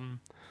that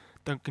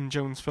Duncan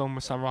Jones film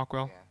with Sam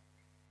Rockwell?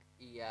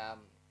 Yeah.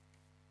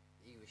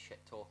 He was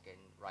shit talking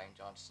Ryan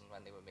Johnson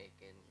when they were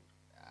making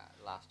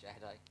Last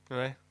Jedi.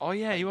 Really? Oh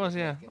yeah, he was.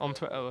 Yeah, making on the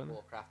Twitter. wasn't he?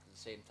 Warcraft at the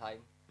same time.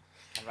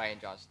 And Ryan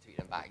Johnson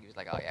tweeted him back. He was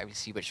like, "Oh yeah, we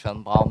see which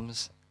film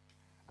bombs."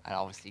 And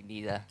obviously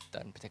neither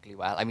done particularly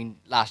well. I mean,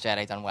 Last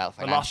Jedi done well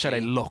The Last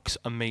financially. Jedi looks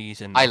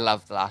amazing. I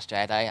love The Last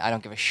Jedi. I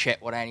don't give a shit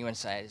what anyone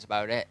says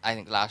about it. I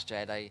think The Last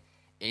Jedi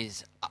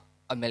is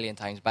a million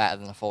times better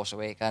than The Force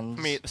Awakens.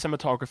 For me, the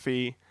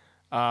cinematography,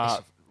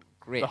 It's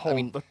great. the whole, I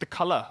mean, the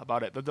color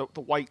about it,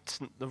 the whites,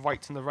 the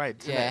whites and the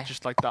reds, isn't Yeah. it?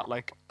 Just like that,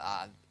 like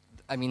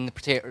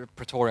the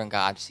Praetorian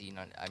Guard scene.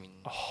 I mean,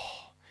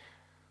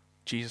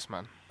 Jesus,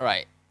 man.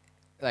 right,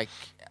 like,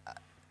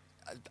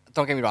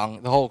 don't get me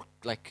wrong. The whole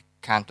like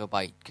Canto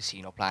Bight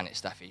Casino Planet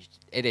stuff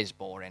is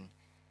boring.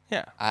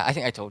 Yeah. I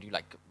think I told you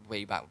like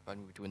way back when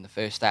we were doing the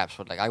first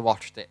episode. Like I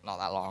watched it not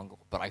that long ago,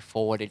 but I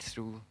forwarded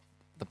through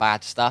the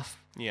bad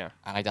stuff, Yeah.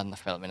 and I done the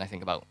film in I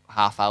think about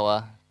half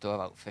hour to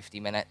about 50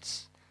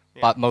 minutes.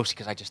 Yeah. But mostly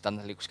because I just done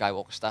the Luke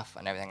Skywalker stuff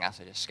and everything else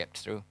I just skipped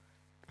through.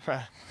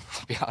 I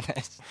To be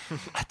honest,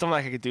 don't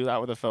think I could do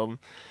that with a film.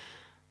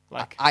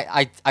 Like,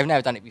 I've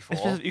never done it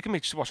before. you can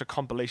just watch a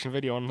compilation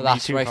video on But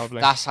that's YouTube, where probably.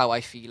 that's how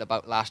I feel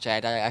about Last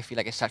Jedi. I feel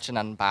like it's such an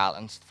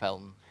unbalanced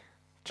film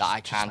that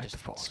I Just can like just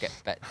The Force. skip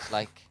bits.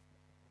 Like,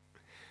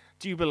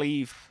 Do you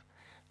believe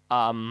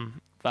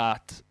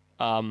that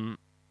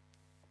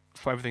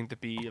for everything to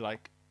be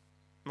like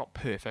not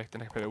perfect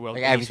in a perfect world,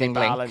 Like there needs to be everything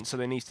linked. balanced, so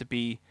there needs to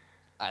be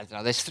I don't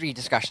know. There's three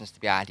discussions to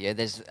be had here.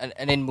 There's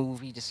an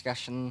in-movie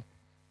discussion,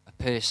 a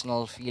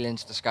personal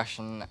feelings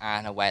discussion,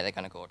 and a where they're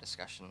gonna go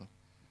discussion.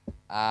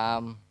 I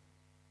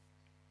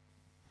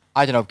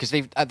don't know because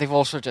they've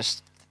also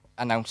just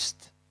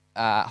announced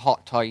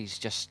Hot Toys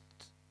just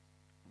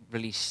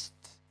released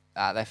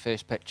their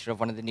first picture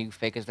of one of the new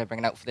figures they're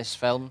bringing out for this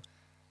film,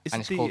 Is and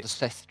it it's the called the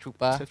Sith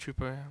Trooper, Sith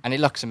Trooper. and it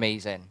looks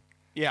amazing.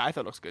 Yeah, I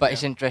thought it looks good. But yeah.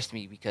 it's interesting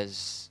to me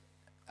because,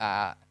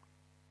 and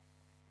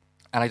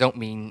I don't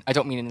mean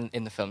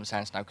in the film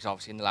sense now, because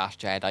obviously in The Last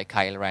Jedi,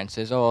 Kylo Ren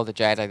says, "Oh, the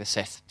Jedi, the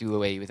Sith, do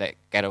away with it,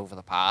 get over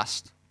the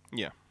past."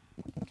 Yeah.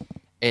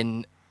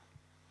 In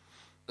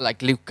like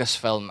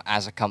Lucasfilm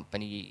as a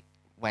company,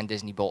 when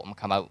Disney bought them,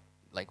 come out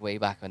like way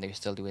back when they were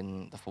still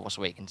doing The Force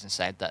Awakens, and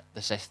said that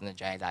the Sith and the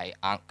Jedi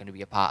aren't going to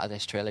be a part of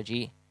this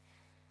trilogy.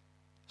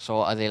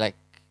 So are they like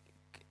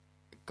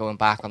going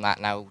back on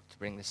that now to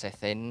bring the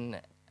Sith in?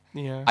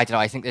 Yeah. I don't know.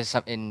 I think there's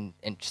something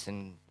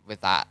interesting with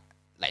that.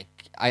 Like,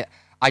 I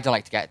don't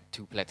like to get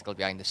too political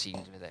behind the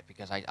scenes with it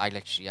because I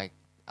literally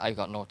I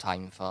got no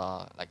time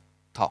for like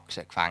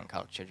toxic fan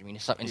culture. Do you mean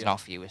if something's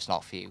not for you, it's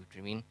not for you? Do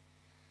you mean?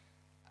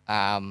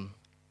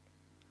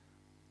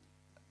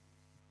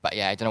 But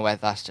yeah, I don't know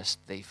whether that's just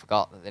they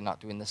forgot that they're not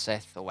doing the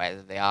Sith, or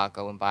whether they are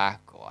going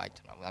back, or I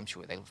don't know. I'm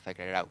sure they'll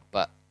figure it out.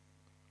 But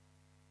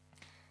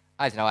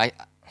I don't know. I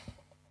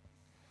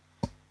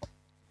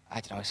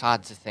don't know. It's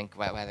hard to think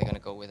where they're going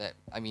to go with it.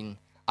 I mean,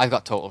 I've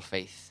got total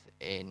faith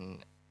in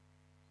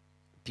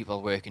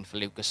people working for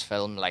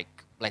Lucasfilm,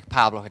 like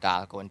Pablo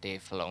Hidalgo and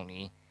Dave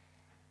Filoni.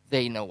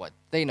 They know what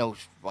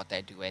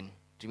they're doing.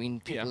 Do you mean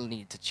people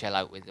need to chill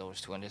out with those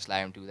two and just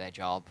let them do their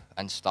job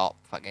and stop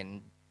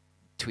fucking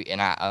tweeting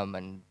at them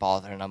and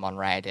bothering them on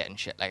Reddit and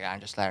shit like that,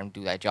 and just let them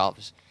do their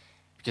jobs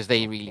because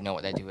they really know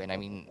what they're doing. I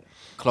mean,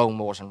 Clone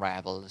Wars and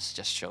Rebels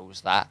just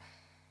shows that.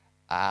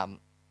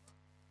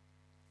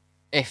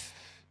 If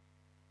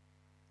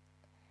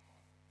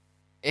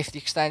the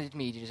extended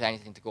media is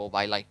anything to go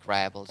by, like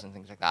Rebels and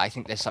things like that, I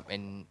think there's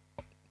something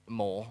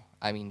more.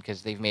 I mean,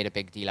 because they've made a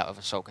big deal out of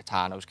Ahsoka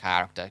Tano's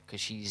character,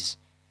 because she's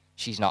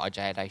not a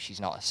Jedi,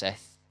 she's not a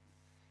Sith.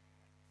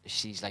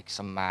 She's like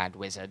some mad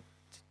wizard,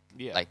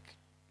 like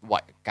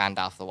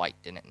Gandalf the White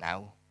in it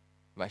now,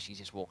 where she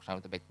just walks around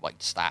with a big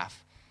white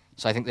staff.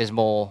 So I think there's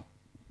more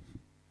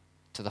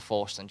to the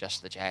Force than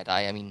just the Jedi.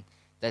 I mean,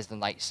 there's the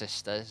Night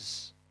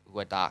Sisters, who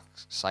are dark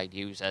side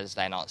users,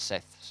 they're not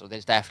Sith, so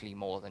there's definitely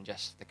more than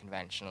just the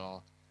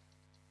conventional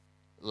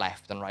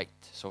left and right,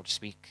 so to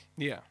speak.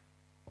 Yeah.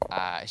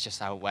 It's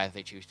just whether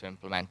they choose to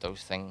implement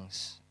those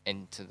things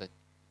into the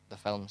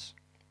films.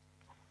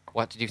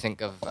 What did you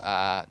think of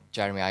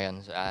Jeremy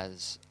Irons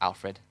as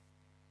Alfred?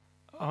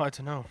 Oh, I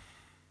don't know.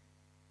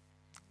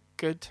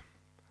 Good.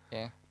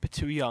 Yeah. Bit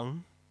too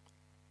young,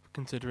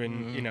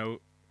 considering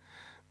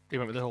they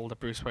went with the older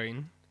Bruce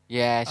Wayne.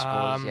 Yeah, I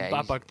suppose.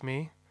 That bugged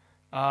me.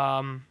 If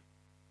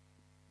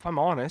I'm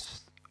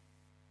honest,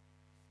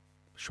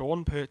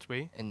 Sean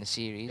Pertwee in the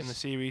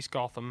series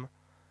Gotham,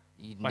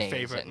 he my nails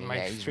favourite, it, and my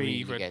yeah, he's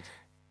favorite. really good.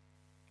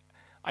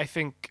 I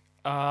think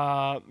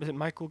is it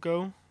Michael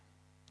Gough?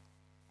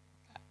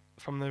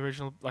 from the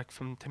original, like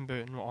from Tim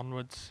Burton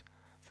onwards,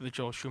 for the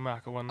Joel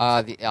Schumacher ones.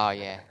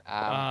 Yeah.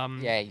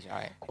 Yeah, he's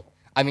alright.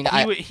 I mean,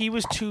 he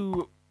was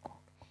too.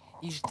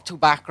 he's too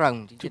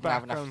background. He Too didn't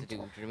have enough background. to do.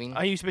 Do you know what I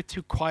mean? He was a bit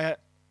too quiet.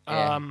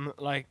 Yeah.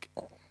 Like.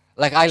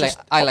 Like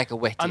I like a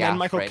witty And then Alfred.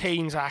 Michael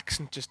Caine's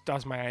accent just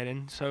does my head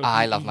in. So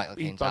I love Michael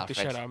he Caine's bugged the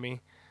Alfred. shit out of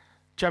me.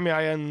 Jeremy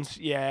Irons,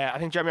 yeah, I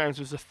think Jeremy Irons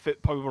was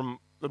probably one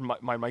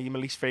of my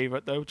least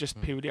favourite though, just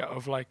purely out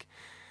of like,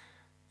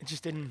 it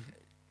just didn't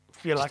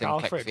feel Just like didn't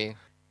click Alfred. for you.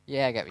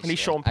 Yeah, I get what At you're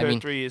least saying. Sean I mean,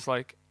 Pertwee is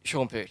like,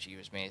 Sean Pertwee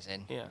was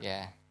amazing.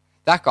 Yeah.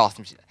 That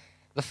Gotham,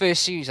 the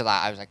first series of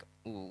that, I was like,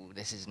 ooh,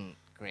 this isn't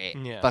great.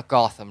 Yeah. But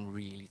Gotham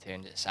really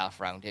turned itself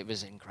around. It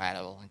was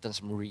incredible. It done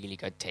some really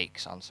good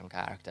takes on some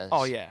characters.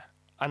 oh yeah,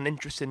 and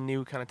interesting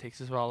new kind of takes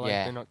as well. Like,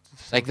 Yeah. they're not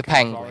Like the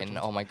kind of Penguin. origins.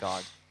 Oh my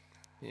god.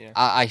 Yeah.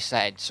 I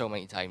said so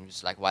many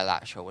times, like while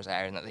that show was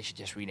airing, that they should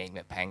just rename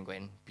it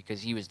Penguin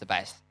because he was the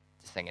best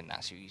thing in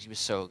that series. He was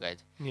so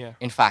good. Yeah.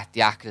 In fact,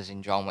 the actor's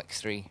in John Wick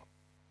 3.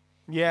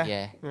 Yeah.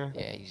 Yeah,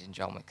 Yeah. he's in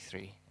John Wick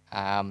 3.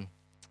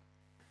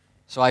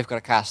 So I've got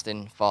a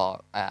casting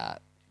for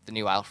the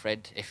new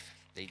Alfred, if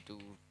they do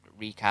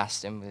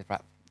recast him with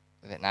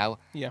it now.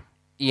 Yeah.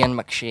 Ian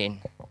McShane.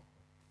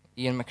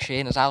 Ian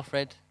McShane as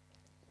Alfred.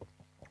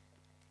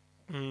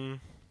 Mm.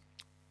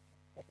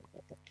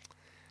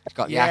 He's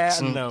got the Yeah,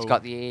 accent, no. he's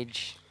got the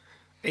age.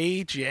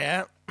 Age,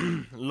 yeah.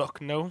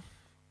 Look, no.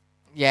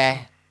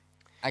 Yeah,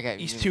 I get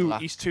He's you.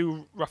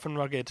 too rough and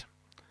rugged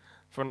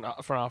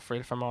for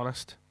Alfred, if I'm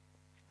honest.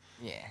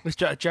 Yeah. This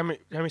Jeremy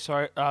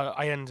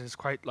Irons is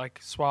quite like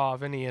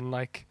suave, isn't he? And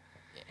like,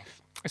 Yeah.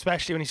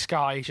 especially when he's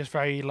Sky, he's just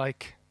very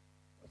like,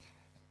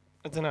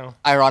 I don't know.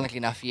 Ironically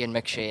enough, Ian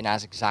McShane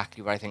has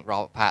exactly what I think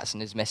Robert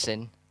Pattinson is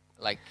missing.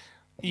 Like,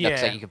 he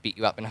looks like he could beat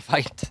you up in a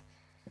fight.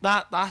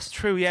 That's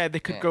true. Yeah, they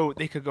could Yeah. go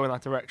in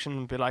that direction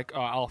and be like,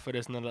 oh, Alfred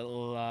isn't a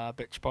little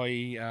bitch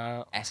boy.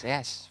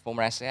 SAS,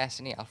 former SAS,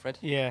 isn't he, Alfred?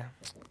 Yeah,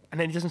 and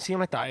then he doesn't seem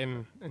like that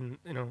in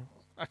you know.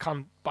 I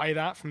can't buy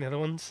that from the other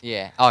ones.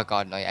 Yeah. Oh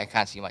god, no, I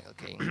can't see Michael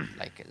Caine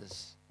like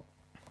as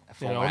a You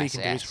former know, all he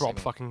SAS. can do is I rob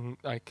mean, fucking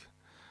like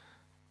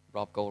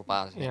Rob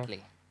Goldbars in Yeah.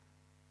 Italy.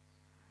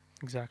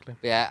 exactly.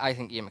 But yeah, I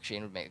think Ian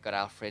McShane would make a good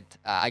Alfred.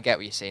 I get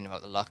what you're saying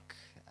about the look.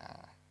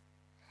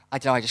 I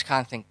don't know. I just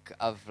can't think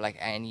of like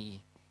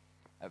any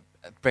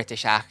a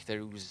British actor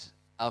who's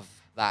of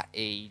that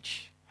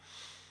age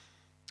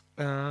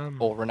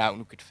or renown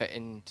who could fit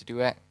in to do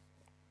it.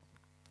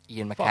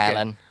 Ian Fuck it.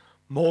 McKellen.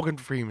 Morgan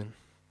Freeman.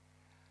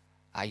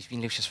 He's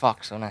been Lucius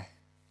Fox, hasn't he?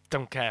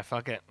 Don't care.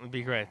 Fuck it. It'd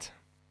be great.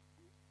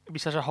 It'd be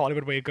such a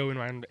Hollywood way of going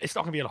around. It's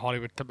not gonna be a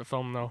Hollywood type of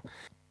film though.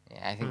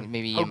 Yeah, I think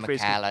maybe Ian Hopefully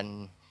it's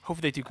McKellen.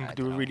 Hopefully they can I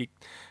do a dunno. really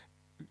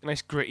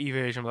nice gritty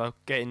version without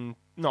getting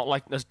not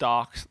like as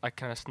dark like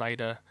kind of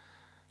Snyder.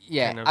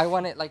 Yeah, kind of-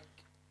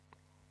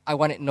 I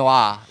want it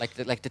noir,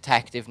 like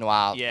detective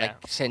noir, Yeah.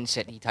 like Sin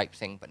City type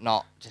thing, but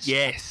not just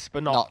Yes,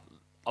 but not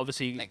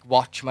obviously. like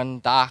Watchmen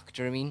dark.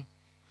 Do you know what I mean?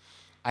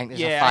 I think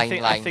there's a yeah, fine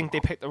line. I think they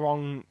picked the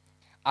wrong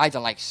I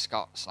don't like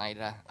Scott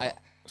Snyder.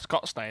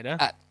 Scott Snyder.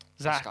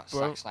 Zack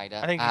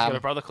Snyder. I think he's got a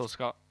brother called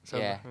Scott. So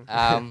Yeah.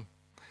 I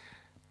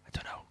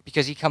don't know.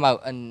 Because he come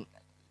out and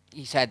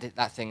he said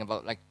that thing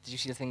about like, did you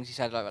see the things he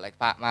said about like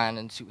Batman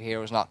and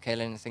superheroes not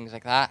killing and things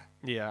like that?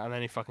 Yeah, and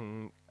then he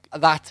fucking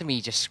That to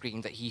me just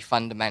screamed that he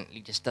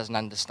fundamentally just doesn't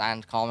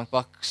understand comic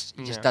books.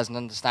 He just Yeah. doesn't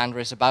understand what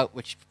it's about,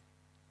 which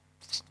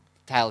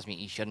tells me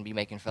he shouldn't be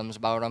making films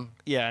about them.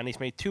 yeah, and he's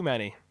made too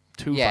many,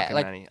 Yeah, fucking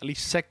like- many, at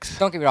least 6.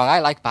 Don't get me wrong, I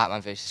like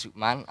Batman vs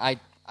Superman. I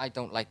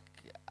don't like.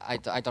 I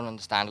don't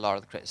understand a lot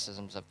of the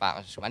criticisms of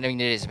Batman vs Superman. I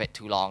mean, it is a bit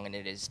too long and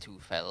it is too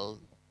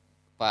filled,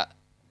 but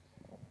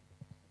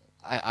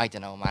I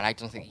don't know, man. I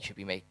don't think he should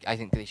be I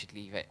think they should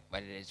leave it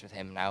where it is with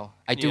him now.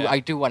 I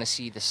do want to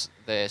see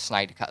the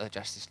Snyder cut of the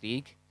Justice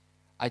League.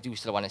 I do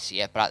still want to see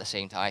it, but at the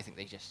same time, I think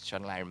they just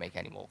shouldn't let him make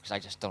any more because I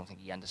just don't think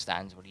he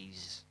understands what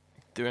he's.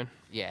 Doing.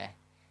 Yeah,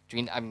 do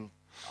you mean I'm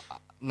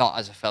not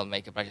as a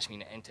filmmaker, but I just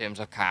mean in terms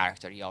of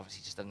character. He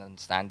obviously just doesn't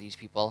understand these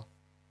people.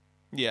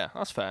 Yeah,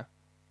 that's fair.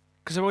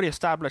 Because they've already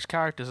established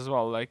characters as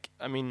well. Like,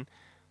 I mean,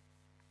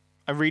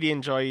 I really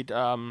enjoyed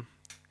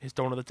his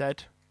Dawn of the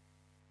Dead.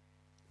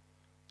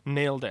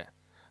 Nailed it.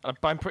 But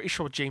I'm pretty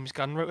sure James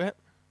Gunn wrote it.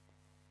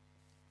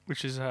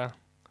 Which is,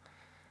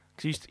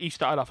 because he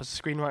started off as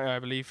a screenwriter, I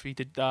believe. He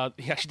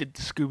actually did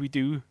the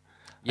Scooby-Doo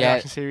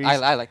action series.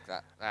 I like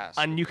that. That's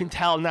and you can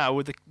tell now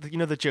with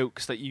the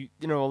jokes that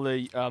all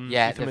the the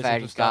euphemisms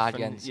very and stuff and-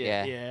 Guardians,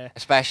 yeah, yeah.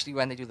 Especially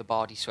when they do the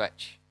body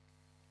switch.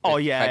 Oh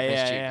with yeah, Fred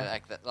yeah, Mischief, yeah.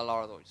 Like a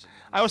lot of those.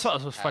 I always thought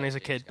this was funny as a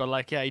kid, but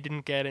like, yeah, he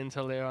didn't get it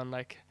until later on,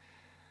 like,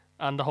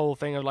 and the whole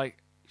thing of like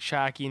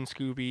Shaggy and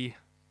Scooby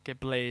get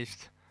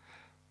blazed,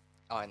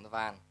 Oh, in the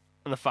van.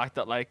 and the fact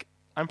that like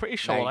I'm pretty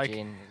sure Mary like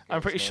Jane is I'm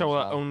his pretty name sure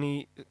as that well.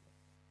 only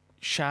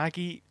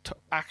Shaggy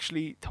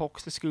actually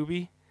talks to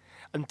Scooby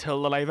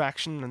until the live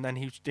action, and then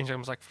James Gunn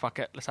was like, "Fuck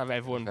it, let's have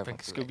everyone Everyone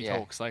think do it, Scooby yeah.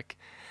 talks." Like,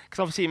 because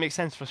obviously it makes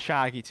sense for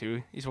Shaggy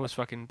too. He's always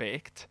fucking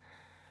baked.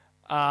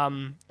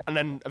 And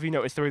then have you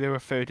noticed the way they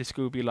refer to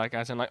Scooby, like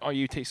as in like, oh,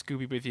 you take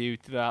Scooby with you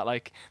to that?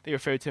 Like they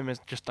refer to him as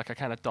just like a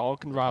kind of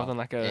dog, and rather than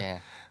like a. Yeah.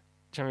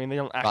 Do you know what I mean? They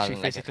don't Rather actually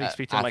than, like, physically a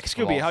speak to him like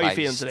Scooby. How are you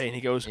feeling anthropomorphised- today? And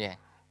he goes, Yeah.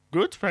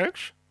 "Good,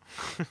 thanks."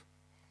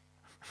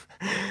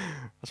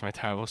 That's my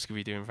terrible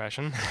Scooby Doo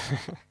impression.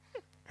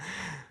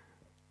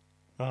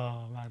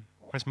 Oh man,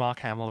 where's Mark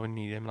Hamill when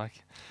you need him?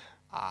 Like,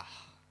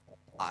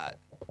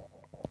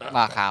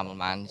 Mark Hamill,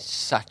 man,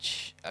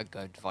 such a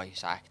good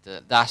voice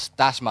actor.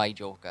 That's my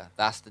Joker.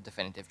 That's the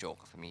definitive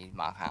Joker for me,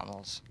 Mark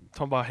Hamill's.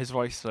 talking about his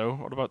voice though.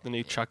 What about the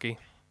new Chucky?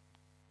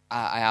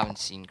 I haven't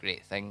seen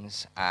great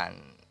things,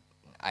 and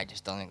I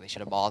just don't think they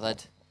should have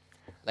bothered.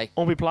 Like,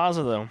 Aubrey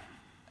Plaza though.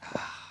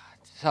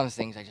 some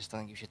things I just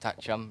don't think you should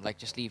touch them. Like,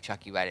 just leave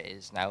Chucky where it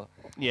is now.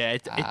 Yeah,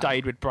 it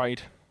died with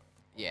Bride.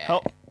 Yeah.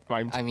 Oh,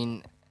 rhymed. I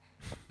mean,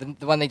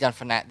 the one they done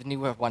for the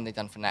newer one they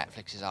done for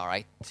Netflix is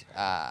alright.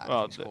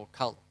 Well, it's called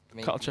Cult.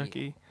 Maybe. Cult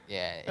Chucky.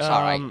 Yeah, it's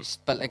alright.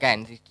 But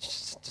again,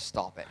 just to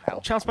stop it now.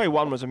 Child's Play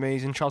 1 was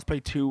amazing. Child's Play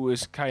 2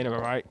 was kind of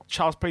alright.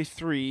 Child's Play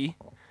 3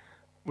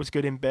 was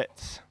good in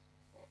bits.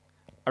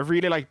 I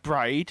really liked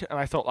Bride, and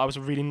I thought that was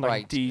a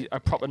really a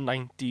proper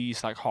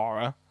 90s like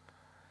horror.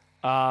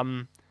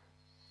 And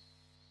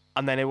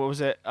then what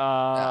was it?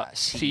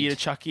 Seed of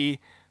Chucky.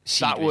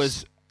 Seed that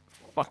was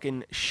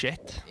fucking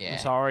shit. Yeah. I'm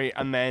sorry.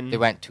 And then They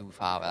went too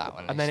far with that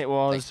one. And then It's, it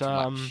was, like,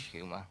 too much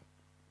humour.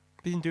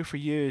 they didn't do it for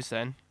years.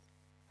 Then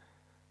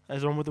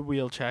there's one with the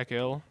wheelchair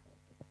girl.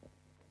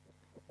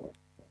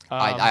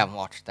 I haven't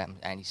watched them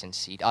any since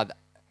Seed.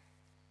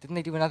 Didn't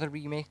they do another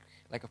remake,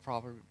 like a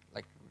proper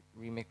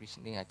remake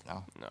recently? I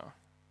don't know.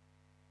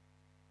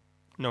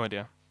 No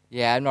idea.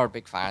 Yeah, I'm not a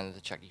big fan of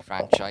the Chucky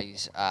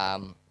franchise.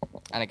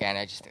 And again,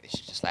 I just think they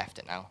should just left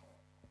it now.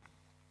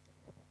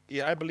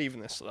 Yeah, I believe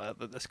in this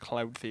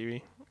cloud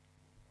theory.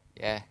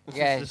 Yeah,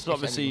 It's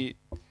obviously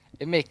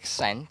it makes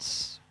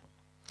sense.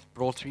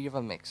 But all three of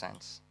them make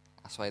sense.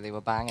 That's why they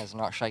were bangers,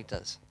 not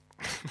shiters.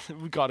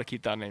 we got to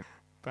keep that name.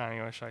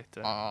 Banging or shite.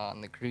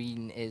 And the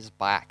Green is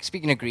back.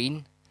 Speaking of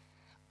Green,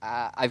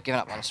 I've given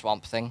up on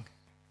Swamp Thing.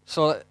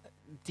 So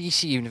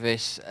DC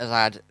Universe has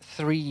had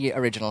 3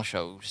 original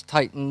shows: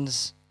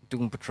 Titans,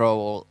 Doom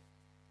Patrol,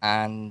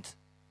 and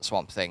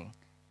Swamp Thing.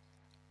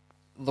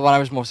 The one I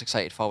was most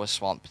excited for was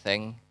Swamp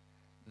Thing,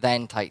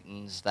 then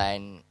Titans,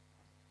 then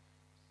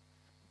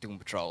Doom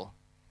Patrol.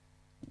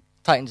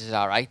 Titans is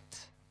alright.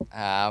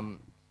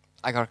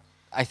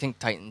 I think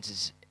Titans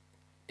is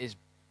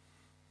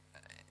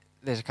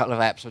there's a couple of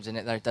episodes in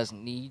it that it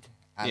doesn't need,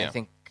 and Yeah. I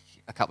think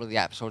a couple of the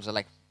episodes are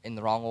like in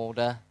the wrong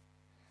order.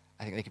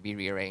 I think they could be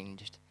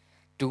rearranged.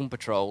 Doom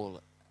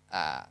Patrol.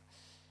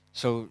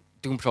 So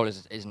Doom Patrol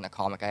isn't a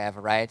comic I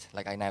ever read.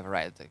 Like, I never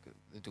read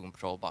the Doom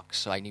Patrol books,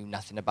 so I knew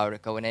nothing about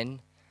it going in.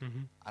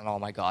 Mm-hmm. And oh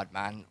my god,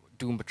 man,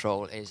 Doom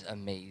Patrol is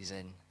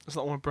amazing. Is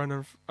that one with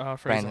Brendan Fraser?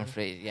 Brendan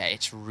Fraser, yeah,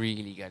 it's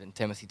really good. And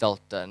Timothy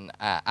Dalton,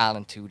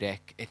 Alan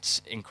Tudyk,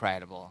 it's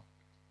incredible.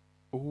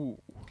 Ooh.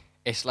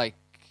 It's like,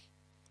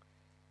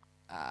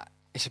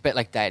 it's a bit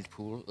like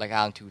Deadpool. Like,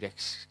 Alan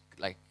Tudyk's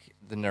like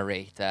the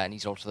narrator, and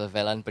he's also the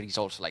villain, but he's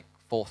also like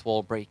fourth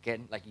wall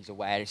breaking. Like, he's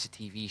aware it's a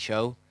TV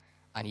show,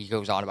 and he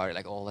goes on about it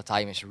like all the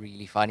time. It's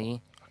really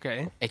funny.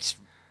 Okay. It's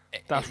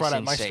right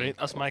up my insane. street.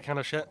 That's my kind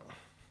of shit.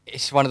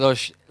 It's one of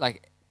those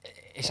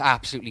it's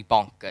absolutely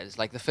bonkers.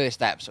 Like, the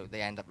first episode,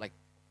 they end up like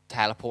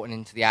teleporting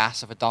into the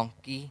ass of a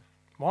donkey.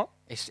 What?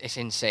 It's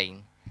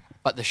insane,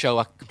 but the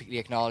show completely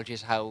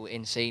acknowledges how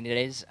insane it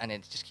is, and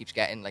it just keeps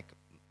getting like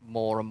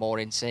more and more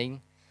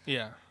insane.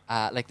 Yeah.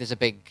 Like, there's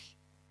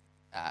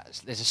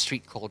a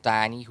street called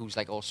Danny, who's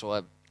like also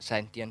a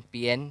sentient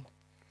being,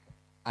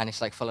 and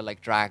it's like full of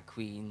like drag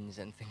queens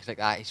and things like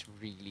that. It's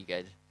really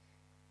good.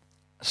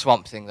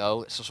 Swamp Thing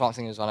though, so Swamp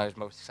Thing is one I was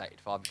most excited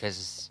for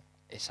because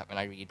it's something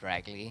I read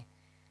regularly,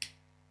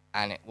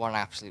 and what an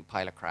absolute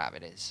pile of crap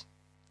it is.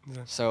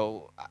 Yeah.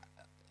 So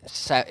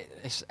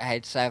it's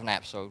had 7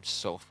 episodes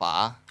so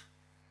far,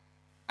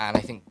 and I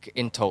think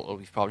in total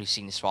we've probably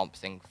seen the Swamp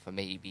Thing for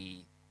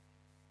maybe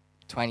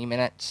 20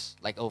 minutes,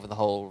 like over the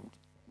whole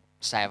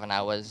 7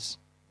 hours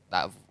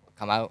that have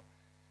come out.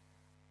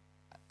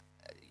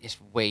 It's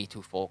way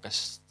too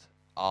focused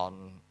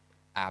on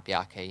Abby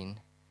Arcane,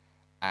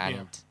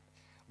 and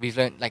we've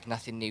learnt like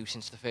nothing new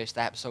since the first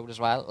episode as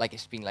well. Like,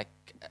 it's been like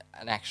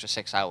an extra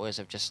 6 hours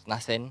of just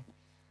nothing.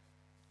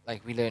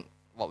 Like, we learnt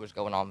what was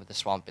going on with the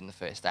swamp in the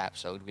first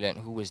episode. We learnt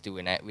who was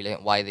doing it. We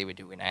learnt why they were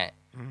doing it.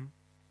 Mm-hmm.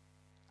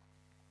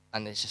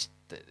 And it's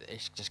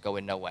just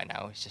going nowhere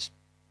now. It's just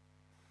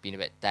been a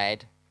bit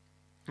dead.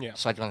 Yeah.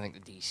 So I don't think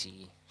the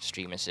DC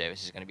streaming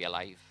service is going to be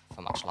alive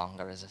for much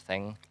longer as a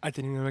thing. I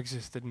didn't even know it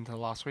existed until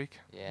last week.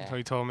 Yeah. Until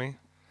you told me.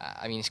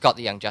 I mean, it's got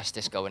the Young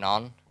Justice going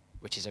on,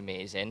 which is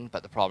amazing.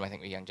 But the problem, I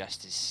think, with Young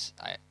Justice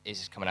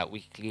is coming out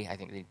weekly. I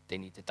think they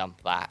need to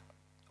dump that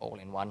all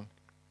in one.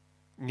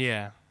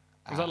 Yeah.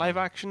 Was that live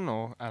action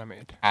or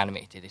animated?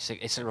 Animated.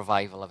 It's a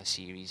revival of a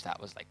series that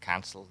was like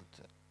cancelled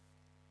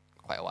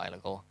quite a while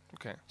ago.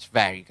 Okay. It's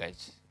very good.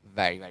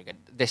 Very, very good.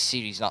 This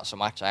series, not so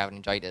much. I haven't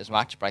enjoyed it as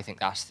much, but I think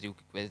that's to do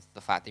with the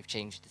fact they've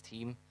changed the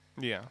team.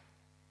 Yeah.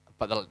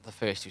 but the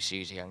first 2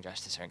 series of Young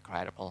Justice are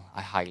incredible.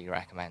 I highly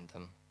recommend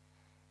them.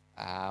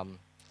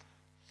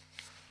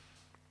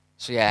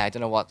 So yeah, I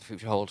don't know what the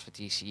future holds for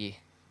DC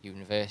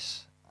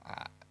Universe.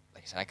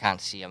 Like I said, I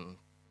can't see them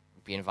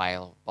being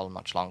viable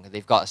much longer.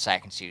 They've got a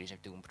second series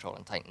of Doom Patrol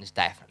and Titans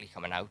definitely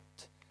coming out,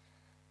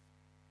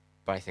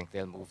 but I think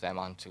they'll move them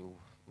onto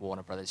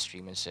Warner Brothers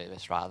streaming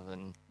service rather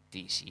than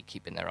DC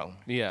keeping their own.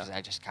 Yeah. 'Cause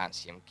I just can't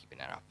see them keeping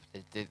it up.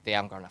 They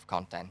haven't got enough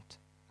content,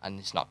 and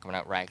it's not coming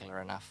out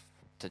regular enough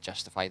to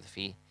justify the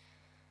fee.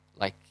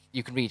 Like,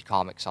 you can read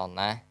comics on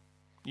there,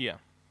 Yeah.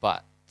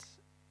 but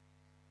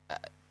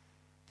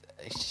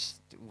it's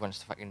just, who wants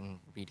to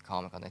fucking read a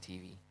comic on their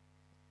TV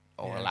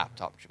or a Yeah.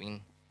 laptop? Do you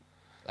mean?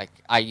 Like,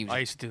 I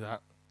used to do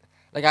that.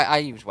 I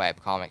use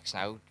web comics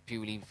now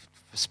purely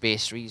for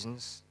space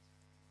reasons.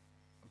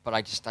 But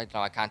I don't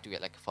know, I can't do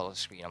it like a full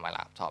screen on my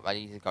laptop. I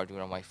either got to do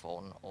it on my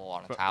phone or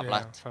on a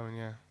tablet. Yeah, phone,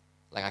 yeah.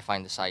 Like, I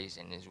find the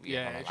sizing is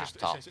weird on a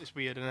laptop. It's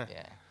weird, isn't it?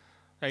 Yeah.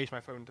 I use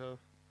my phone too.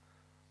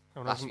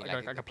 That's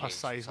Like a the plus page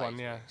size one,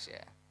 yeah. works,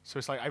 yeah. So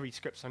it's like I read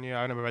scripts on here.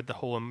 I never read the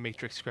whole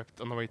Matrix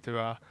script on the way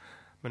to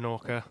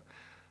Menorca.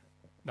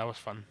 That was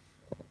fun.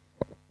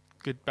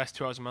 Good, best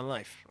 2 hours of my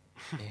life.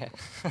 Yeah.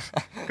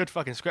 Good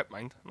fucking script,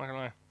 mind. Not gonna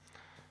lie.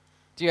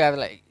 Do you ever,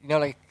 like,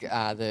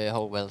 the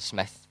whole Will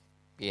Smith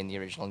being the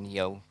original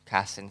Neo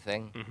casting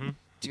thing? Mm-hmm.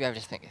 Do you ever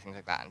just think of things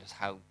like that and just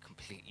how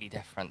completely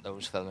different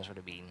those films would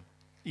have been?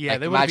 Yeah,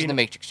 like, they would have imagine been.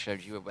 the Matrix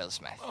trilogy with Will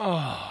Smith.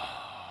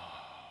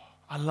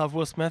 I love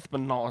Will Smith, but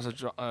not as a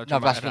No, but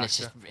dramatic that's actor. it's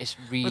just it's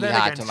But really then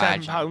hard again, to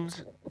imagine.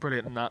 £7,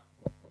 brilliant in that.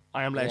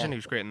 I Am Legend, Yeah. he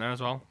was great in there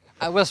as well.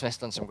 Will Smith's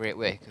done some great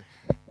work,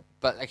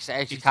 but like I said,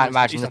 I just He's can't done-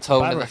 imagine he's the done some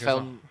tone bad of the work as well.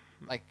 film.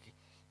 Like,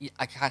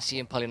 I can't see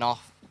him pulling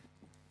off.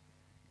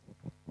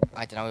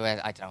 I don't know.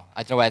 I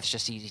don't know whether it's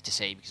just easy to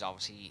say because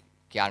obviously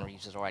Keanu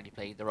Reeves has already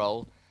played the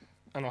role.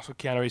 And also,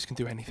 Keanu Reeves can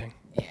do anything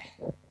Yeah,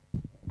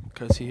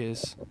 because he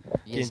is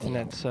he the is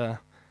Neo. internet's.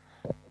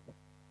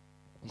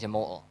 He's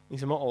immortal.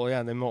 He's immortal,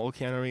 yeah, the immortal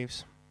Keanu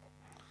Reeves.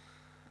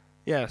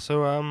 Yeah.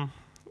 So,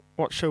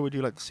 what show would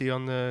you like to see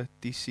on the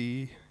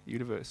DC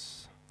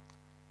Universe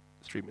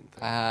streaming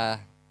thing?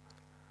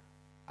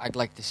 I'd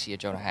like to see a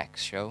Jonah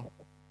Hex show.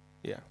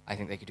 Yeah. I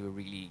think they could do a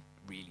really,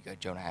 really good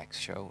Jonah Hex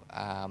show.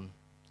 I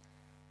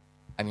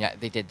mean,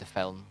 they did the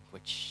film,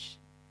 which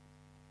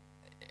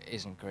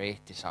isn't great.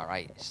 It's all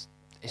right.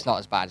 It's not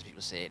as bad as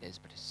people say it is,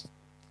 but it's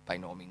by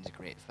no means a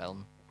great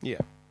film. Yeah.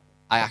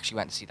 I actually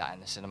went to see that in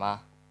the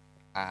cinema,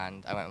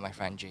 and I went with my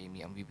friend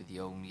Jamie, and we were the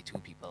only 2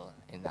 people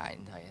in that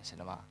entire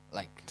cinema.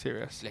 Like,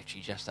 Serious.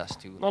 literally just us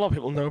 2. Not a lot of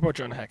people know about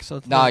Jonah Hex.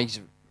 So No, he's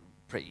a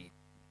pretty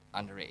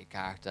underrated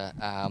character.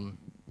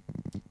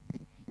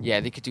 Yeah,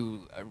 they could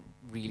do a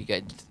really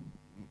good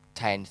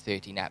 10,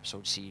 13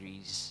 episode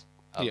series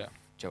of Yeah.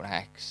 Jonah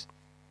Hex.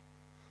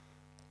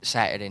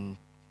 Set it in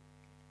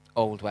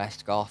Old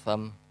West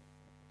Gotham,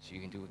 so you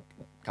can do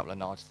a couple of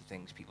nods to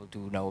things people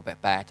do know a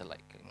bit better,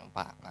 like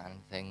Batman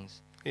and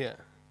things. Yeah.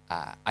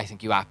 I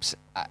think you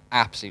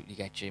absolutely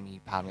get Jimmy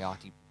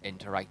Palmiotti in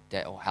to write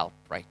it or help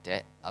write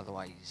it.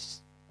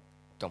 Otherwise,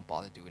 don't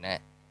bother doing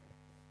it.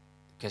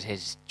 Because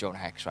his Jonah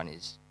Hex run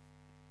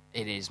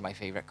is my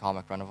favourite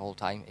comic run of all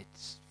time.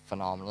 It's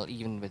phenomenal,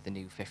 even with the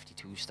new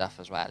 52 stuff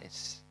as well.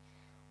 It's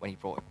when he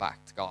brought it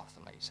back to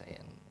Gotham, like you say,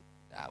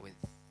 and with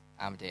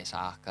Amadeus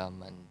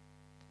Arkham and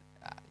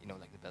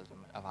like the building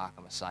of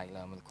Arkham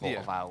Asylum and the Court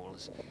of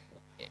Owls.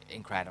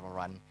 Incredible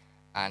run.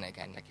 And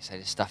again, like you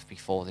said, the stuff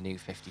before the new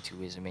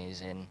 52 is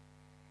amazing.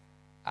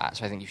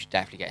 So I think you should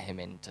definitely get him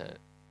in to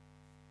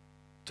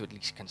at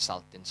least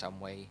consult in some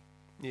way.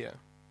 Yeah.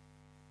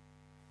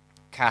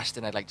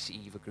 Casting, I'd like to see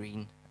Eva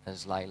Green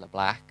as Lila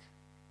Black.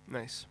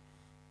 Nice.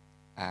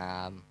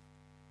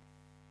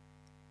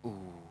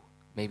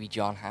 Maybe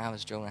John Hamm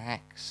as Jonah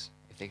Hex,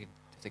 if they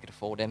could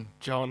afford him.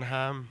 John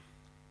Hamm.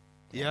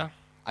 Yeah.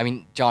 I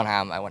mean, John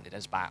Hamm I wanted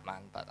as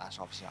Batman, but that's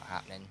obviously not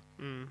happening.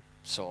 Mm.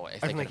 So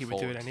if I they think he could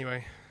would afford do it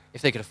anyway.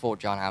 If they could afford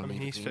John Hamm, I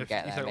mean, he's 50.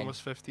 get He's them like in.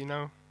 almost 50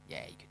 now.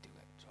 Yeah, he could do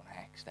it. Jonah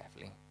Hex,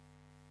 definitely.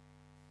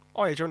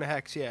 Oh yeah, Jonah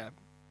Hex, yeah.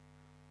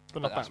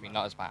 But not That's Batman.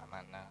 not as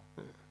Batman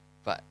now.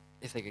 But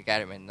if they could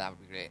get him in, that would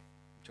be great.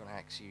 Jonah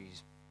Hex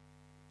series.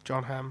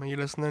 John Hamm, are you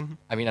listening?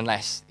 I mean,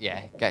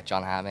 get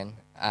John Hamm in.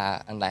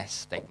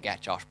 Unless they can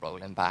get Josh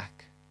Brolin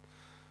back.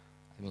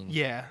 I mean,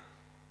 Yeah.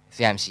 if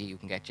the MCU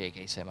can get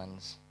J.K.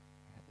 Simmons,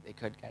 they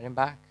could get him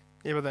back.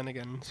 Yeah, but then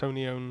again,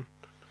 Sony own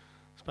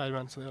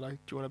Spider-Man, so they're like,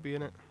 "Do you want to be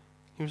in it?"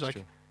 He was It's like,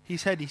 true. he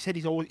said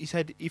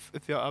if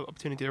the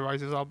opportunity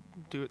arises, I'll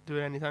do it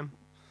anytime.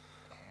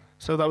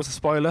 So that was a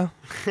spoiler.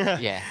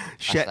 Yeah.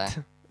 Shit. That's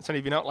there. It's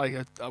only been out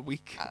like a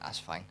week. That's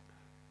fine.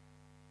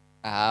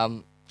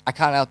 I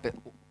can't help it.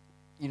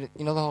 You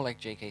know the whole like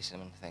J.K.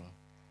 Simmons thing.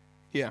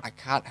 Yeah. I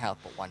can't help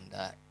but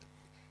wonder,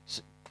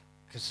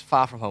 because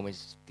Far From Home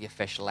is the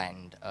official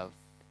end of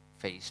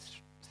Phase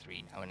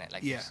 3 now, isn't it?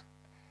 Like, Yeah.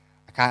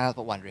 I can't help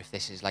but wonder if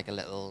this is like a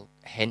little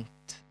hint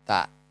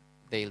that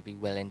they'll be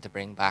willing to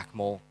bring back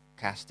more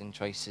casting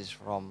choices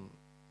from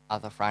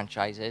other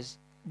franchises,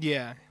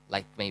 Yeah.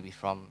 like maybe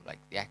from like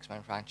the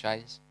X-Men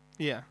franchise.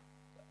 Yeah.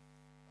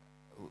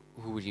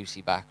 who would you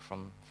see back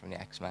from the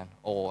X-Men,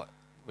 or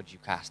would you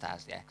cast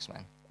as the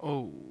X-Men?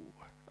 Oh,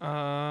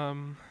 I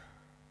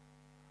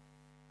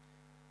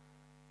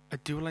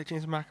do like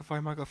James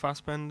McAvoy, Michael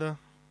Fassbender.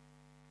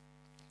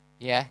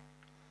 Yeah.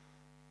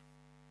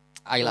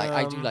 I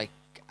do Um, like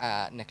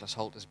Nicholas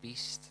Hoult as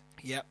Beast.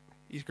 Yep,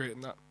 he's great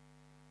in that.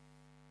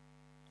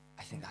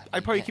 I think that.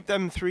 I'd probably keep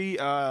them three.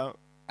 I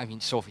mean,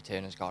 Sophie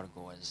Turner's got to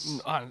go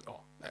as.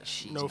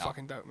 She's no not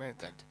fucking doubt, mate.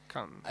 good.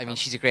 I mean,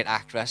 she's a great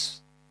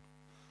actress.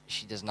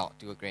 She does not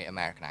do a great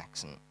American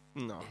accent.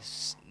 No.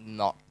 It's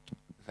not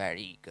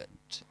very good.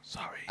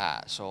 Sorry.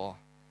 So,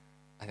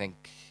 I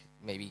think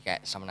maybe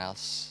get someone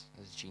else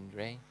as Jean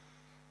Grey.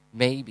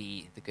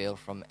 Maybe the girl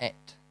from It.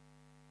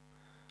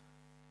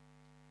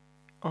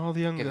 Oh,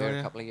 the young Give girl. her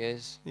a couple of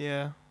years.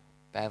 Yeah.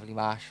 Beverly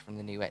Marsh from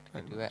the new It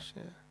could do it.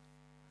 Yeah.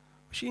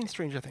 Was she in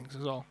Stranger Things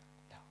as well?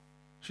 No.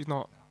 She's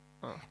not.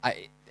 No. Oh.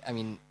 I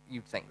mean,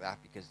 you'd think that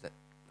because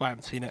I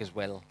haven't seen it. because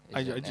Will.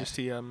 I Is in just it.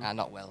 see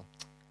Not Will.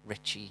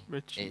 Richie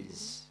Richie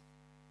is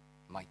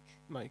Mike.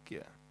 Mike. Yeah.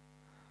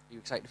 Are you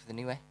excited for the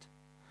new It?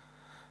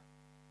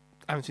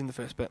 I haven't seen the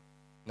first bit.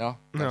 No.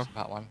 No. That's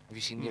Part one. Have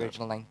you seen the No.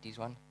 original '90s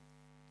one?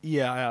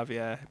 Yeah, I have.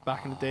 Yeah,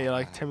 back in the day,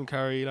 like Tim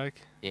Curry, like.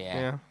 Yeah.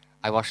 Yeah.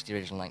 I watched the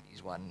original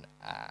 '90s one.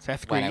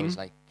 Seth when I Green. was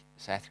like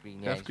Seth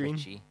Green. Yeah, Seth he's Green.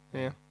 Richie.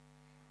 Yeah.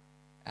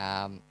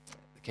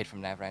 The kid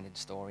from Neverending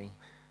Story.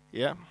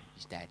 Yeah.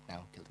 He's dead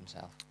now. Killed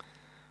himself.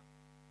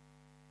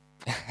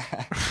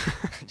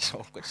 Just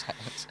awkward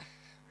silence.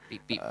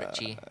 Beat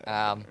Richie.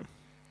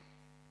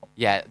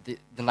 Yeah, the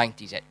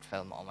 '90s It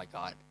film. Oh my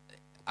god,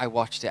 I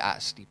watched it at a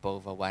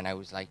sleepover when I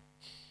was like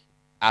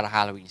at a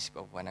Halloween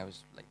sleepover when I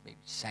was like maybe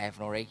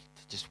 7 or 8.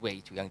 Just way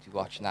too young to be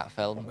watching that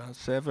film. About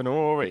 7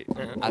 or 8.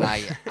 And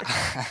I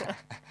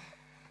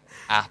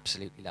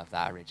absolutely love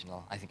that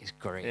original. I think it's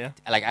great. Yeah.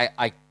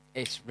 Like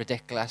it's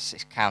ridiculous.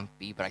 It's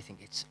campy, but I think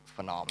it's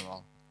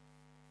phenomenal.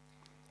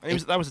 And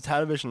that was a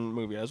television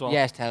movie as well.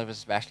 Yes, television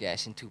especially. Yeah,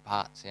 it's in 2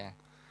 parts. Yeah.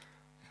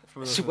 For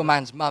the-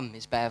 Superman's mum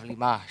is Beverly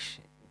Marsh.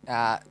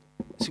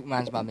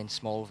 Superman's mum in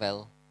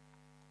Smallville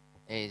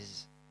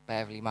is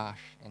Beverly Marsh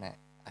in it.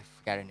 I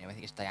forget her name. I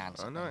think it's Diane.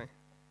 Oh, something. no.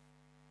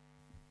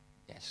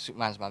 Yeah, so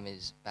Superman's mum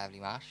is Beverly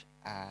Marsh,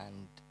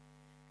 and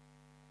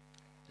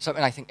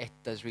something I think it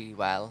does really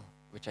well,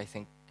 which I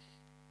think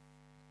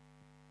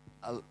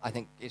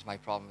is my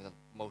problem with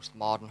most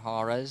modern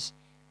horrors,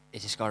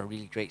 is it's got a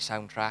really great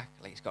soundtrack.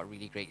 Like it's got a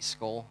really great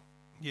score.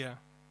 Yeah.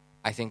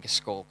 I think a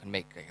score can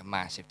make like a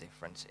massive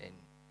difference in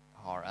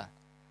horror,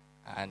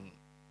 and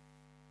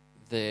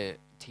the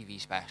TV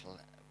special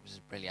was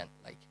brilliant.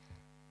 Like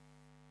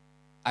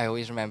I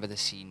always remember the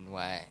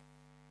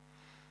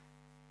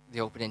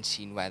opening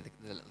scene where the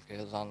little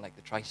girl's on like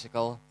the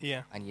tricycle,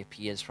 Yeah. and he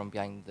appears from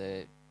behind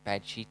the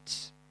bed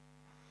sheets,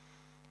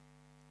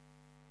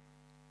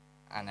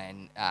 and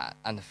then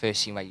and the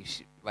first scene where you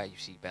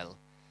see Bill,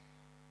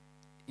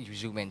 you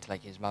zoom into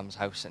like his mum's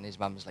house, and his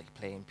mum's like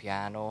playing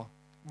piano.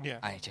 Yeah.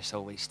 And it just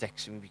always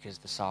sticks with me because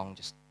the song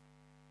just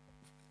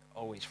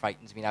always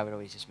frightens me now. It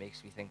always just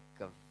makes me think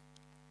of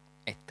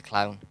It the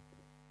Clown.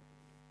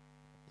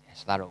 Yeah,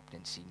 so that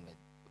opening scene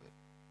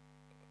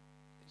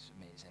is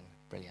amazing,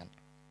 brilliant.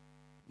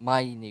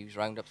 My news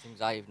roundup, things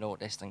I've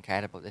noticed and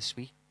cared about this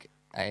week,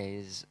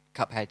 is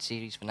Cuphead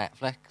series for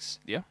Netflix.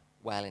 Yeah.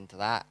 Well into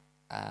that.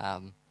 I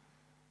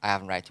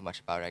haven't read too much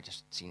about it. I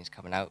just seen it's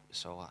coming out,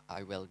 so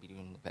I will be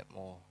doing a bit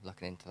more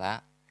looking into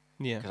that.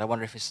 Yeah. Because I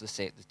wonder if it's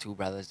the two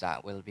brothers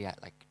that will be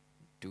at like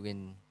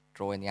drawing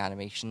the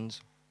animations.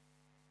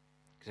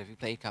 Because have you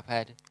played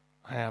Cuphead?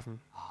 I haven't.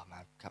 Oh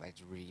man,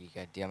 Cuphead's really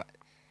good.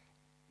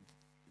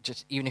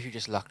 Just even if you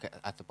just look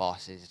at the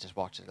bosses, just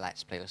watch a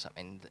Let's Play or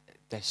something,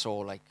 they're so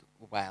like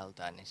well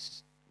done.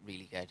 It's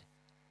really good.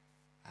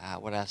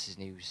 What else is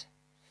news?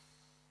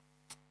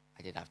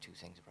 I did have 2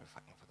 things, but I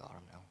fucking forgot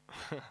them now.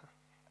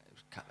 It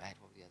was Cuphead.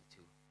 What were the other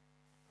 2?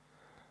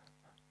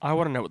 I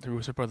want to know what the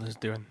Russo brothers are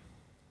doing.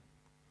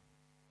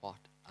 What?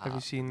 Have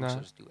you seen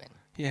Russo's doing?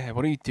 Yeah,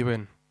 what are you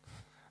doing?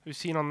 Have you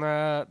seen on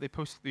there? They've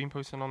been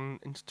posting on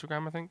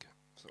Instagram, I think.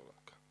 So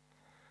look,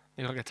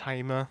 they got like a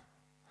timer,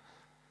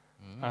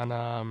 and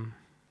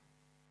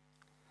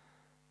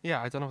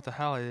yeah, I don't know what the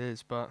hell it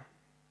is, but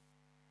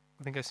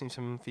I think I've seen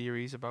some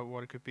theories about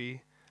what it could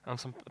be, and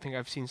I think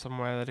I've seen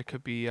somewhere that it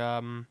could be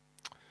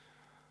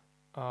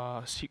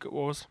Secret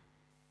Wars.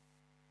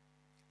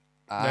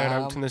 They're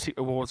announcing the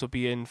Secret Wars will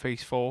be in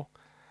Phase 4.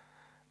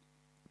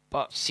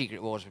 But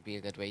Secret Wars would be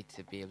a good way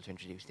to be able to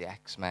introduce the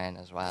X-Men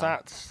as well.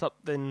 that's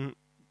something,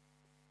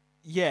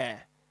 yeah.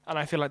 And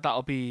I feel like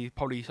that'll be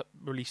probably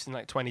released in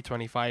like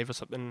 2025 or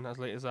something as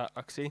late as that,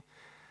 actually.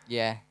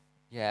 Yeah,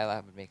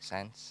 that would make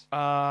sense.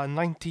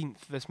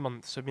 19th this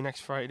month, so it'll be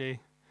next Friday.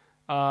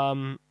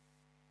 Also,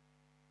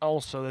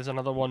 there's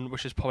another one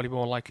which is probably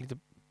more likely to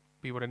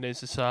be what it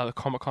is. It's the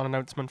Comic-Con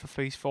announcement for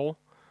Phase 4.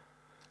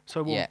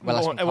 So Yeah, well,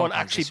 that's when it won't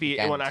Comic-Con's actually this be. It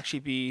weekend. won't actually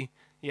be.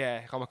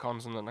 Yeah,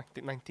 Comic-Con's on the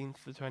 19th,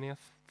 the 20th,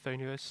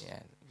 30th. Yeah,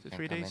 the can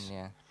 3 come days. in,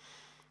 yeah.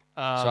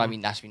 So I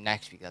mean, that's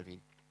next week. There'll be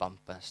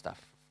bumper stuff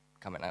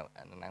coming out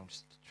and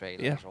announced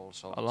trailers, Yeah, all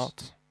sorts. a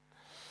lot.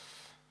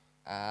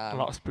 A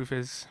lot of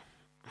spoofers.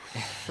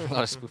 A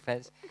lot of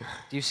spoofers.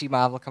 Do you see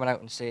Marvel coming out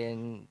and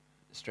saying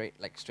straight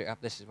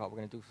up, this is what we're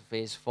going to do for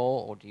Phase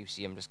 4, or do you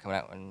see them just coming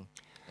out and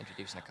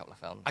introducing a couple of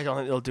films? I don't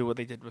think they'll do what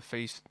they did with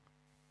Phase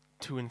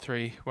 2 and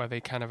 3, where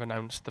they kind of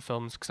announced the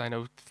films, because I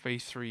know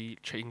Phase 3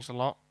 changed a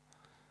lot.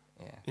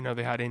 Yeah. You know,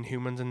 they had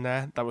Inhumans in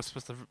there. That was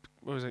supposed to,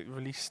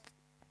 released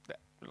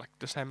like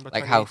December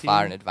 2018. Like how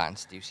far in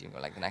advance do you see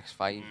them? Like the next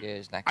 5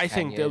 years, next 10 years? I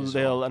think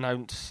they'll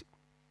announce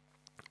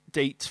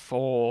dates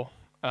for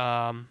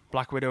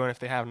Black Widow, and if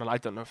they haven't, I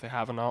don't know if they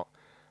have or not.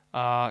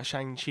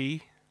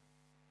 Shang-Chi.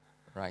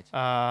 Right.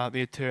 The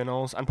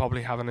Eternals, and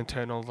probably have an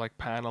Eternals like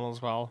panel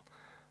as well.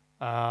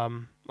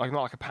 Like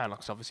not like a panel,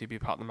 because obviously it'd be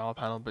part of the Marvel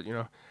panel, but you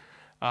know,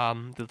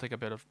 they'll take a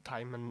bit of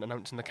time in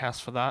announcing the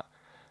cast for that,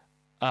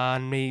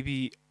 and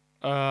maybe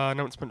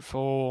announcement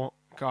for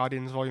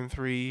Guardians Volume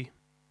 3.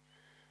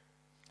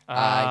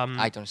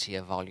 I don't see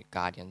a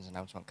Guardians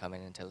announcement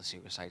coming until the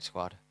Suicide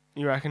Squad.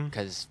 You reckon?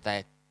 Because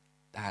their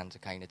hands are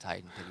kind of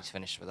tied until he's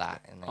finished with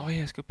that. And oh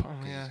yeah, it's a good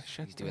point. Yeah,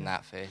 shit. He's doing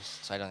that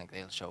first, so I don't think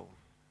they'll show.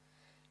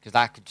 Because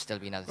that could still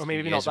be another. Or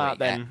maybe not that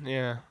then.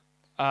 Yeah.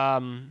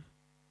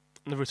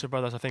 The Russo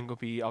brothers, I think, will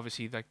be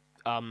obviously like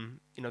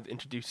you know,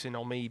 introducing,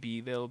 or maybe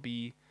they'll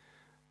be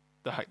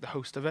the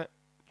host of it.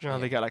 You know,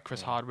 they get like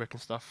Chris Hardwick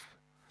and stuff.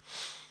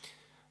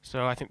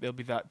 So I think they'll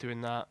be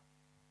doing that.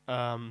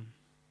 Yeah,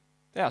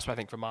 that's what I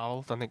think for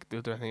Marvel. I don't think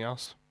they'll do anything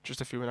else.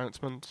 Just a few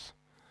announcements.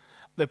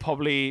 They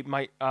probably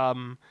might.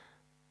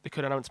 They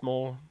could announce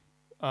more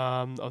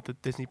of the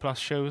Disney Plus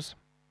shows.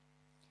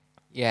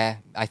 Yeah,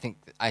 I think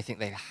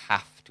they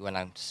have to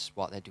announce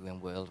what they're doing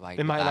worldwide.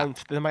 They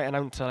might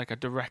announce like a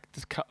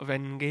director's cut of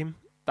Endgame.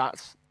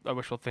 That's a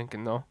wishful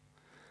thinking, though.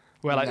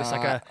 Where like it's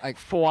like a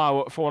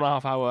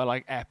 4.5 hour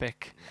like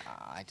epic.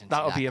 I don't.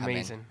 That would be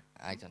amazing.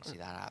 I don't see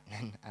that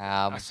happening.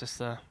 That's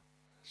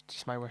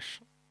just my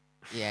wish.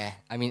 Yeah,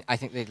 I mean, I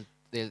think they'll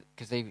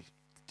because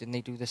didn't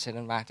they do the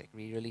cinematic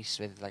re-release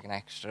with like an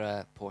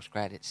extra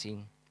post-credit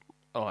scene?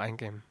 Oh,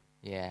 Endgame.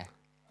 Yeah.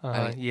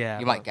 I mean, yeah.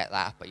 You might get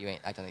that, but you ain't.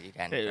 I don't think you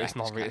can. It's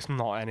not. It's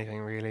not anything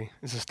really.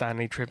 It's a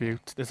Stanley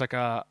tribute. Yeah. There's like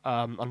a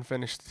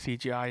unfinished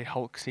CGI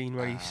Hulk scene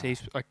where he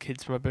saves like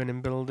kids from a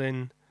burning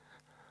building,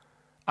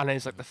 and then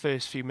it's like the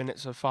first few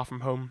minutes of Far From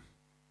Home.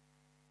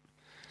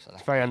 So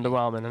it's very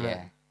underwhelming, isn't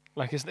it?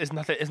 Like it's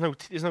nothing.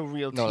 There's no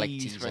real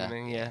tease or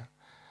anything. Yeah.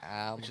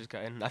 Which is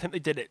good. I think they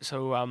did it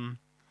so.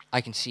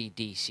 I can see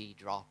DC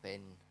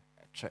dropping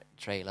a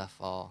trailer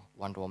for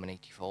Wonder Woman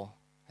 84.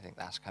 I think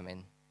that's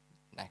coming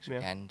next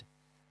weekend.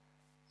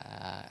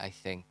 I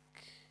think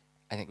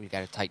we'll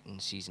get a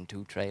Titans Season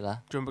 2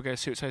 trailer. Do you remember get a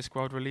Suicide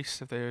Squad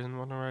release if there isn't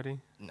one already?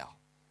 No.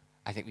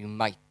 I think we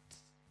might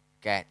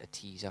get a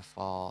teaser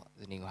for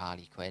the new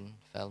Harley Quinn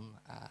film,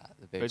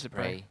 The Birds of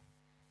Prey.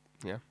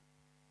 Yeah.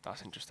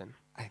 That's interesting.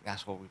 I think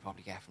that's what we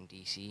probably get from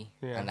DC,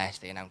 unless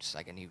they announce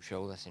like a new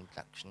show that's in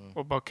production.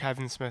 What about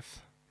Kevin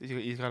Smith?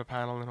 He's got a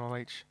panel in All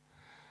H.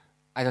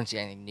 I don't see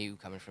anything new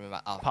coming from him,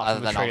 apart other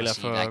from the than trailer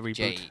for like a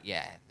reboot.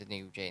 The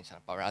new Jay and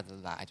Silent Bob. Other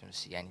than that, I don't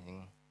see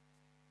anything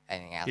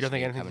else. You don't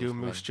think anything to do with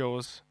Moose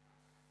Jaws?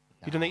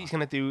 No. You don't think he's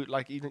gonna do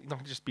like? He's not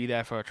gonna just be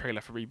there for a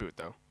trailer for reboot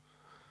though.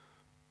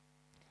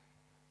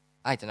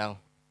 I don't know.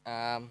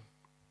 I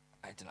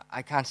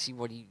can't see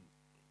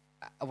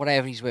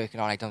whatever he's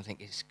working on. I don't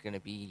think it's gonna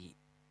be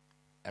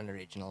an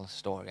original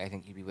story. I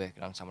think he'd be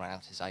working on someone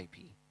else's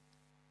IP.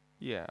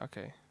 Yeah.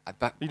 Okay.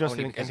 But you don't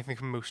think anything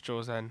from Moose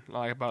Jaws then?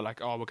 Like about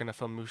like, oh, we're gonna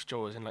film Moose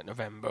Jaws in like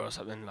November or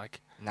something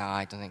like. No,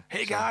 I don't think.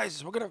 Hey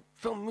guys, we're gonna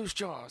film Moose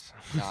Jaws.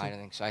 No, I don't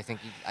think so. I think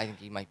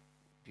he might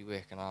be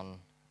working on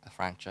a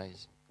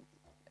franchise,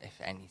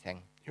 if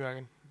anything. You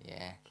reckon?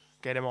 Yeah.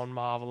 Get him on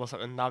Marvel or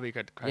something. That'd be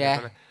good.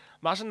 Yeah.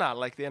 Imagine that,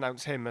 like they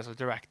announce him as a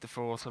director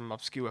for some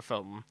obscure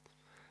film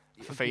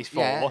for Phase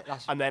 4,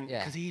 and then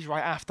because he's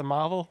right after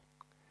Marvel.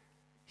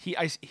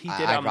 I'd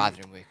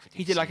rather him work for DC.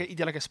 He did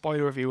like a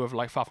spoiler review of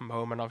like Far From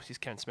Home, and obviously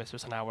Kevin Smith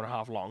was an hour and a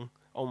half long,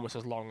 almost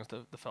as long as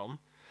the film.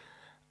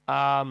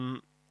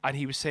 And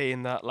he was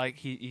saying that like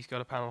he's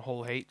got a panel on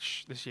Hall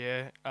H this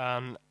year,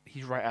 and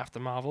he's right after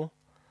Marvel,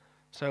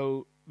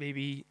 so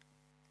maybe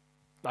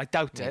I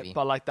doubt it,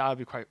 but like that would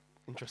be quite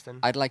interesting.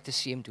 I'd like to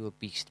see him do a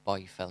Beast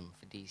Boy film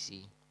for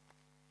DC.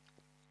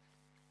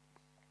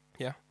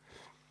 Yeah.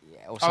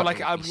 Yeah. I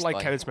would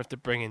like Kevin Smith to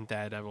bring in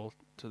Daredevil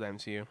to the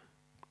MCU.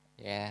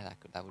 Yeah,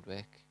 that would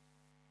work.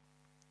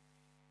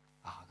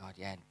 Oh God,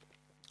 yeah.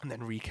 And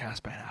then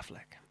recast Ben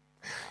Affleck.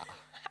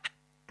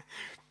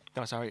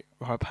 No, sorry,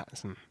 Robert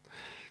Pattinson.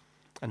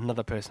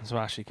 Another person so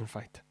Ashley can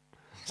fight.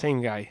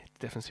 Same guy,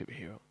 different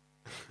superhero.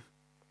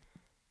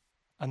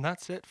 And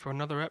that's it for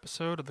another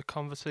episode of the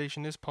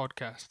Conversation Is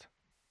Podcast.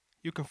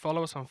 You can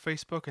follow us on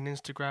Facebook and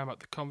Instagram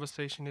at the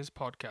Conversation Is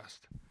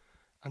Podcast,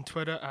 and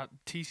Twitter at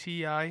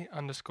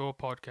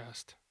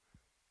TCI_podcast.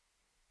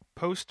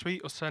 Post,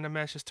 tweet, or send a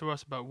message to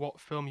us about what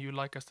film you'd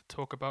like us to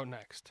talk about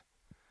next.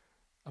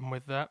 And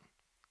with that,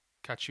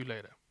 catch you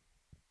later.